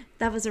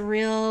 That was a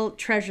real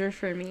treasure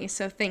for me.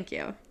 So thank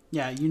you.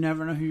 Yeah, you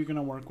never know who you're going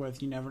to work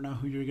with. You never know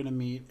who you're going to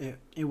meet.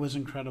 It was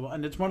incredible.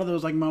 And it's one of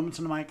those, like, moments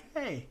and I'm like,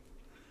 hey,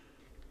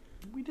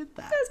 we did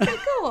that. That's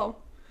pretty cool.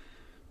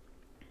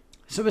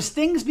 So as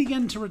things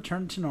begin to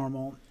return to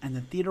normal and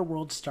the theater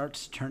world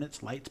starts to turn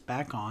its lights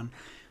back on,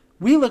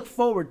 we look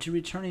forward to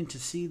returning to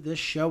see this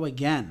show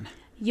again.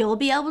 You'll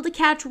be able to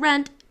catch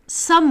Rent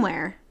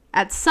somewhere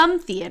at some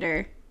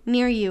theater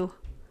near you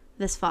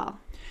this fall.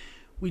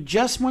 We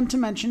just want to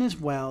mention as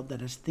well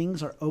that as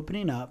things are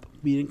opening up,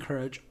 we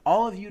encourage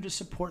all of you to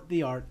support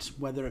the arts,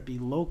 whether it be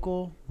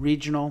local,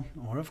 regional,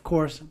 or of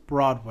course,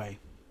 Broadway.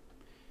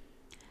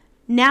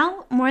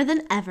 Now, more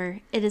than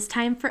ever, it is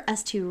time for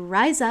us to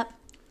rise up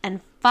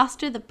and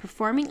foster the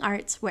performing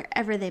arts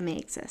wherever they may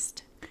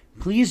exist.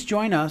 Please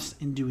join us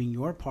in doing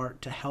your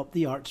part to help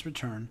the arts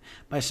return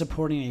by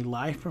supporting a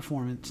live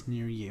performance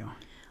near you.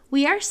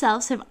 We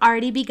ourselves have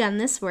already begun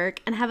this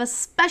work and have a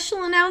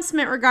special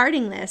announcement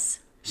regarding this.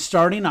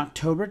 Starting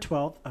October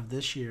 12th of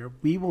this year,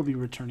 we will be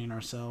returning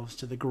ourselves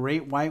to the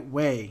Great White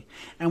Way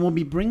and will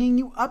be bringing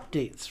you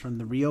updates from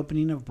the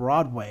reopening of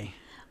Broadway.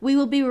 We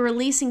will be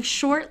releasing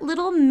short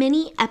little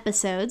mini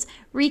episodes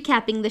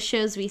recapping the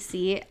shows we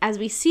see as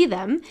we see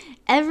them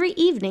every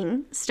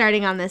evening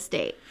starting on this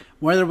date.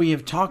 Whether we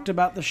have talked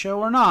about the show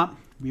or not,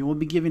 we will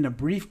be giving a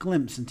brief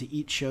glimpse into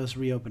each show's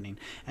reopening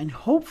and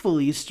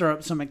hopefully stir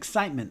up some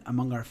excitement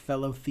among our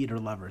fellow theater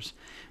lovers.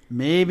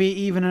 Maybe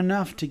even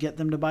enough to get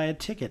them to buy a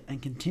ticket and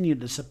continue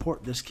to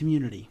support this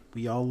community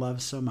we all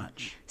love so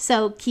much.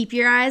 So keep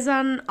your eyes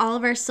on all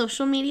of our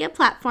social media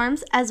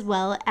platforms as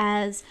well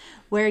as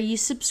where you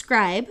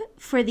subscribe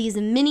for these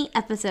mini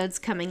episodes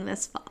coming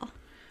this fall.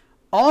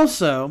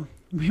 Also,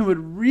 we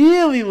would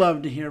really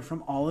love to hear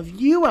from all of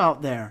you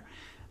out there.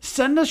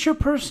 Send us your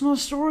personal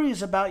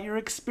stories about your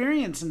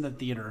experience in the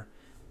theater.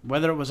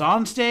 Whether it was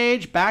on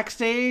stage,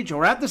 backstage,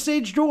 or at the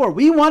stage door,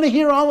 we want to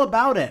hear all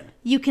about it.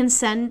 You can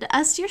send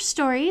us your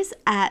stories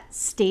at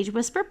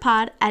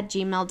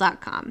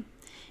stagewhisperpod@gmail.com.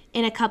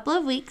 In a couple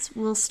of weeks,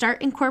 we'll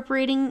start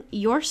incorporating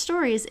your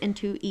stories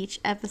into each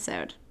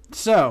episode.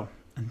 So,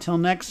 until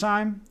next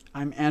time,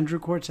 I'm Andrew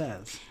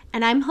Cortez.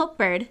 And I'm Hope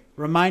Bird.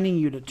 Reminding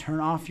you to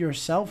turn off your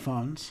cell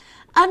phones.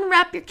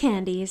 Unwrap your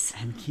candies.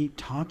 And keep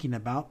talking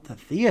about the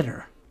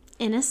theater.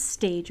 In a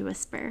stage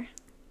whisper.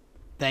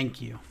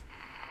 Thank you.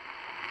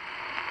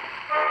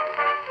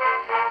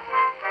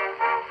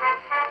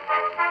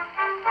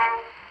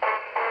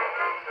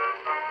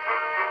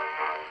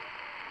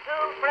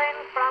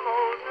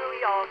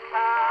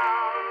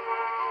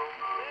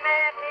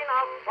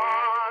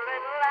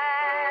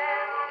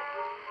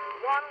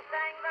 One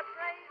thing the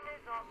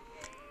praises of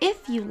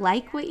if you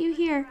like what you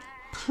hear,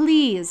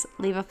 please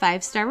leave a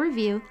 5-star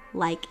review,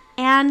 like,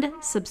 and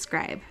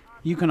subscribe.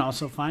 You can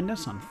also find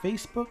us on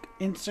Facebook,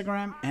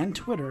 Instagram, and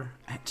Twitter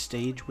at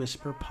Stage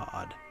Whisper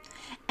Pod.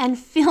 And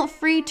feel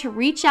free to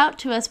reach out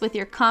to us with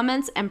your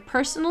comments and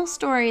personal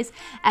stories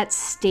at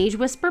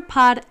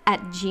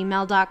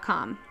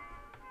stagewhisperpod@gmail.com.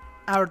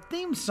 Our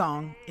theme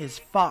song is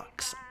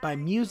Fox by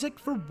Music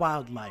for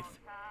Wildlife.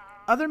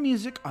 Other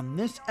music on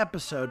this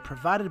episode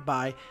provided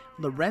by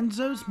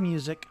Lorenzo's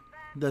Music,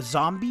 The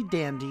Zombie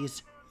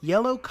Dandies,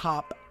 Yellow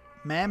Cop,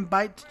 Man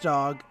Bites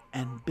Dog,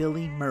 and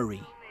Billy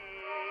Murray.